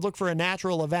 quote, I would look for a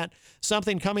natural event,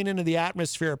 something coming into the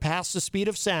atmosphere past the speed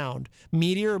of sound,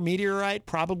 meteorite,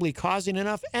 probably causing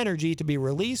enough energy to be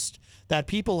released that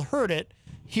people heard it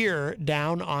here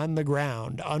down on the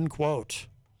ground, unquote.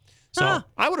 So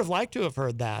I would have liked to have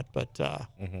heard that, but that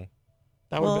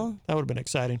would have been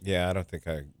exciting. Yeah, I don't think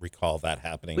I recall that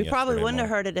happening. We probably wouldn't have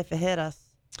heard it if it hit us.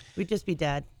 We'd just be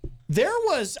dead. There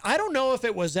was, I don't know if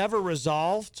it was ever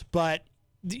resolved, but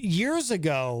years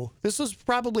ago, this was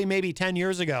probably maybe 10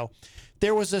 years ago,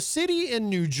 there was a city in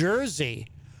New Jersey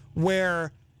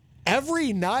where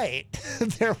every night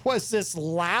there was this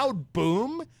loud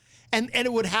boom, and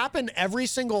it would happen every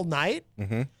single night,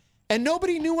 and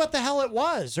nobody knew what the hell it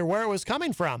was or where it was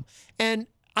coming from. And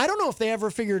I don't know if they ever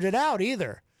figured it out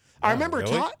either. I remember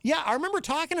I remember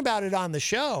talking about it on the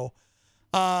show.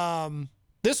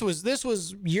 This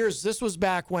was years. This was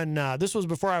back when this was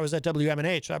before I was at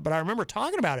WMNH. But I remember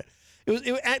talking about it.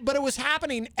 But it was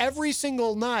happening every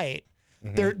single night.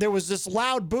 There was this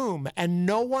loud boom, and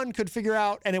no one could figure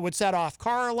out. And it would set off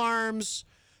car alarms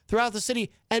throughout the city.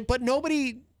 But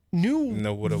nobody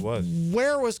knew what it was,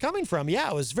 where it was coming from. Yeah,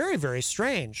 it was very, very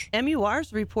strange.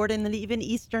 MUR's reporting that even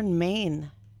Eastern Maine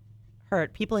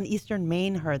people in Eastern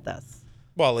Maine heard this.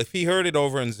 Well, if he heard it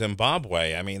over in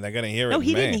Zimbabwe, I mean, they're going to hear it. No,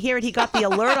 he didn't hear it. He got the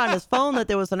alert on his phone that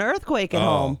there was an earthquake at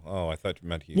home. Oh, I thought you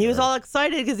meant he was all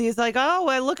excited because he was like, oh,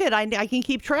 well, look at I can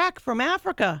keep track from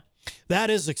Africa. That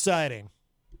is exciting.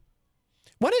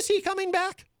 When is he coming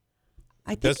back?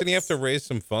 Doesn't he have to raise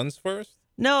some funds first?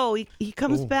 No, he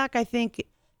comes back, I think,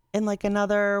 in like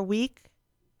another week.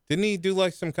 Didn't he do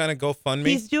like some kind of GoFundMe?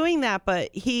 He's doing that, but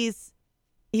he's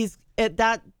at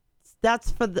that.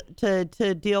 That's for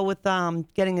to deal with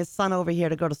getting his son over here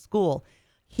to go to school.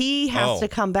 He has to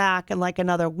come back in like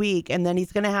another week, and then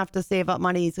he's going to have to save up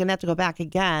money. He's going to have to go back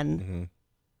again,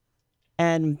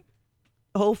 and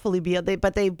hopefully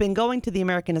but they've been going to the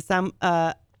American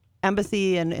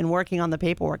Embassy and working on the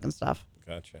paperwork and stuff.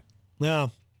 Gotcha. Yeah.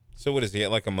 So what is he at,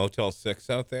 like a Motel 6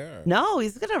 out there? Or? No,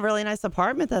 he's got a really nice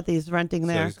apartment that he's renting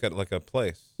there. So he's got like a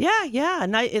place. Yeah.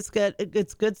 It's good.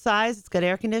 It's good size. It's got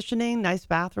air conditioning, nice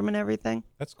bathroom, and everything.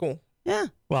 That's cool. Yeah.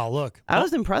 Well, look. I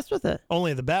was impressed with it.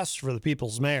 Only the best for the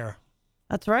people's mayor.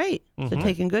 That's right. So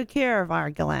taking good care of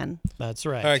our Glenn. That's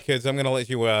right. All right, kids, I'm going to let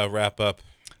you wrap up.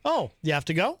 Oh, you have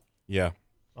to go? Yeah.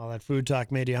 All that food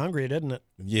talk made you hungry, didn't it?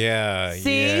 Yeah.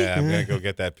 See? Yeah. I'm going to go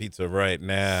get that pizza right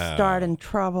now. Starting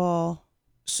trouble.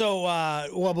 So,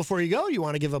 well, before you go, you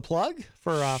want to give a plug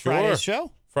for Sure. Friday's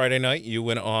show? Friday night, you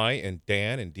and I and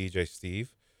Dan and DJ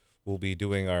Steve will be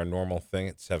doing our normal thing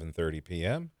at 7:30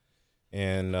 p.m.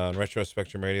 And on Retro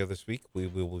Spectrum Radio this week, we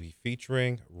will be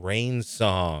featuring rain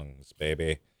songs,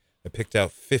 baby. I picked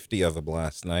out 50 of them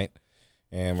last night,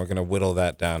 and we're going to whittle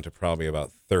that down to probably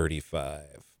about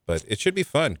 35. But it should be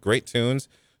fun. Great tunes.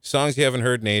 Songs you haven't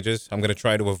heard in ages. I'm going to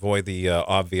try to avoid the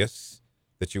obvious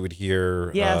that you would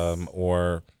hear. Yes.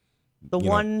 Or The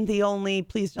one, the only,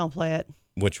 please don't play it.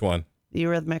 Which one? The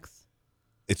Eurythmics.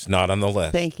 It's not on the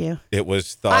list. Thank you. It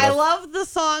was thought I of. love the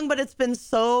song, but it's been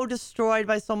so destroyed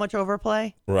by so much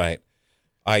overplay. Right.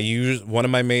 I use one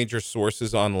of my major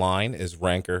sources online is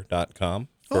ranker.com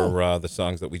for the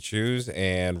songs that we choose,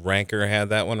 and Ranker had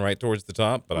that one right towards the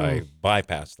top, but I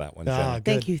bypassed that one.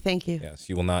 Jenny. Thank you. Yes,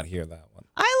 you will not hear that one.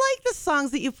 I like the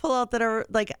songs that you pull out that are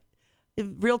like a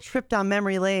real trip down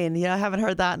memory lane. I haven't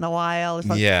heard that in a while. Or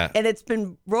something. Yeah. And it's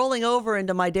been rolling over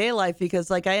into my day life because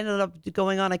like I ended up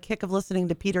going on a kick of listening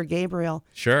to Peter Gabriel.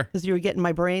 Sure. Because you were getting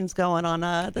my brains going on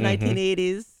the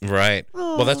 1980s. Right.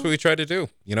 Well, that's what we try to do.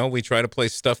 We try to play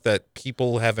stuff that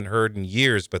people haven't heard in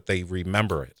years, but they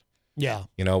remember it. Yeah.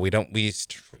 We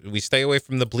stay away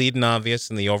from the bleeding obvious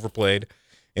and the overplayed,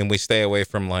 and we stay away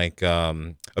from like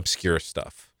obscure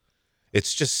stuff.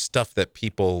 It's just stuff that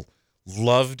people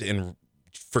loved and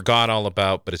forgot all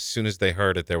about, but as soon as they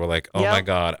heard it, they were like, oh my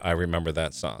God, I remember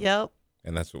that song. Yep.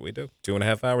 And that's what we do.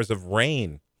 2.5 hours of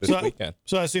Rain this weekend.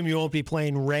 So I assume you won't be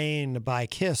playing Rain by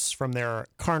Kiss from their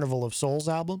Carnival of Souls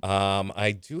album?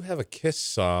 I do have a Kiss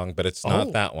song, but it's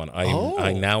not that one.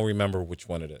 I now remember which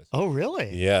one it is. Oh,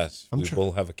 really? Yes, we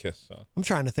will have a Kiss song. I'm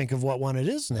trying to think of what one it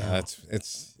is now.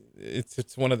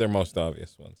 It's one of their most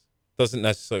obvious ones. Doesn't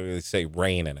necessarily say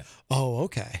Rain in it. Oh,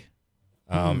 okay.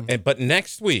 But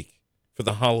next week for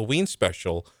the Halloween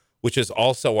special, which is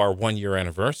also our 1-year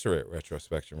anniversary at Retro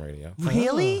Spectrum Radio.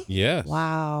 Really? Yes.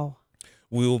 Wow.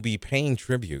 We will be paying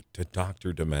tribute to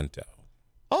Dr. Demento.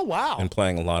 Oh, wow. And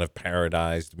playing a lot of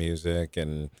parodized music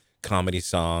and comedy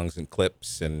songs and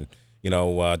clips. And,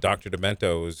 Dr.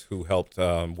 Demento is who helped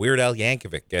Weird Al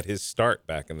Yankovic get his start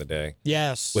back in the day.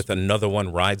 Yes. With Another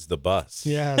One Rides the Bus.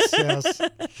 Yes.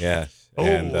 Yes. Oh,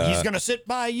 and, he's going to sit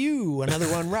by you. Another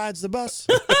one rides the bus.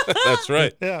 That's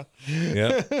right. Yeah.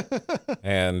 Yeah.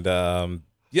 And,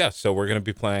 so we're going to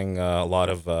be playing a lot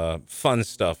of fun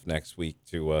stuff next week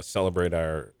to celebrate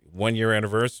our 1-year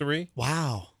anniversary.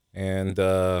 Wow. And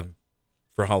for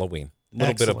Halloween. A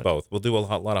little bit of both. We'll do a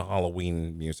lot of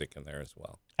Halloween music in there as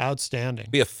well. Outstanding.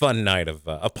 Be a fun night of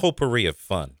a potpourri of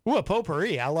fun. Ooh, a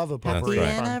potpourri. I love a potpourri.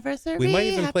 That's right. Anniversary. We might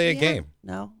even play a game.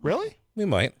 No. Really? We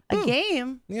might. A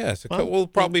game? Yes. We'll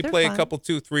probably they're play fun. a couple,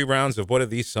 2-3 rounds of what do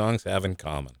these songs have in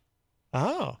common.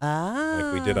 Oh.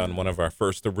 Like we did on one of our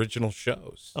first original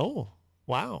shows. Oh,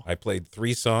 wow. I played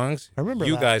 3 songs. I remember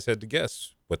you that. guys had to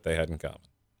guess what they had in common.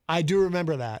 I do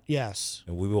remember that, yes.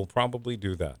 And we will probably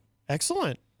do that.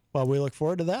 Excellent. Well, we look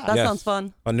forward to that. That sounds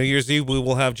fun. On New Year's Eve, we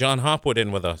will have John Hopwood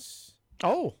in with us.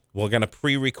 Oh. We're going to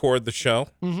pre-record the show.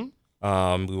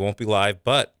 Mm-hmm. We won't be live,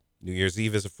 but New Year's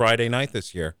Eve is a Friday night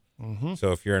this year. Mm-hmm.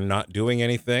 So if you're not doing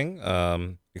anything,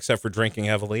 except for drinking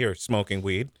heavily or smoking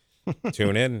weed,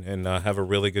 tune in and have a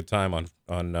really good time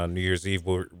on New Year's Eve.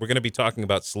 We're going to be talking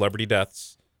about celebrity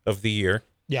deaths of the year.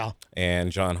 Yeah.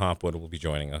 And John Hopwood will be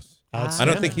joining us. I Yeah.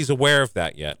 don't think he's aware of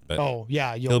that yet, but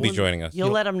he'll be joining us.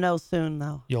 You'll let him know soon,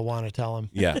 though. You'll want to tell him.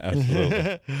 Yeah,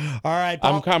 absolutely. All right,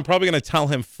 Paul. I'm probably going to tell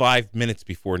him 5 minutes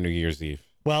before New Year's Eve.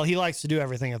 Well, he likes to do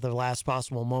everything at the last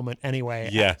possible moment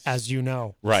anyway, Yes. as you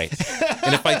know. Right.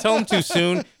 And if I tell him too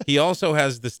soon, he also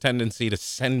has this tendency to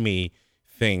send me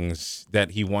things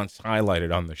that he wants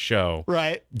highlighted on the show.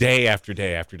 Right. Day after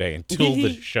day after day until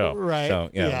the show. Right.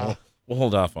 So, we'll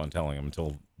hold off on telling him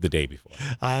until the day before.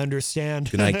 I understand.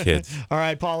 Good night, kids. All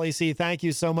right, Pauly C., thank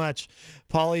you so much.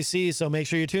 Pauly C., so make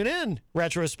sure you tune in.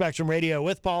 Retro Spectrum Radio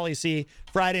with Pauly C.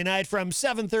 Friday night from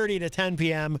 7:30 to 10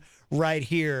 p.m. right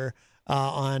here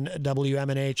on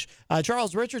WMNH.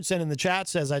 Charles Richardson in the chat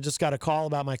says, I just got a call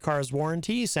about my car's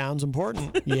warranty. Sounds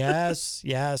important. Yes,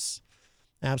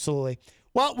 absolutely.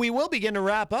 Well, we will begin to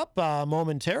wrap up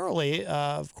momentarily.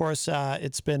 Of course,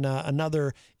 it's been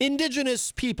another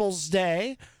Indigenous Peoples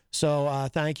Day So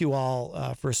thank you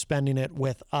all for spending it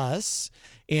with us.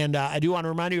 And I do want to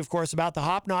remind you, of course, about the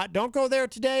Hop Knot. Don't go there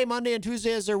today. Monday and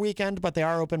Tuesday is their weekend, but they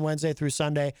are open Wednesday through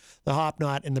Sunday. The Hop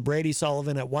Knot in the Brady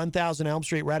Sullivan at 1000 Elm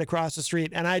Street, right across the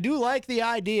street. And I do like the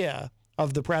idea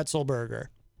of the pretzel burger.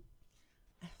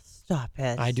 Stop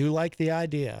it. I do like the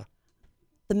idea.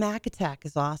 The Mac Attack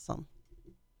is awesome.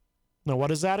 Now,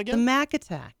 what is that again? The Mac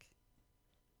Attack.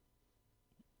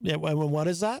 Yeah, what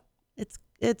is that?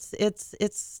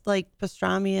 It's like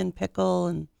pastrami and pickle,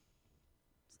 and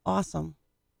it's awesome.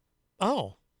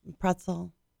 Oh,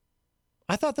 pretzel.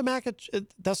 I thought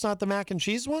that's not the mac and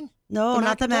cheese one. No,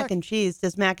 not the mac and cheese.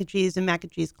 There's mac and cheese and mac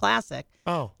and cheese classic.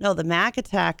 Oh, no, the Mac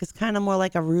Attack is kind of more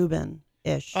like a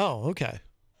Reuben-ish. Oh, okay.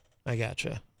 I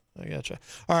gotcha.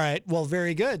 All right. Well,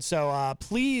 very good. So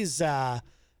please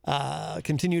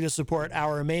continue to support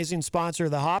our amazing sponsor,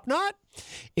 the Hop Knot.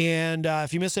 And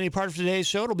if you missed any part of today's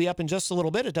show, it'll be up in just a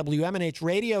little bit at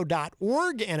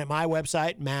WMNHradio.org and at my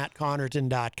website,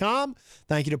 MattConnarton.com.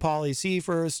 Thank you to Pauly C.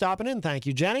 for stopping in. Thank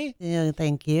you, Jenny. Yeah,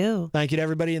 thank you. Thank you to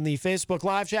everybody in the Facebook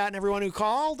live chat and everyone who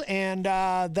called. And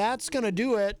that's going to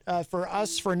do it for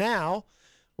us for now.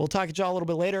 We'll talk to y'all a little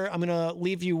bit later. I'm going to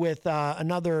leave you with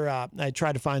another. I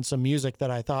tried to find some music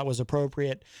that I thought was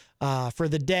appropriate for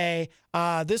the day.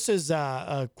 This is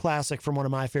a classic from one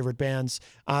of my favorite bands.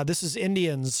 This is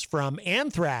Indians from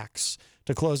Anthrax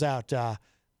to close out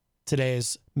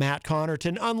today's Matt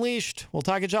Connarton Unleashed. We'll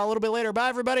talk to y'all a little bit later. Bye,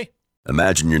 everybody.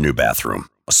 Imagine your new bathroom.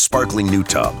 A sparkling new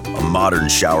tub, a modern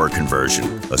shower conversion,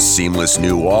 a seamless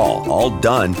new wall, all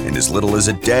done in as little as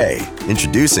a day.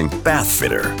 Introducing Bath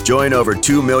Fitter. Join over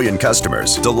 2 million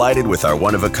customers delighted with our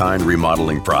one-of-a-kind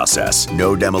remodeling process.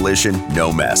 No demolition,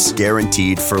 no mess.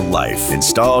 Guaranteed for life.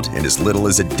 Installed in as little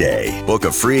as a day. Book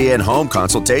a free in-home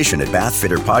consultation at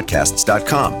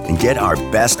bathfitterpodcasts.com and get our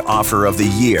best offer of the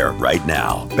year right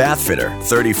now. Bath Fitter,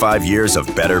 35 years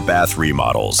of better bath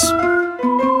remodels.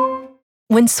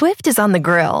 When Swift is on the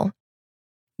grill,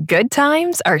 good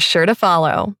times are sure to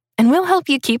follow, and we'll help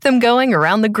you keep them going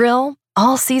around the grill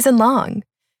all season long.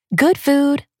 Good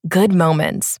food, good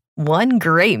moments, one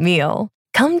great meal.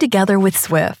 Come together with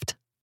Swift.